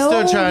didn't I'm know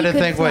still trying he to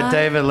could think what fly.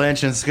 David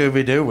Lynch and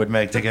Scooby-Doo would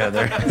make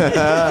together.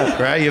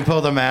 Right? You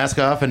pull the mask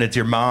off and it's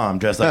your mom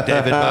dressed like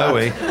David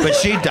Bowie, but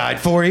she died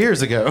 4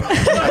 years ago.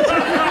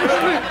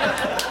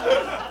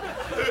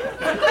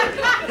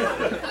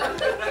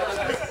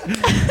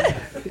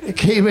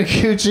 Kay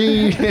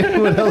Micucci.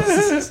 What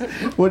else?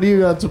 What do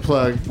you got to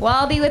plug? Well,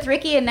 I'll be with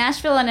Ricky in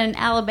Nashville and in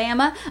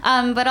Alabama.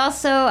 But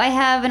also, I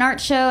have an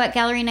art show at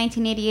Gallery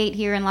 1988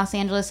 here in Los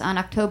Angeles on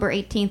October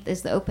 18th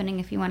is the opening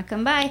if you want to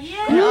come by.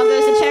 And it all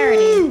goes to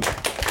charity.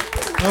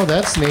 Oh,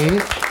 that's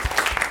neat.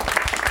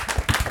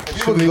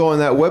 People can go on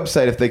that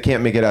website if they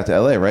can't make it out to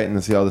LA, right?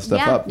 And see all this stuff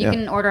Yeah, up. you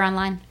can order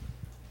online.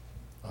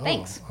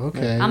 Thanks.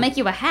 Okay. I'll make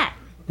you a hat.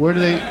 Where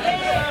do they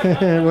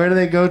where do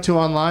they go to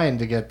online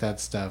to get that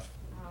stuff?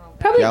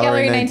 Probably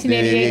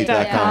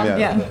gallery1988.com. yeah.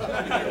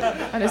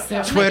 Yeah. I'd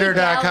assume.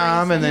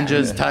 Twitter.com and then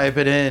just type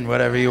it in,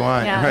 whatever you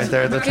want, Yeah. right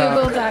there at the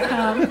top.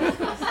 Google.com.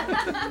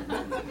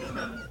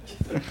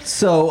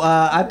 So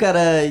I've got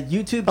a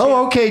YouTube channel.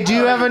 Oh, okay. Do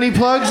you have any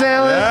plugs,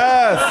 Alan?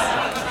 Yes.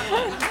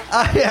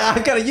 Yeah,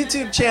 I've got a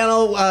YouTube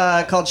channel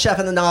called Chef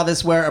and the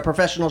Novice where a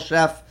professional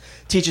chef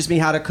teaches me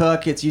how to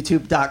cook. It's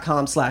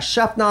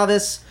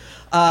youtube.com/chefnovice.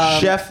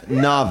 Chef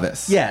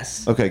Novice.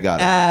 Yes. Okay, got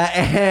it.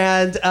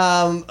 And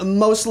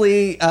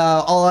mostly,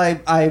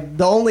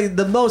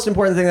 the most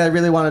important thing that I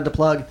really wanted to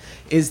plug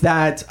is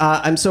that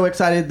I'm so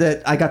excited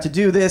that I got to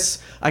do this.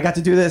 I got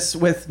to do this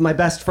with my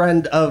best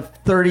friend of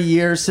 30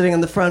 years sitting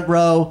in the front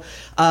row.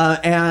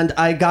 And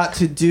I got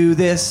to do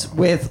this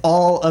with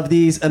all of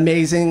these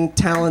amazing,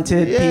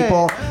 talented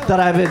people that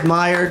I've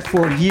admired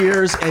for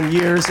years and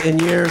years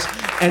and years.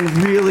 And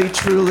really,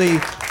 truly,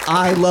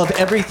 I love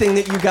everything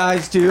that you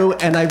guys do,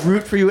 and I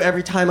root for you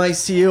every time I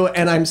see you,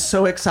 and I'm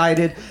so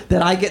excited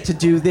that I get to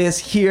do this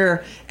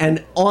here,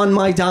 and on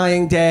my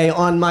dying day,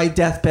 on my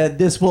deathbed,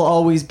 this will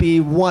always be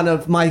one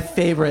of my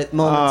favorite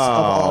moments of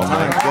all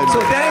time.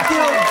 So thank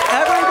you,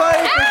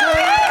 everybody, for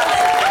doing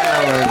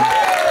this.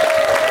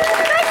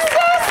 That's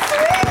so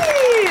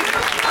sweet.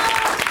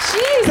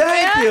 Jeez,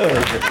 Thank you.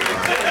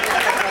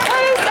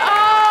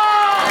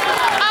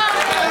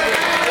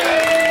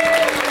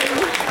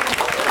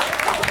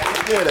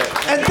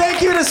 And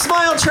thank you to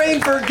Smile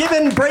Train for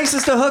giving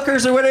braces to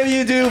hookers or whatever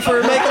you do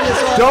for making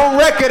this all. Don't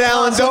wreck it,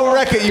 Alan. Don't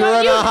wreck it. You're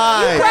on a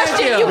high. You crushed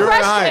it. You You're on a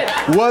crushed high.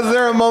 it. Was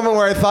there a moment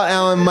where I thought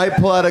Alan might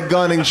pull out a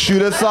gun and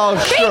shoot us all?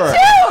 Sure. Me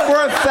too.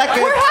 For a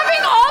second. We're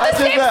having all the I did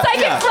same that,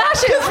 psychic yeah.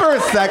 flashes. Just for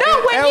a second.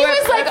 No, when And he went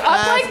was like up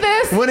fast. like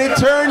this. When he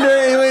turned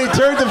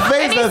to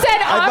face And he us,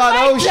 said, I on thought,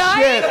 my oh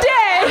dying shit. day.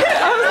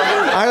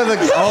 I was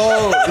like,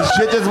 oh, the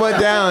shit just went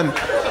down.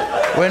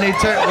 When he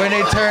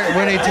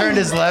turned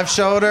his left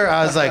shoulder,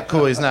 I was like,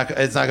 cool. It's not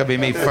gonna be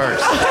me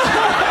first.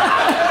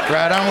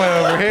 Right, I'm way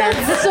over here.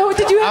 So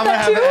did you have I'm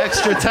that gonna too? have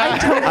extra time.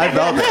 I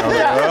felt it.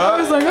 I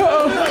was like,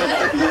 oh.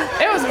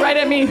 It was right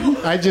at me.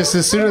 I just,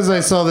 as soon as I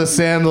saw the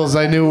sandals,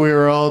 I knew we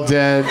were all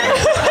dead.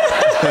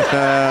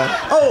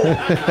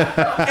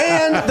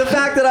 And the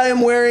fact that I am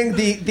wearing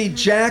the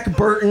Jack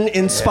Burton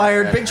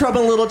inspired Big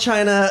Trouble in Little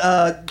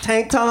China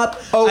tank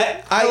top. Oh,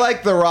 I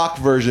like the Rock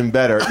version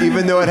better.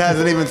 Even though it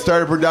hasn't even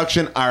started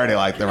production, I already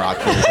like the Rock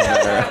version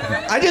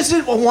better. I just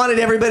wanted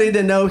everybody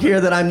to know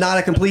here that I'm not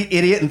a complete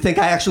idiot and think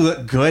I actually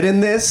look good in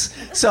this.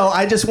 So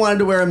I just wanted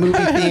to wear a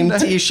movie-themed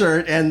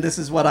T-shirt, and this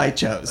is what I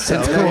chose. So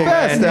It's cool,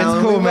 man.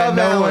 It's cool, man.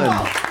 No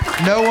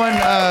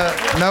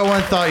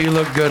one thought you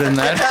looked good in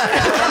that.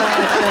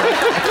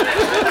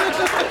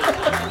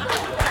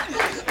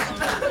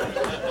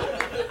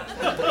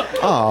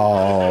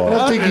 Oh, I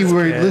don't think you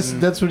were listening.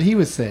 That's what he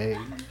was saying.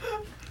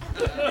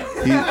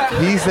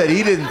 He said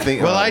he didn't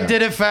think. Well, I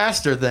did it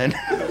faster then.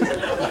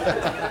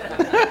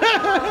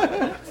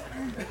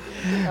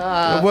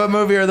 What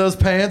movie are those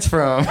pants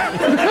from?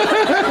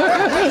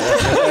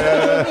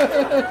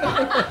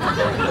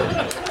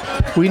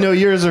 We know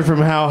yours are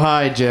from How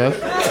High,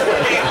 Jeff.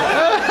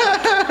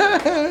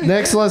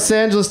 Next Los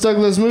Angeles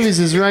Douglas Movies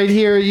is right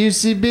here at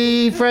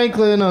UCB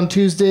Franklin on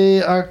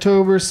Tuesday,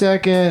 October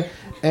 2nd.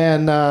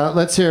 And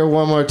let's hear it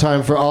one more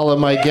time for all of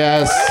my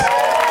guests.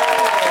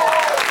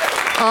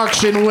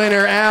 Auction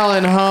winner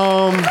Alan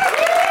Home.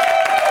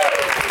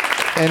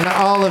 And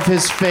all of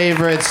his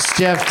favorites,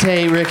 Geoff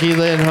Tate, Riki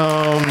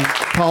Lindhome,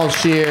 Paul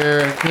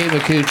Scheer, Kate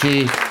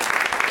Micucci.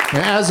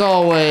 And as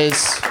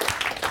always,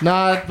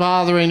 not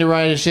bothering to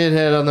write a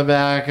shithead on the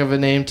back of a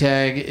name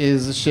tag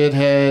is a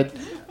shithead.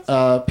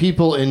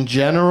 People in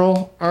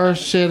general are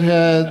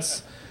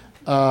shitheads.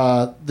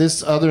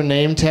 This other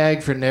name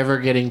tag for never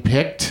getting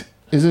picked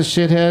is a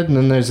shithead. And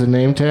then there's a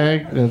name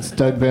tag. And it's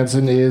Doug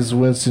Benson is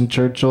Winston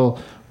Churchill,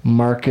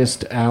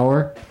 Darkest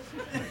Hour.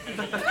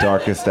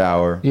 Darkest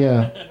Hour.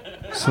 Yeah.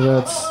 So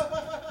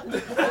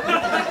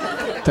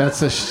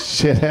that's a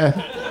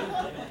shithead.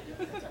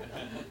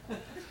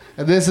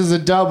 And this is a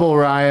double,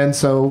 Ryan,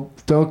 so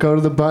don't go to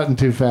the button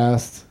too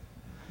fast.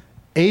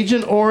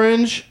 Agent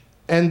Orange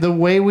and the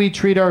way we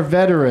treat our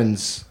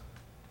veterans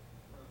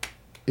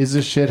is a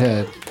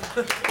shithead.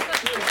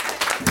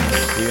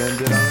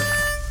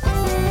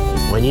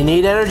 When you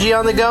need energy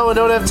on the go and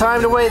don't have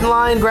time to wait in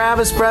line, grab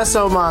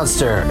Espresso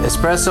Monster.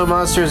 Espresso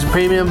Monster is a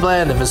premium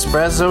blend of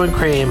espresso and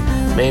cream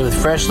made with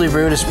freshly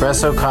brewed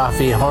espresso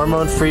coffee,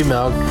 hormone-free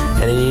milk,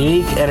 and a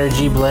unique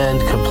energy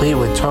blend complete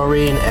with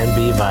taurine and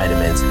B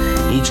vitamins.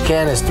 Each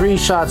can has 3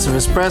 shots of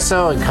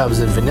espresso and comes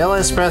in vanilla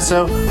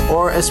espresso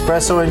or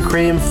espresso and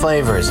cream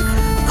flavors.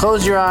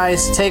 Close your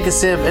eyes, take a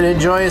sip, and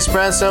enjoy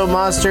Espresso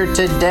Monster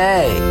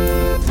today.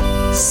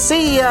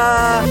 See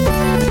ya!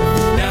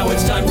 Now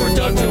it's time for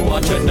Doug to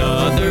watch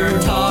another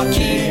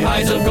talkie.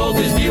 Eyes of gold,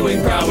 his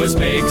viewing prowess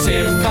makes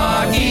him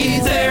cocky.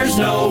 There's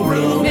no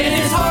room in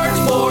his heart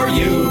for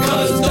you,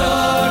 'cause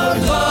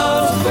Doug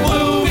loves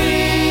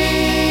movies.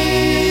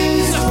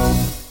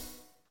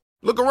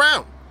 Look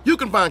around. You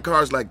can find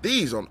cars like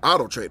these on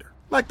AutoTrader,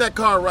 like that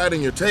car right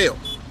in your tail.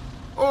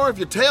 Or if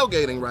you're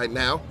tailgating right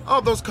now,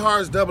 all those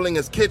cars doubling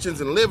as kitchens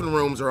and living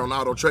rooms are on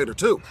AutoTrader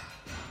too.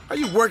 Are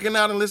you working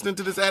out and listening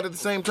to this ad at the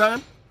same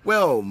time?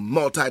 Well,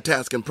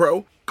 multitasking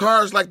pro,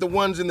 cars like the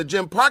ones in the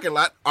gym parking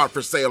lot are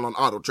for sale on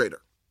AutoTrader.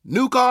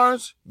 New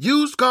cars,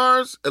 used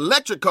cars,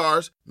 electric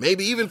cars,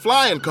 maybe even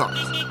flying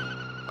cars.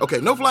 Okay,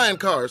 no flying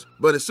cars,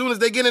 but as soon as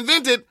they get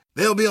invented,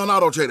 they'll be on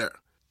AutoTrader.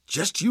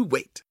 Just you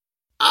wait.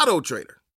 AutoTrader.